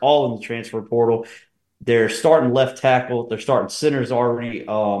guards all in the transfer portal. Their starting left tackle, their starting center's already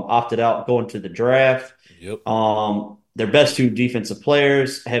opted out going to the draft. Yep. Their best 2 defensive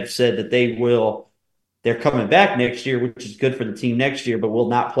players have said that they're coming back next year, which is good for the team next year, but will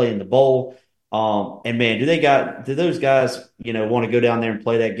not play in the bowl. And man, do those guys, want to go down there and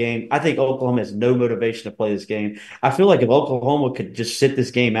play that game? I think Oklahoma has no motivation to play this game. I feel like if Oklahoma could just sit this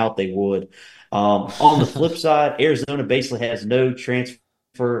game out, they would. On the flip side, Arizona basically has no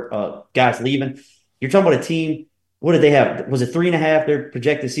transfer guys leaving. You're talking about a team. What did they have? Was it 3.5? Their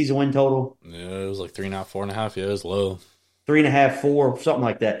projected season win total? Yeah, it was like 3.5, 4.5. Yeah, it was low. 3.5, 4, something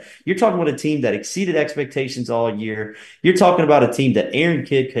like that. You're talking about a team that exceeded expectations all year. You're talking about a team that Aaron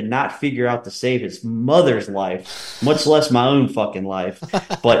Kidd could not figure out to save his mother's life, much less my own fucking life.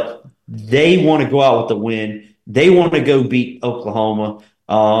 But they want to go out with the win. They want to go beat Oklahoma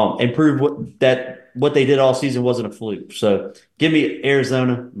and prove what they did all season wasn't a fluke. So give me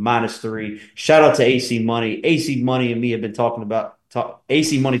Arizona -3. Shout out to AC Money. AC Money and me have been talking about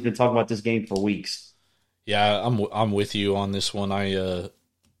AC Money's been talking about this game for weeks. Yeah, I'm with you on this one. I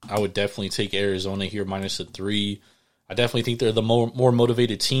would definitely take Arizona here -3. I definitely think they're the more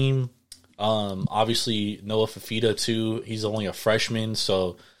motivated team. Obviously Noah Fafita too. He's only a freshman,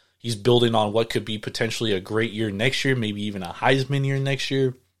 so he's building on what could be potentially a great year next year, maybe even a Heisman year next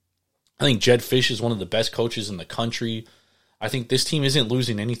year. I think Jed Fish is one of the best coaches in the country. I think this team isn't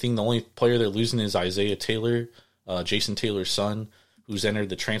losing anything. The only player they're losing is Isaiah Taylor, Jason Taylor's son, who's entered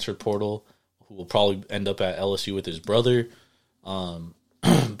the transfer portal, who will probably end up at LSU with his brother.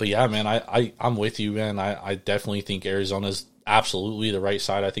 But yeah, man, I'm with you, man. I definitely think Arizona's absolutely the right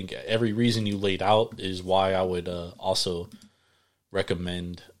side. I think every reason you laid out is why I would also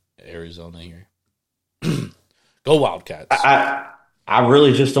recommend Arizona here. Go Wildcats. I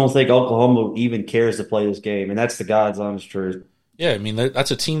really just don't think Oklahoma even cares to play this game, and that's the God's honest truth. Yeah, I mean,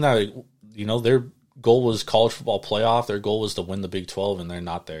 that's a team that, their goal was college football playoff. Their goal was to win the Big 12, and they're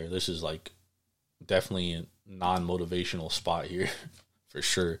not there. This is definitely a non-motivational spot here for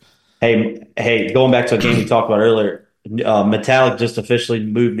sure. Hey, going back to a game we talked about earlier, Metallic just officially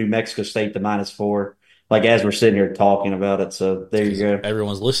moved New Mexico State to -4. As we're sitting here talking about it, so there you go.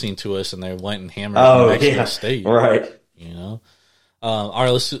 Everyone's listening to us, and they went and hammered New Mexico State, right? All right,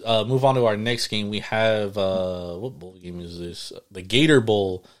 let's move on to our next game. We have what bowl game is this? The Gator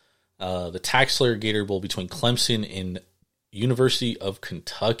Bowl, the Tax Slayer Gator Bowl between Clemson and University of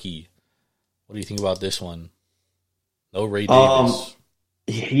Kentucky. What do you think about this one? No Ray Davis.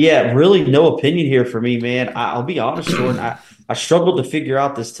 Yeah, really no opinion here for me, man. I'll be honest, Jordan. I struggled to figure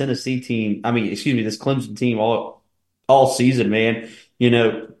out this Tennessee team. I mean, excuse me, this Clemson team all season, man.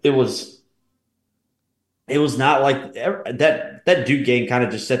 It was not like that Duke game kind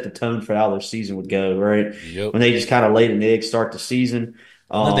of just set the tone for how their season would go, right? Yep. When they just kind of laid an egg start the season.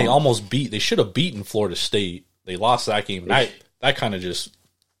 And then they should have beaten Florida State. They lost that game. That kind of just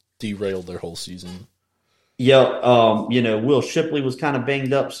derailed their whole season. Yeah, Will Shipley was kind of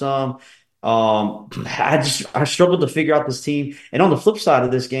banged up some. I struggled to figure out this team. And on the flip side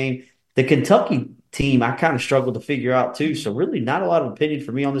of this game, the Kentucky team, I kind of struggled to figure out too. So really not a lot of opinion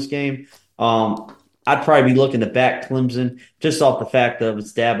for me on this game. I'd probably be looking to back Clemson just off the fact of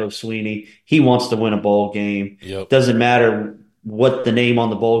it's Dabo Swinney. He wants to win a bowl game. Yep. Doesn't matter what the name on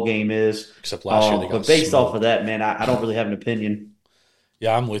the bowl game is. Except last year they got But based smoked. off of that, man, I don't really have an opinion.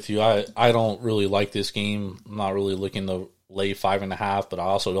 Yeah, I'm with you. I don't really like this game. I'm not really looking to lay 5.5, but I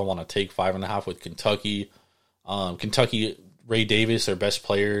also don't want to take 5.5 with Kentucky. Kentucky, Ray Davis, their best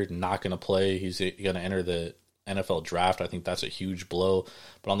player, not going to play. He's going to enter the NFL draft. I think that's a huge blow.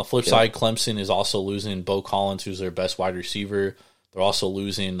 But on the flip side, Clemson is also losing Bo Collins, who's their best wide receiver. They're also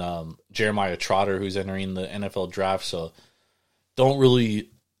losing Jeremiah Trotter, who's entering the NFL draft. So don't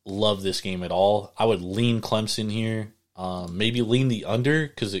really love this game at all. I would lean Clemson here. Maybe lean the under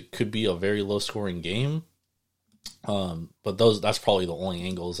because it could be a very low scoring game. But that's probably the only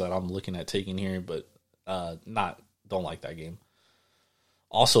angles that I'm looking at taking here. But don't like that game.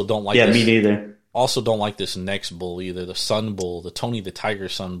 Also don't like Me neither. Also don't like this next bowl either. The Sun Bowl, the Tony the Tiger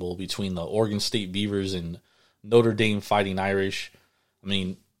Sun Bowl between the Oregon State Beavers and Notre Dame Fighting Irish. I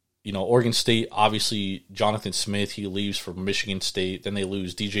mean, Oregon State, obviously Jonathan Smith, he leaves for Michigan State. Then they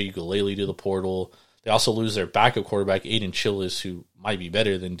lose DJ Ukulele to the portal. They also lose their backup quarterback, Aiden Chillis, who might be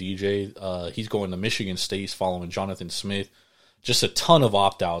better than DJ. He's going to Michigan State. He's following Jonathan Smith. Just a ton of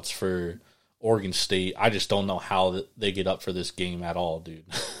opt-outs for Oregon State. I just don't know how they get up for this game at all, dude.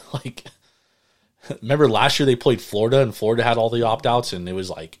 Remember last year they played Florida, and Florida had all the opt-outs, and it was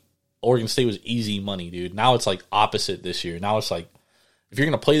like Oregon State was easy money, dude. Now it's like opposite this year. Now it's like if you're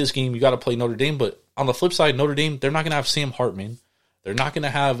going to play this game, you got to play Notre Dame. But on the flip side, Notre Dame, they're not going to have Sam Hartman. They're not going to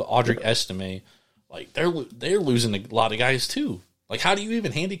have Audric Estime. Like they're losing a lot of guys too. Like how do you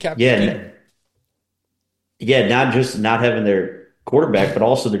even handicap this game? Yeah, not just not having their quarterback, but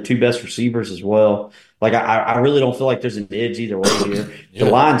also their two best receivers as well. Like I really don't feel like there's an edge either way here. The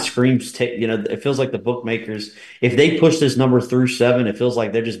line screams, it feels like the bookmakers, if they push this number through 7, it feels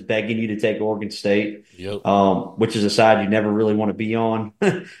like they're just begging you to take Oregon State, which is a side you never really want to be on.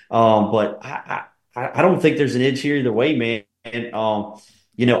 But I don't think there's an edge here either way, man. And,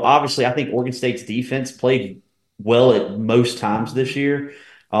 obviously I think Oregon State's defense played well at most times this year.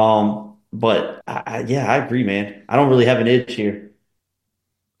 But I agree, man. I don't really have an edge here.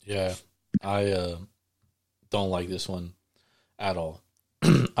 Yeah, I don't like this one at all.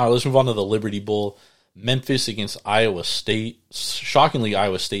 All right, let's move on to the Liberty Bowl. Memphis against Iowa State. Shockingly,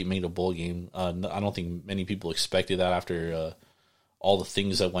 Iowa State made a bowl game. I don't think many people expected that after all the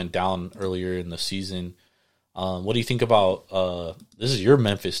things that went down earlier in the season. What do you think about this is your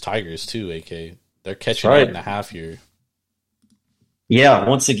Memphis Tigers too, AK? They're catching 8.5 here. Yeah,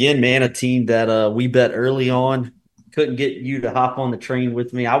 once again, man, a team that we bet early on. Couldn't get you to hop on the train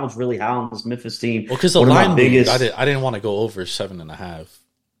with me. I was really high on this Memphis team. Well, because the line moved, I didn't want to go over 7.5.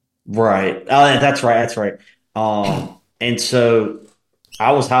 Right. That's right. And so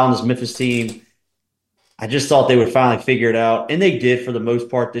I was high on this Memphis team. I just thought they would finally figure it out, and they did for the most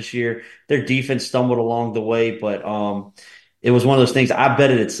part this year. Their defense stumbled along the way, but it was one of those things. I bet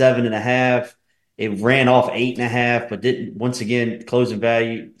it at 7.5. It ran off 8.5, but didn't. Once again, closing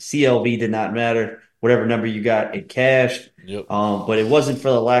value CLV did not matter. Whatever number you got, it cashed. Yep. But it wasn't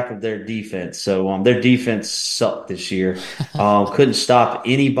for the lack of their defense. So their defense sucked this year. Couldn't stop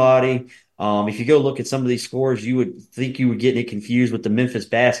anybody. If you go look at some of these scores, you would think you were getting it confused with the Memphis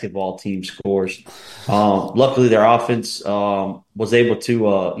basketball team scores. Luckily, their offense was able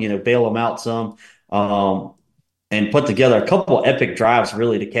to bail them out some and put together a couple epic drives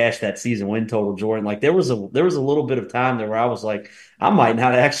really to cash that season win total, Jordan. Like there was a little bit of time there where I was like, I might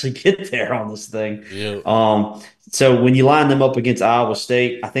not actually get there on this thing. Yeah. So when you line them up against Iowa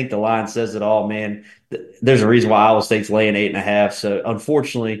State, I think the line says it all, man. There's a reason why Iowa State's laying 8.5. So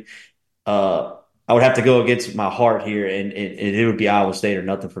unfortunately, I would have to go against my heart here, and it would be Iowa State or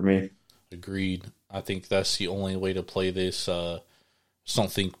nothing for me. Agreed. I think that's the only way to play this. Just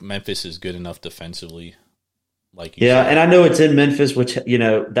don't think Memphis is good enough defensively. Said. And I know it's in Memphis, which,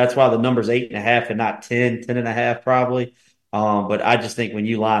 that's why the number's 8.5 and not 10.5 probably. But I just think when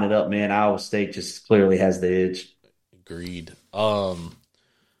you line it up, man, Iowa State just clearly has the edge. Agreed.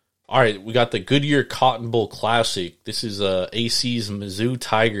 All right, we got the Goodyear Cotton Bowl Classic. This is AC's Mizzou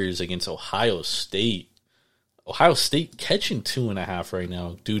Tigers against Ohio State. Ohio State catching 2.5 right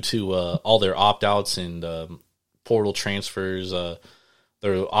now due to all their opt-outs and portal transfers.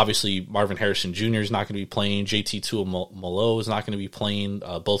 They're obviously Marvin Harrison Jr. is not going to be playing. JT Tuimoloau is not going to be playing.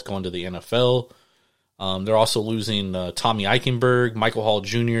 Both going to the NFL. They're also losing Tommy Eichenberg, Michael Hall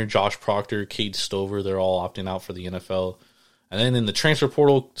Jr., Josh Proctor, Cade Stover. They're all opting out for the NFL. And then in the transfer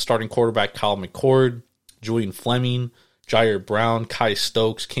portal, starting quarterback Kyle McCord, Julian Fleming, Jair Brown, Kai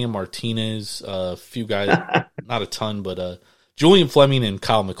Stokes, Cam Martinez, a few guys, not a ton, but Julian Fleming and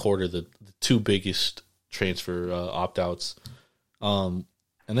Kyle McCord are the two biggest transfer opt-outs. And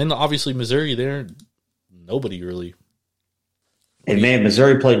then obviously Missouri there, nobody really. And man,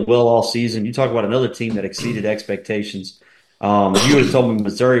 Missouri played well all season. You talk about another team that exceeded expectations. If you would have told me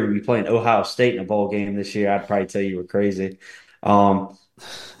Missouri would be playing Ohio State in a bowl game this year, I'd probably tell you were crazy. And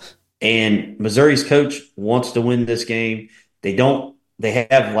Missouri's coach wants to win this game. They're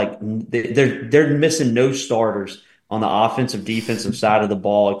missing no starters on the offensive, defensive side of the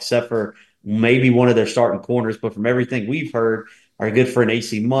ball, except for maybe one of their starting corners. But from everything we've heard, are good for an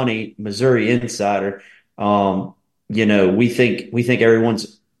AC Money, Missouri insider. We think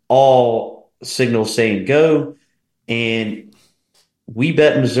everyone's all signals saying go, and we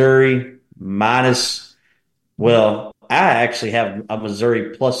bet Missouri minus. Well, I actually have a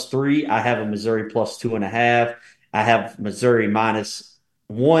Missouri +3. I have a Missouri +2.5. I have Missouri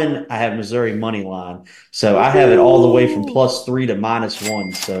 -1. I have Missouri money line. So I have it all the way from +3 to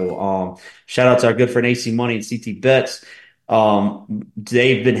 -1. So shout out to our good friend AC Money and CT Bets.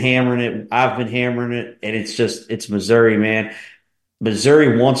 They've been hammering it. I've been hammering it, and it's Missouri, man.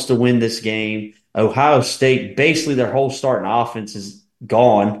 Missouri wants to win this game. Ohio State, basically their whole starting offense is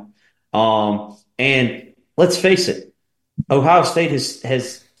gone. And let's face it, Ohio State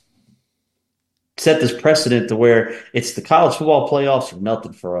has set this precedent to where it's the college football playoffs or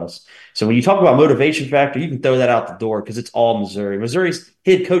nothing for us. So when you talk about motivation factor, you can throw that out the door because it's all Missouri. Missouri's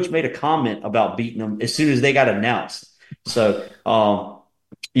head coach made a comment about beating them as soon as they got announced. So,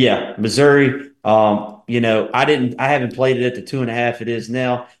 Missouri, I haven't played it at the 2.5 it is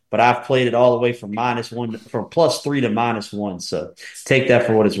now, but I've played it all the way from -1, from +3 to -1. So take that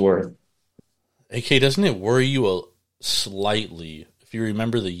for what it's worth. AK, doesn't it worry you slightly if you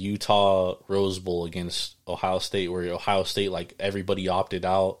remember the Utah Rose Bowl against Ohio State, where Ohio State, like, everybody opted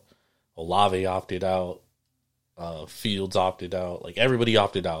out, Olave opted out, Fields opted out, like everybody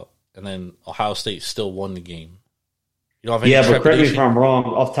opted out, and then Ohio State still won the game. You don't have any but correct me if I'm wrong.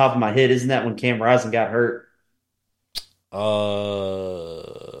 Off the top of my head, isn't that when Cam Rising got hurt?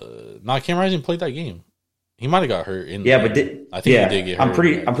 Cam Rising played that game. He might have got hurt. I think he did get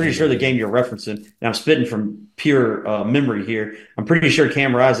hurt. I'm pretty sure the game you're referencing, and I'm spitting from pure memory here. I'm pretty sure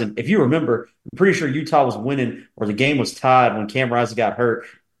Cam Rising, if you remember, I'm pretty sure Utah was winning or the game was tied when Cam Rising got hurt.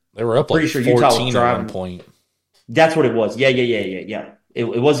 They were up pretty like sure 14 Utah was driving. at one point. That's what it was. Yeah.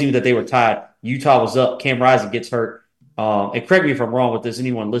 It wasn't even that they were tied. Utah was up. Cam Rising gets hurt. And correct me if I'm wrong with this.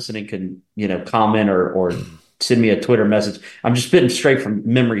 Anyone listening can, comment or send me a Twitter message. I'm just spitting straight from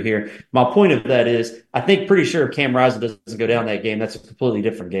memory here. My point of that is, pretty sure if Cam Rising doesn't go down that game, that's a completely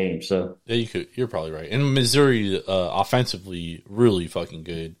different game. So yeah, you're probably right. And Missouri, offensively, really fucking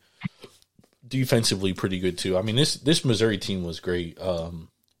good. Defensively, pretty good too. I mean, this Missouri team was great.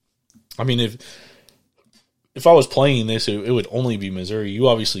 If I was playing this, it would only be Missouri. You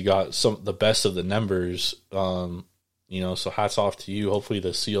obviously got the best of the numbers. So hats off to you. Hopefully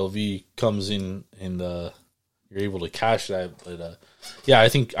the CLV comes in and you're able to cash that. But I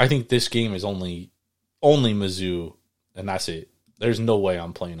think this game is only Mizzou, and that's it. There's no way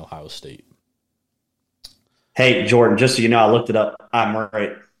I'm playing Ohio State. Hey, Jordan, just so you know, I looked it up. I'm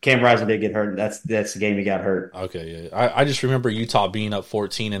right. Cam Rising did get hurt. That's the game he got hurt. Okay, yeah. I just remember Utah being up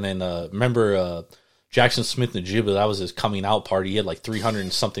 14, and then remember Jackson Smith-Njigba, that was his coming out party. He had like 300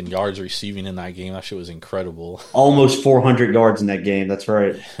 and something yards receiving in that game. That shit was incredible. Almost 400 yards in that game. That's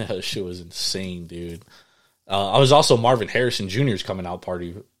right. That shit was insane, dude. I was also Marvin Harrison Jr.'s coming out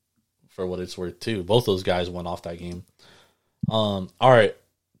party, for what it's worth, too. Both those guys went off that game. All right,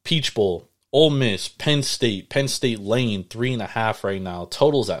 Peach Bowl, Ole Miss, Penn State. Penn State laying 3.5 right now.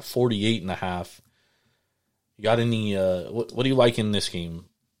 Total's at 48.5. You got any? What do you like in this game?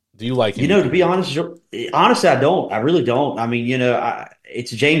 Do you like it? To be honest, honestly, I don't. I really don't. I mean,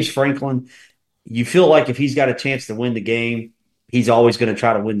 it's James Franklin. You feel like if he's got a chance to win the game, he's always going to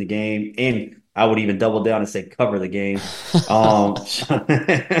try to win the game. And I would even double down and say cover the game.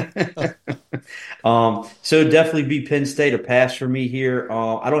 So it'd definitely be Penn State, a pass for me here.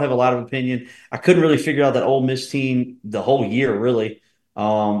 I don't have a lot of opinion. I couldn't really figure out that Ole Miss team the whole year, really.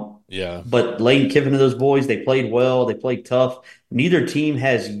 Yeah. But Lane Kiffin and those boys, they played well. They played tough. Neither team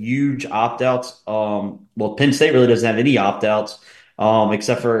has huge opt outs. Well, Penn State really doesn't have any opt outs,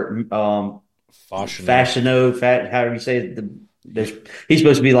 except for Fashionable. Fashiono, however you say it. He's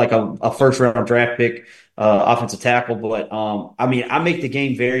supposed to be like a first round draft pick, offensive tackle. But I mean, I make the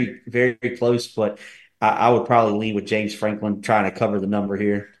game very, very close, but I would probably lean with James Franklin trying to cover the number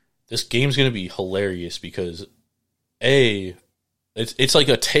here. This game's going to be hilarious because it's like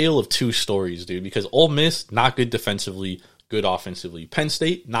a tale of two stories, dude. Because Ole Miss, not good defensively, good offensively. Penn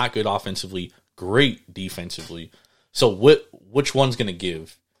State, not good offensively, great defensively. So which one's going to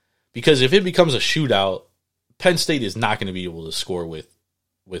give? Because if it becomes a shootout, Penn State is not going to be able to score with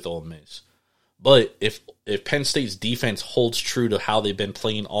Ole Miss. But if Penn State's defense holds true to how they've been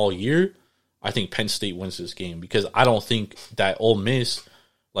playing all year, I think Penn State wins this game because I don't think that Ole Miss,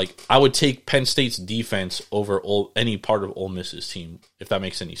 like, I would take Penn State's defense over any part of Ole Miss's team, if that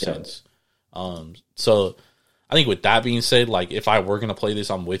makes any sense. So I think with that being said, like, if I were going to play this,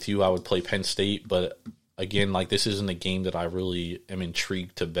 I'm with you. I would play Penn State, but again, like, this isn't a game that I really am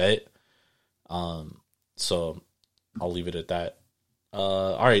intrigued to bet. So I'll leave it at that.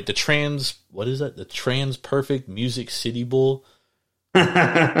 All right, what is that? The Trans Perfect Music City Bowl.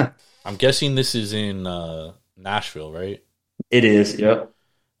 I'm guessing this is in Nashville, right? It is, yep.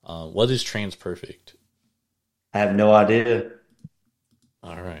 What is Trans Perfect? I have no idea.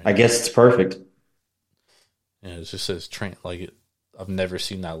 All right. I guess it's perfect. Yeah, it just says Trans. Like, I've never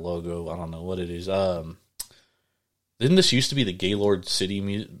seen that logo. I don't know what it is. Didn't this used to be the Gaylord City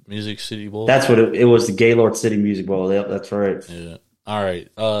Music City Bowl? That's what it was. The Gaylord City Music Bowl. Yep, that's right. Yeah. All right.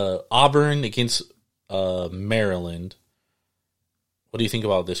 Auburn against Maryland. What do you think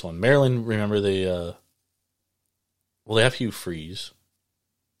about this one? Maryland, remember they have Hugh Freeze.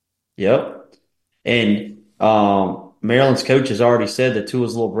 Yep. And Maryland's coach has already said that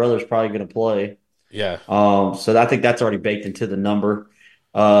Tua's little brother's probably going to play. Yeah. So I think that's already baked into the number.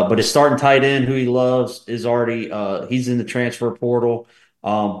 But his starting tight end, who he loves, is already he's in the transfer portal.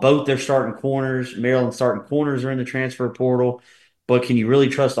 Both their starting corners, Maryland's starting corners, are in the transfer portal. But can you really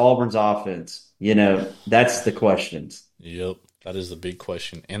trust Auburn's offense? You know, that's the questions. Yep, that is the big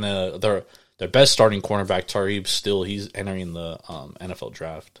question. And their best starting cornerback, Tariq Still, he's entering the NFL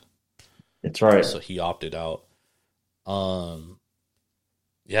draft. That's right. So he opted out.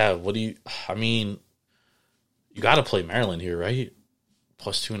 Yeah, I mean, you got to play Maryland here, right?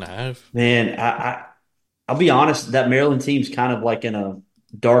 Plus 2.5. Man, I'll be honest, that Maryland team's kind of like in a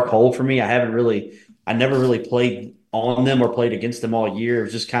dark hole for me. I never really played on them or played against them all year. It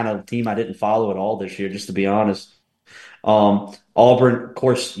was just kind of a team I didn't follow at all this year, just to be honest. Auburn, of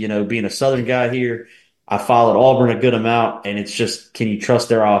course, you know, being a Southern guy here, I followed Auburn a good amount, and it's just, can you trust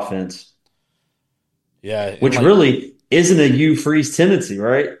their offense? Yeah. Which really isn't a Hugh Freeze tendency,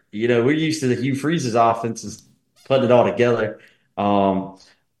 right? You know, we're used to the Hugh Freeze's offenses putting it all together.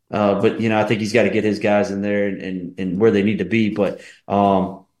 But, you know, I think he's got to get his guys in there and where they need to be. But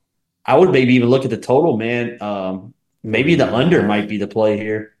I would maybe even look at the total, man. Maybe the under might be the play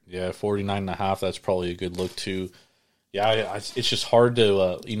here. Yeah, 49.5. That's probably a good look, too. Yeah, it's just hard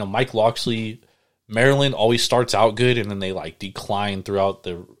to, Mike Locksley, Maryland always starts out good and then they, like, decline throughout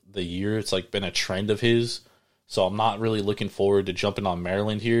the year. It's, like, been a trend of his. So I'm not really looking forward to jumping on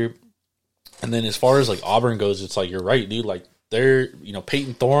Maryland here. And then as far as, like, Auburn goes, it's like, you're right, dude. Like, they're,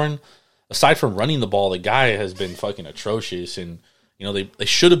 Peyton Thorne, aside from running the ball, the guy has been fucking atrocious. And, they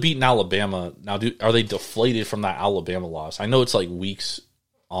should have beaten Alabama. Now, are they deflated from that Alabama loss? I know it's, like, weeks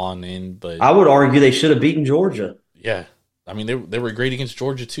on in, but I would argue they should have beaten Georgia. Yeah. I mean, they were great against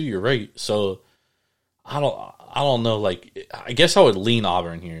Georgia, too. You're right. So, I don't know. Like, I guess I would lean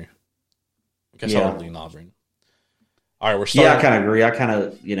Auburn here. I would lean Auburn. All right, we're starting. Yeah, I kind of agree. I kind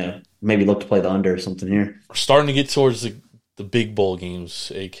of, maybe look to play the under or something here. We're starting to get towards the big bowl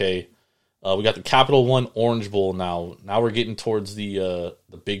games, AK. We got the Capital One Orange Bowl now. Now we're getting towards the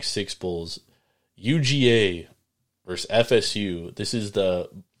Big Six Bowls. UGA versus FSU. This is the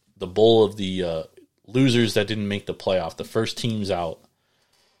bowl of the losers that didn't make the playoff. The first team's out.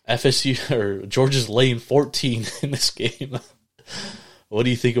 FSU or Georgia's laying 14 in this game. What do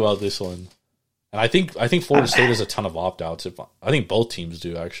you think about this one? And I think Florida State has a ton of opt-outs. I think both teams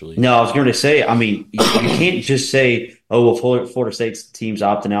do, actually. No, I was going to say, I mean, you can't just say, oh, well, Florida State's team's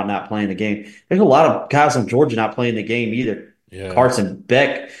opting out, not playing the game. There's a lot of guys on Georgia not playing the game either. Yeah. Carson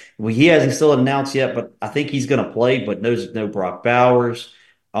Beck, well, he hasn't still announced yet, but I think he's going to play, but no Brock Bowers.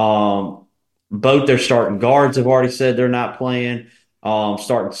 Both their starting guards have already said they're not playing.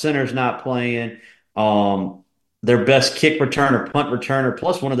 Starting center's not playing. Their best kick returner, punt returner,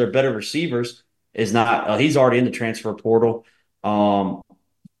 plus one of their better receivers is not. He's already in the transfer portal.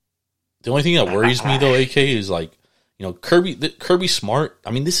 The only thing that worries me though, AK, is like, you know, Kirby Smart. I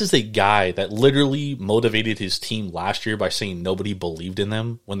mean, this is a guy that literally motivated his team last year by saying nobody believed in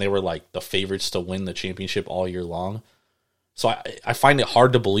them when they were like the favorites to win the championship all year long. So I find it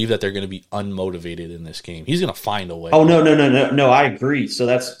hard to believe that they're going to be unmotivated in this game. He's going to find a way. Oh, no. I agree. So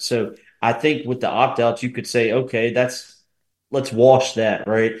I think with the opt-outs, you could say, okay, let's wash that,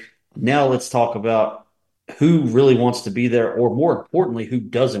 right? Now let's talk about who really wants to be there, or more importantly, who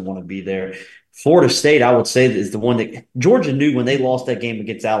doesn't want to be there. Florida State, I would say, is the one that Georgia knew when they lost that game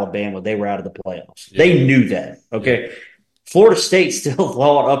against Alabama, they were out of the playoffs. Yeah. They knew that. Okay. Yeah. Florida State still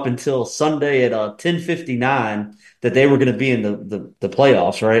thought up until Sunday at 10:59 that they were going to be in the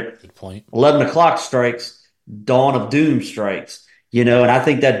playoffs, right? Good point. 11 o'clock strikes, dawn of doom strikes. You know, and I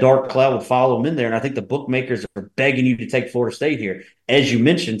think that dark cloud would follow them in there. And I think the bookmakers are begging you to take Florida State here. As you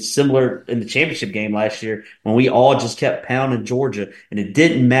mentioned, similar in the championship game last year when we all just kept pounding Georgia, and it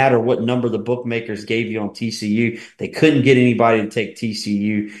didn't matter what number the bookmakers gave you on TCU. They couldn't get anybody to take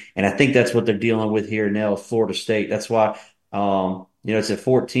TCU. And I think that's what they're dealing with here now with Florida State. That's why, it's at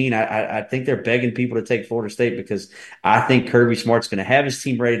 14. I think they're begging people to take Florida State because I think Kirby Smart's going to have his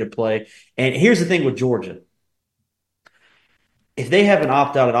team ready to play. And here's the thing with Georgia. If they have an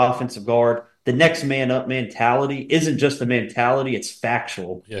opt-out at offensive guard, the next man up mentality isn't just a mentality; it's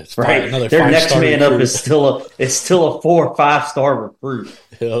factual. Yeah, it's right. Their next man up is still a 4 or 5 star recruit.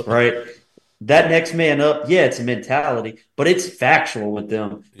 Yep. Right. That next man up, yeah, it's a mentality, but it's factual with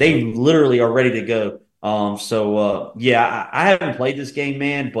them. They literally are ready to go. I haven't played this game,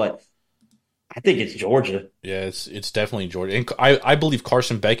 man, but I think it's Georgia. Yeah, it's definitely Georgia. And I believe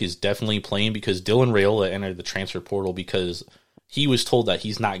Carson Beck is definitely playing because Dylan Raiola entered the transfer portal because he was told that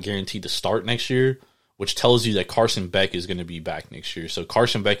he's not guaranteed to start next year, which tells you that Carson Beck is going to be back next year. So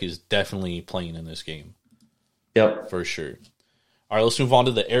Carson Beck is definitely playing in this game. Yep. For sure. All right, let's move on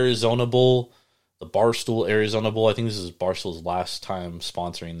to the Arizona Bowl, the Barstool Arizona Bowl. I think this is Barstool's last time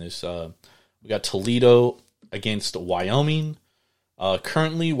sponsoring this. We got Toledo against Wyoming.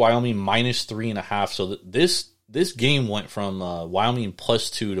 Currently, Wyoming -3.5. So this game went from Wyoming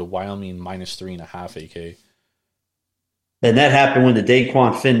 +2 to Wyoming -3.5, AK. And that happened when the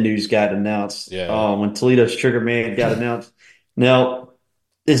Daquan Finn news got announced. Yeah. When Toledo's trigger man got announced. Now,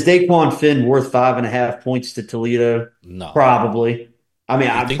 is Daquan Finn worth 5.5 points to Toledo? No. Probably. I mean,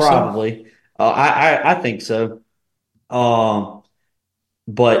 probably. So? I think so.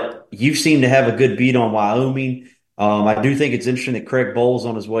 But you seem to have a good beat on Wyoming. I do think it's interesting that Craig Bowles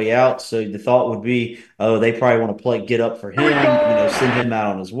on his way out. So the thought would be, they probably want to get up for him, send him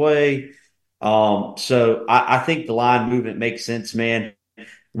out on his way. So I think the line movement makes sense, man.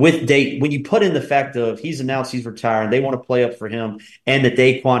 With when you put in the fact of he's announced he's retiring, they want to play up for him, and the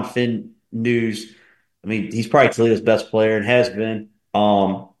Daquan Finn news. I mean, he's probably Toledo's best player and has been.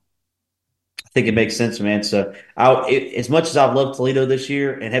 I think it makes sense, man. So as much as I've loved Toledo this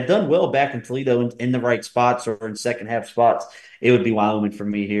year and have done well back in Toledo in the right spots or in second half spots, it would be Wyoming for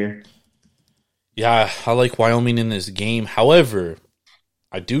me here. Yeah, I like Wyoming in this game. However,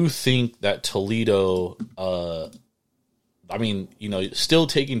 I do think that Toledo, still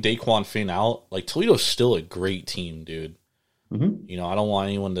taking Daquan Finn out, like Toledo's still a great team, dude. Mm-hmm. I don't want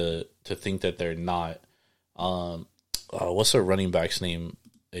anyone to think that they're not. What's their running back's name?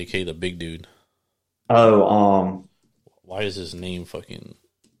 AK, the big dude. Why is his name fucking?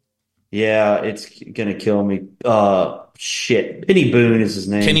 Yeah, it's gonna kill me. Shit. Penny Boone is his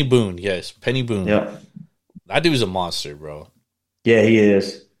name. Penny Boone, yes, Penny Boone. Yep. That dude's a monster, bro. Yeah, he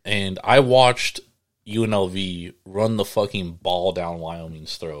is. And I watched UNLV run the fucking ball down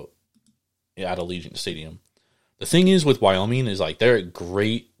Wyoming's throat at Allegiant Stadium. The thing is with Wyoming is like they're a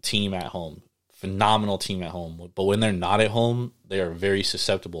great team at home, phenomenal team at home. But when they're not at home, they are very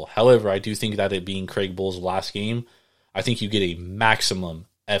susceptible. However, I do think that it being Craig Bowles' last game, I think you get a maximum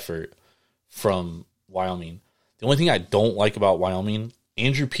effort from Wyoming. The only thing I don't like about Wyoming,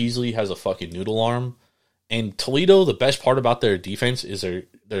 Andrew Peasley has a fucking noodle arm. And Toledo, the best part about their defense is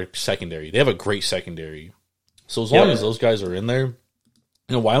their secondary. They have a great secondary. So as long as those guys are in there,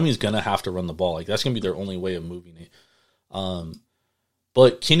 Wyoming's going to have to run the ball. Like that's going to be their only way of moving it.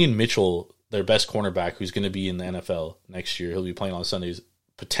 But Kenyon Mitchell, their best cornerback, who's going to be in the NFL next year, he'll be playing on Sundays,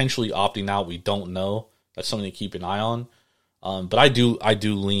 potentially opting out. We don't know. That's something to keep an eye on. But I do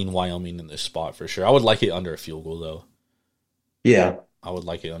lean Wyoming in this spot for sure. I would like it under a field goal, though. Yeah. I would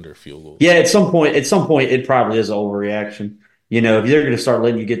like it under a field goal. Yeah, at some point, it probably is an overreaction. If they're going to start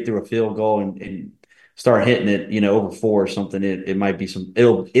letting you get through a field goal and start hitting it, over 4 or something, it might be it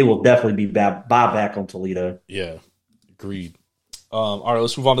will definitely be buyback on Toledo. Yeah, agreed. All right,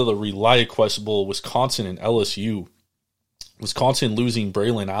 let's move on to the ReliaQuest Bowl, Wisconsin and LSU. Wisconsin losing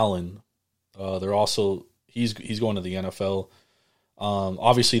Braylon Allen They're also he's going to the NFL.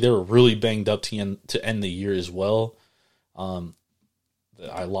 Obviously, they were really banged up to end the year as well.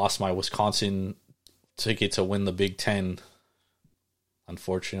 I lost my Wisconsin ticket to win the Big Ten.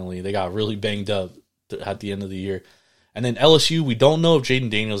 Unfortunately, they got really banged up at the end of the year. And then LSU, we don't know if Jaden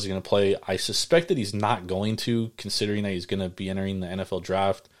Daniels is going to play. I suspect that he's not going to, considering that he's going to be entering the NFL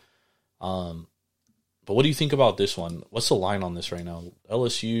draft. But what do you think about this one? What's the line on this right now?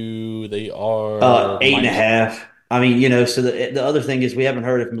 LSU, they are 8.5. I mean, so the other thing is we haven't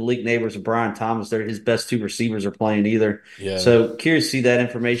heard if Malik Neighbors or Brian Thomas, they're his best two receivers are playing either. Yeah. So curious to see that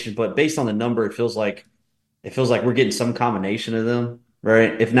information. But based on the number, it feels like we're getting some combination of them,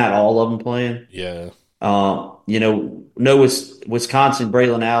 right? If not all of them playing. Yeah. No Wisconsin,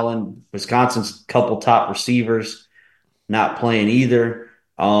 Braylon Allen, Wisconsin's couple top receivers not playing either.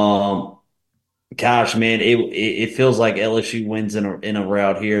 Gosh, man, it feels like LSU wins in a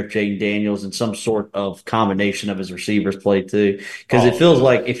route here if Jaden Daniels and some sort of combination of his receivers play too. Because it feels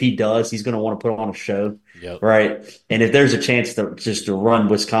like if he does, he's going to want to put on a show, right? And if there's a chance to run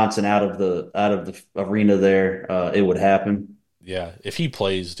Wisconsin out of the arena there, it would happen. Yeah, if he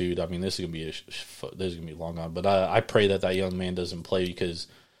plays, dude, I mean, this is gonna be long on. But I pray that young man doesn't play because,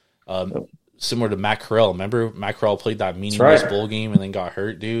 similar to Matt Corral, remember Matt Corral played that meaningless bowl game and then got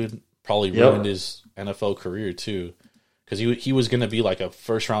hurt, dude. Probably ruined his NFL career too, because he was gonna be like a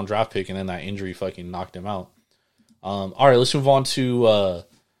first round draft pick and then that injury fucking knocked him out. All right, let's move on to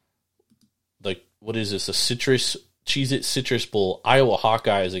what is this? The Cheez-It Citrus Bowl. Iowa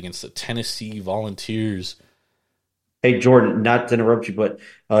Hawkeyes against the Tennessee Volunteers. Hey, Jordan, not to interrupt you, but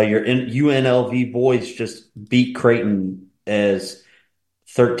your UNLV boys just beat Creighton as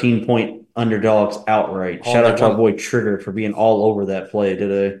 13-point underdogs outright. Shout out to our boy Trigger for being all over that play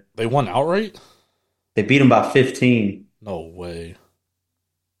today. They won outright? They beat them by 15. No way.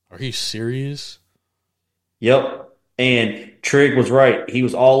 Are you serious? Yep. And Trig was right. He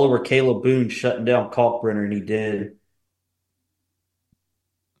was all over Caleb Boone shutting down Kalkbrenner, and he did.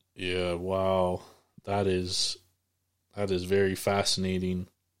 Yeah, wow. That is very fascinating.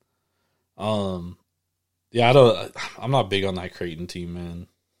 Yeah, I'm not big on that Creighton team, man.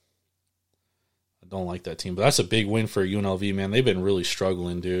 I don't like that team, but that's a big win for UNLV, man. They've been really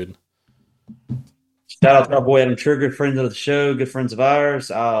struggling, dude. Shout out to our boy Adam Trigger, friends of the show, good friends of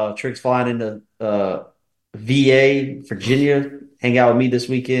ours. Trig's flying into VA, Virginia, hang out with me this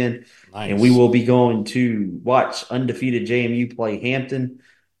weekend. Nice. And we will be going to watch undefeated JMU play Hampton.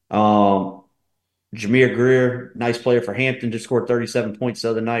 Jameer Greer, nice player for Hampton, just scored 37 points the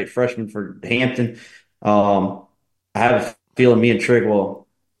other night, freshman for Hampton. I have a feeling me and Trig will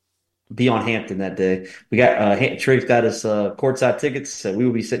be on Hampton that day. We got Trig's got us courtside tickets, so we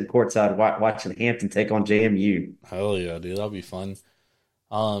will be sitting courtside watching Hampton take on JMU. Hell yeah, dude, that'll be fun.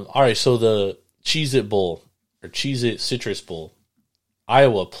 All right, so the Cheez-It Bowl or Cheez-It Citrus Bowl,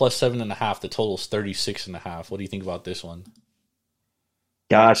 Iowa plus 7.5. The total's 36.5. What do you think about this one?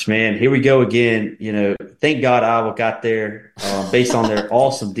 Gosh, man, here we go again. Thank God Iowa got there based on their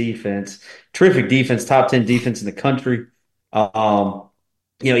awesome defense. Terrific defense, top 10 defense in the country.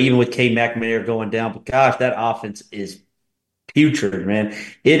 Even with Cade McNamara going down. But, gosh, that offense is putrid, man.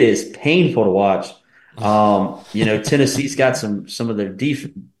 It is painful to watch. Tennessee's got some of their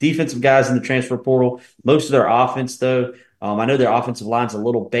defensive guys in the transfer portal. Most of their offense, though, I know their offensive line's a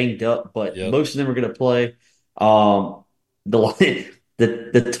little banged up, but most of them are going to play.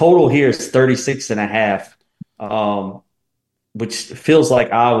 The total here is 36.5, which feels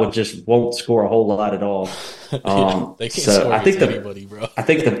like Iowa just won't score a whole lot at all. They can't score against anybody, bro. I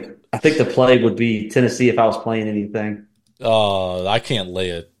think the play would be Tennessee if I was playing anything. I can't lay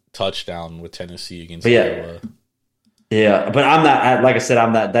a touchdown with Tennessee against Iowa. Yeah, but I'm not. Like I said,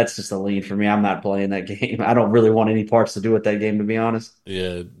 I'm not. That's just a lead for me. I'm not playing that game. I don't really want any parts to do with that game, to be honest.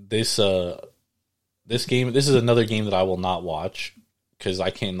 Yeah, this game. This is another game that I will not watch. Because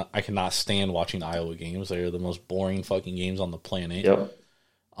I cannot stand watching Iowa games. They are the most boring fucking games on the planet. Yep.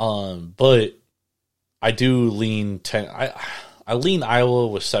 But I do lean I lean Iowa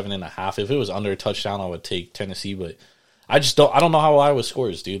with 7.5. If it was under a touchdown, I would take Tennessee. But I don't know how Iowa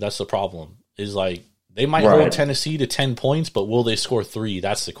scores, dude. That's the problem. Is like they might hold Tennessee to 10 points, but will they score 3?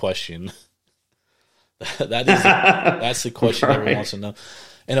 That's the question. That's the question everyone wants to know.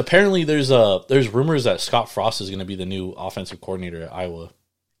 And apparently there's rumors that Scott Frost is going to be the new offensive coordinator at Iowa.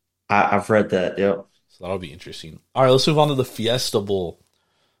 I've read that, yep. So that'll be interesting. All right, let's move on to the Fiesta Bowl.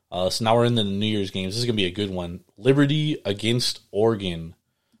 So now we're in the New Year's games. This is going to be a good one. Liberty against Oregon.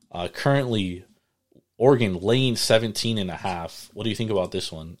 Currently, Oregon laying 17.5. What do you think about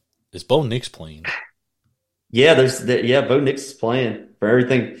this one? Is Bo Nix playing? Yeah, Bo Nix is playing for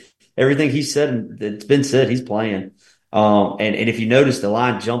everything. everything he said, it's been said, he's playing. And if you notice, the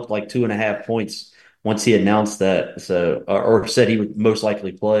line jumped like 2.5 points once he announced that, so or said he would most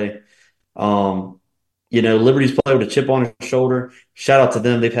likely play. Um, Liberty's played with a chip on his shoulder. Shout out to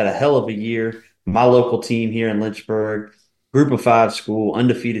them. They've had a hell of a year. My local team here in Lynchburg, group of five school,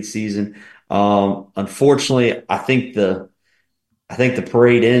 undefeated season. Unfortunately, I think the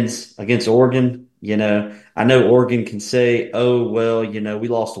parade ends against Oregon. I know Oregon can say, oh, well, we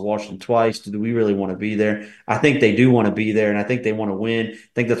lost to Washington twice. Do we really want to be there? I think they do want to be there, and I think they want to win. I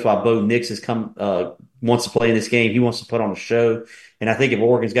think that's why Bo Nix wants to play in this game. He wants to put on a show. And I think if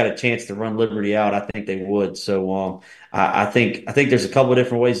Oregon's got a chance to run Liberty out, I think they would. So I think there's a couple of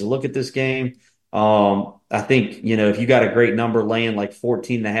different ways to look at this game. I think, if you got a great number laying like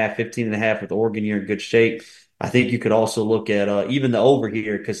 14.5, 15.5 with Oregon, you're in good shape. I think you could also look at even the over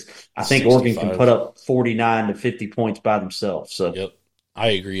here because I think 65. Oregon can put up 49 to 50 points by themselves. So Yep, I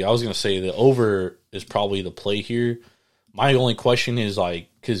agree. I was going to say the over is probably the play here. My only question is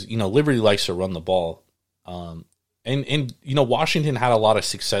because Liberty likes to run the ball, and Washington had a lot of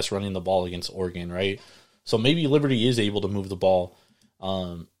success running the ball against Oregon, right? So maybe Liberty is able to move the ball,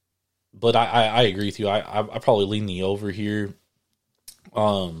 but I agree with you. I probably lean the over here.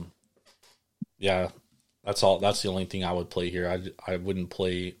 Yeah. That's all. That's the only thing I would play here. I wouldn't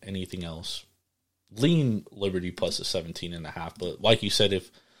play anything else. Lean Liberty plus a 17.5. But like you said, if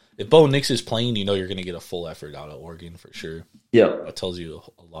Bo Nix is playing, you're going to get a full effort out of Oregon for sure. Yeah, That tells you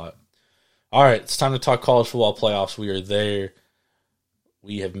a lot. All right, it's time to talk college football playoffs. We are there.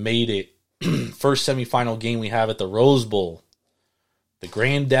 We have made it. First semifinal game we have at the Rose Bowl. The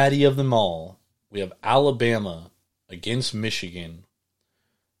granddaddy of them all. We have Alabama against Michigan.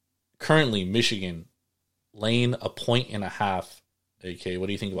 Currently, Michigan laying 1.5. AK, what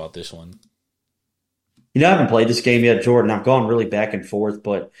do you think about this one? I haven't played this game yet, Jordan. I've gone really back and forth,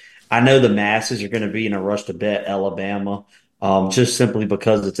 but I know the masses are going to be in a rush to bet Alabama, just simply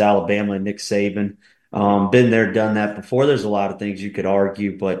because it's Alabama and Nick Saban. Been there, done that before. There's a lot of things you could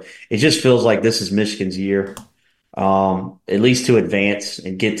argue, but it just feels like this is Michigan's year, at least to advance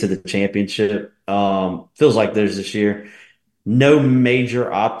and get to the championship. Feels like there's this year. No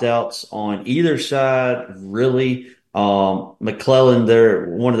major opt-outs on either side, really. McClellan,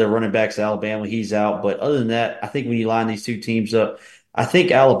 one of their running backs, Alabama, he's out. But other than that, I think when you line these two teams up, I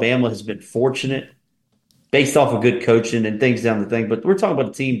think Alabama has been fortunate based off of good coaching and things down the thing. But we're talking about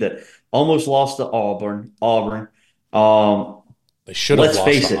a team that almost lost to Auburn. They should have Let's lost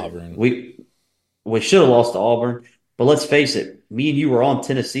face to it, Auburn. we should have lost to Auburn. But let's face it, me and you were on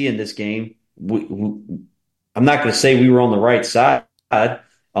Tennessee in this game. I'm not going to say we were on the right side.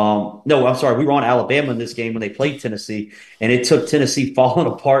 No, I'm sorry. We were on Alabama in this game when they played Tennessee, and it took Tennessee falling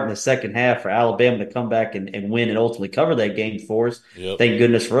apart in the second half for Alabama to come back and win and ultimately cover that game for us. Yep. Thank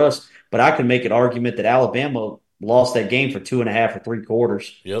goodness for us. But I can make an argument that Alabama lost that game for 2.5 or 3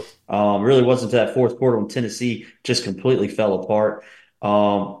 quarters. Yep. Really wasn't to that fourth quarter when Tennessee just completely fell apart.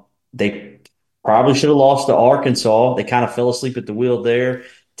 They probably should have lost to Arkansas. They kind of fell asleep at the wheel there.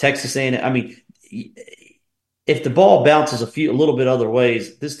 Texas A&M, I mean, if the ball bounces a little bit other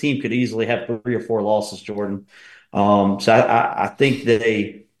ways, this team could easily have 3 or 4 losses, Jordan. So I think that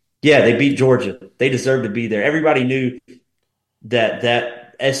they beat Georgia. They deserve to be there. Everybody knew that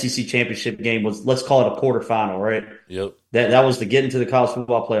SEC championship game was, let's call it a quarterfinal, right? Yep. That was to get into the college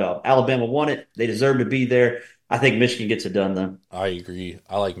football playoff. Alabama won it. They deserve to be there. I think Michigan gets it done, though. I agree.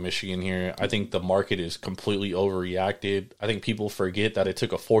 I like Michigan here. I think the market is completely overreacted. I think people forget that it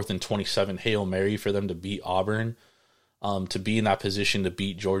took a 4th and 27 Hail Mary for them to beat Auburn, to be in that position to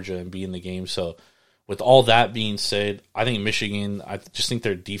beat Georgia and be in the game. So with all that being said, I think Michigan, I just think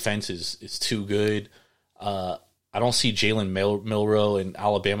their defense is too good. I don't see Jalen Milroe and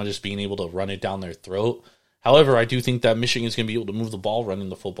Alabama just being able to run it down their throat. However, I do think that Michigan is going to be able to move the ball running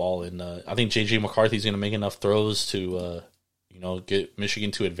the football, and I think J.J. McCarthy is going to make enough throws to, get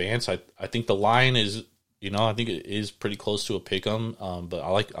Michigan to advance. I think the line is, I think it is pretty close to a pick 'em, but I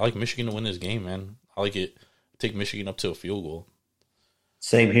like Michigan to win this game, man. I like it. Take Michigan up to a field goal.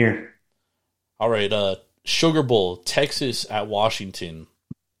 Same here. All right, Sugar Bowl, Texas at Washington.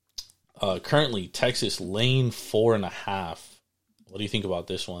 Currently, Texas laying 4.5. What do you think about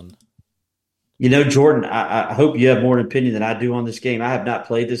this one? Jordan, I hope you have more an opinion than I do on this game. I have not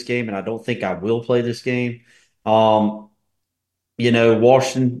played this game, and I don't think I will play this game.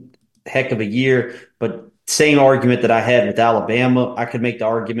 Washington, heck of a year, but same argument that I had with Alabama. I could make the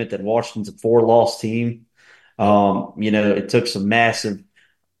argument that Washington's a 4-loss team. It took some massive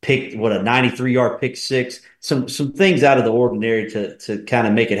a 93-yard pick six. Some things out of the ordinary to kind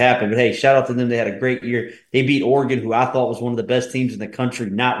of make it happen. But hey, shout out to them. They had a great year. They beat Oregon, who I thought was one of the best teams in the country,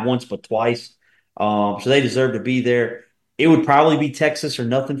 not once but twice. So they deserve to be there. It would probably be Texas or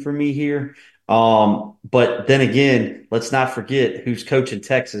nothing for me here. But then again, let's not forget who's coaching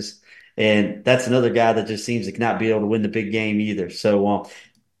Texas. And that's another guy that just seems to not be able to win the big game either. So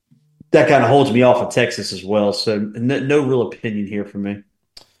that kind of holds me off of Texas as well. So no real opinion here for me.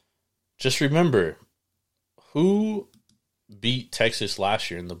 Just remember, who beat Texas last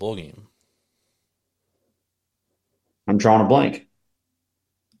year in the bowl game? I'm drawing a blank.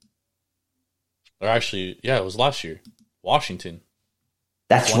 Or actually, yeah, it was last year. Washington.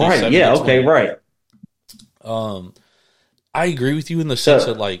 That's right. Yeah, okay, right. I agree with you in the sense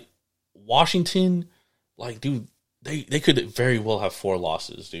that, like, Washington, like, dude, they could very well have 4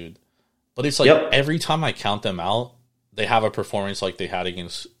 losses, dude. But it's like every time I count them out, they have a performance like they had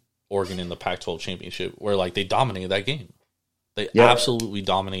against Oregon in the Pac-12 championship, where like they dominated that game. They absolutely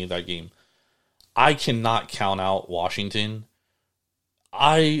dominated that game. I cannot count out Washington.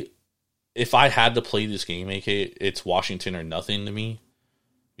 If I had to play this game, AK, it's Washington or nothing to me,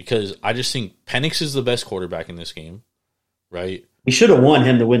 because I just think Penix is the best quarterback in this game, right? He should have won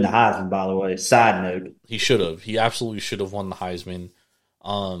him to win the Heisman, by the way. Side note. He should have. He absolutely should have won the Heisman.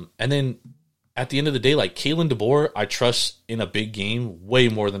 And then at the end of the day, like, Kalen DeBoer, I trust in a big game way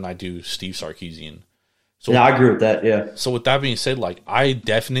more than I do Steve Sarkisian. So yeah, I agree with that, yeah. So with that being said, like, I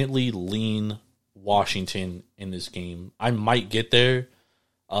definitely lean Washington in this game. I might get there.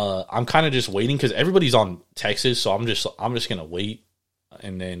 I'm kind of just waiting because everybody's on Texas, so I'm just gonna wait.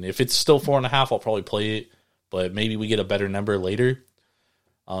 And then if it's still 4.5, I'll probably play it. But maybe we get a better number later.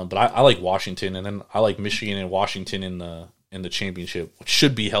 But I like Washington, and then I like Michigan and Washington in the championship, which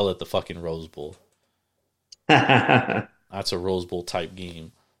should be held at the fucking Rose Bowl. That's a Rose Bowl type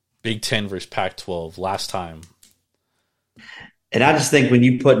game. Big Ten versus Pac-12, last time. And I just think when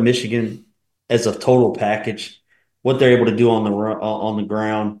you put Michigan as a total package, what they're able to do on the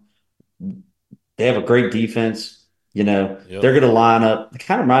ground, they have a great defense. You know, they're going to line up. They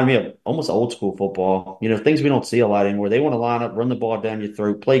kind of remind me of almost old school football. You know, things we don't see a lot anymore. They want to line up, run the ball down your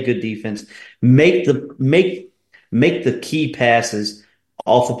throat, play good defense, make the key passes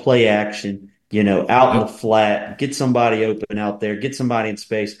off of play action. You know, out in the flat, get somebody open out there, get somebody in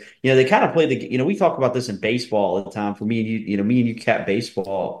space. You know, they kind of play we talk about this in baseball all the time. For me and you, me and you cap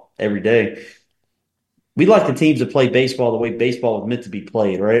baseball every day. We like the teams that play baseball the way baseball was meant to be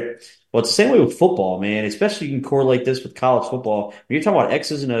played, right? Well, it's the same way with football, man. Especially you can correlate this with college football. When you're talking about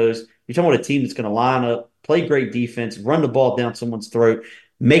X's and O's, you're talking about a team that's going to line up, play great defense, run the ball down someone's throat,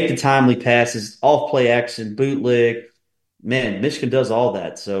 make the timely passes, off play action, bootleg. Man, Michigan does all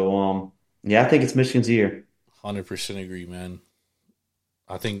that. So, yeah, I think it's Michigan's year. 100% agree, man.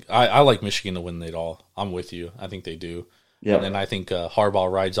 I think I like Michigan to win it all. I'm with you. I think they do. Yeah, and then I think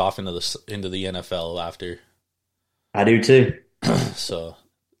Harbaugh rides off into the NFL after. I do too. So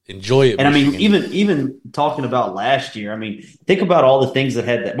enjoy it. And Michigan. I mean, even talking about last year, I mean, think about all the things that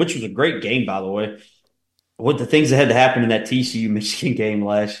had that, which was a great game, by the way. What the things that had to happen in that TCU Michigan game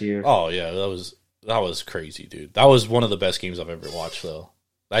last year. Oh yeah, that was crazy, dude. That was one of the best games I've ever watched, though.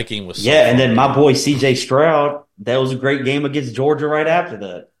 That game was and then my boy CJ Stroud, that was a great game against Georgia right after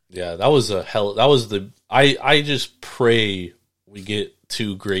that. Yeah, that was I just pray we get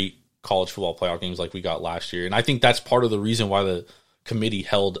 2 great college football playoff games like we got last year. And I think that's part of the reason why the committee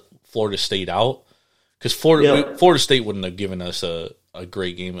held Florida State out, because Florida State wouldn't have given us a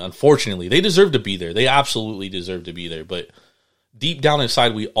great game. Unfortunately, they deserve to be there. They absolutely deserve to be there. But deep down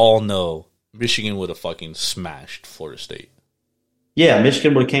inside, we all know Michigan would have fucking smashed Florida State. Yeah,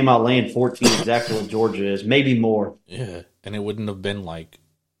 Michigan would have came out laying 14 exactly what Georgia is, maybe more. Yeah, and it wouldn't have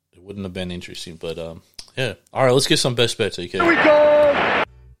been interesting. But yeah. All right, let's get some best bets. Okay. Here we go.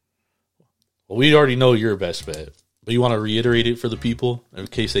 Well, we already know your best bet, but you want to reiterate it for the people in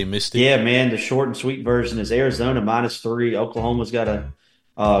case they missed it? Yeah, man. The short and sweet version is Arizona -3. Oklahoma's got to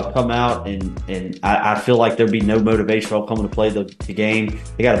come out, and I feel like there'd be no motivation for Oklahoma to play the game.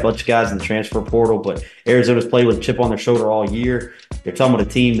 They got a bunch of guys in the transfer portal, but Arizona's played with a chip on their shoulder all year. They're talking about a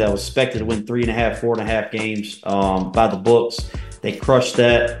team that was expected to win 3.5, 4.5 games by the books. They crushed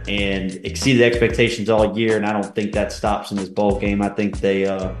that and exceeded expectations all year, and I don't think that stops in this bowl game. I think they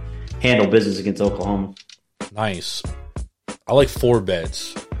handle business against Oklahoma. Nice. I like 4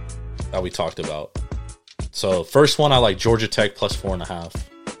 bets that we talked about. So first one, I like Georgia Tech +4.5.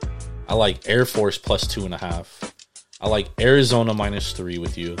 I like Air Force +2.5. I like Arizona -3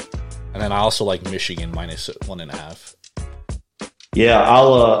 with you, and then I also like Michigan -1.5. Yeah,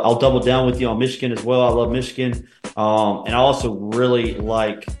 I'll double down with you on Michigan as well. I love Michigan. And I also really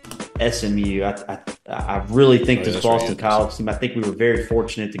like SMU. I really think this Boston College team, I think we were very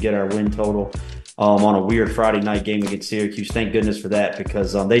fortunate to get our win total on a weird Friday night game against Syracuse. Thank goodness for that,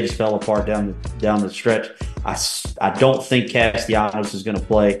 because they just fell apart down the stretch. I don't think Castellanos is going to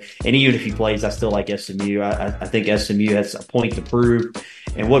play, and even if he plays, I still like SMU. I think SMU has a point to prove,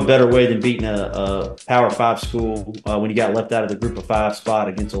 and what better way than beating a Power 5 school when you got left out of the Group of 5 spot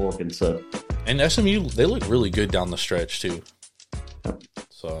against Oregon. So, and SMU, they look really good down the stretch too.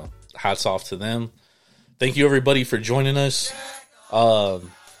 So hats off to them. Thank you everybody for joining us.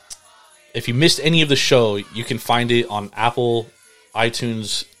 If you missed any of the show, you can find it on Apple,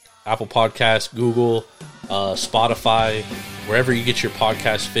 iTunes, Apple Podcasts, Google, Spotify, wherever you get your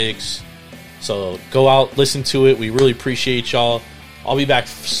podcast fix. So go out, listen to it. We really appreciate y'all. I'll be back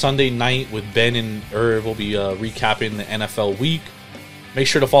Sunday night with Ben and Irv. We'll be recapping the NFL week. Make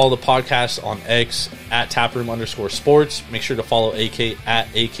sure to follow the podcast on X at taproom_sports. Make sure to follow AK at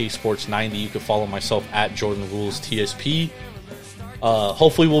AKSports90. You can follow myself at Jordan Rules TSP.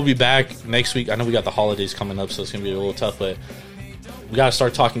 Hopefully we'll be back next week. I know we got the holidays coming up, so it's going to be a little tough, but we got to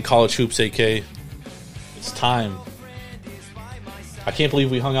start talking college hoops, AK. It's time. I can't believe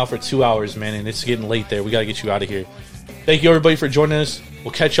we hung out for 2 hours, man, and it's getting late there. We got to get you out of here. Thank you, everybody, for joining us.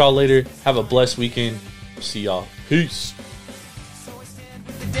 We'll catch y'all later. Have a blessed weekend. We'll see y'all. Peace.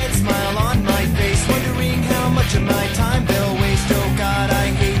 Dead smile on my face, wondering how much of my time they'll waste. Oh God, I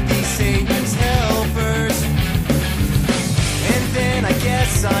hate these Satan's helpers. And then I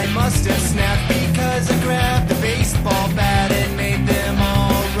guess I must have snapped, because I grabbed the baseball bat and made them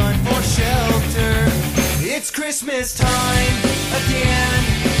all run for shelter. It's Christmas time again.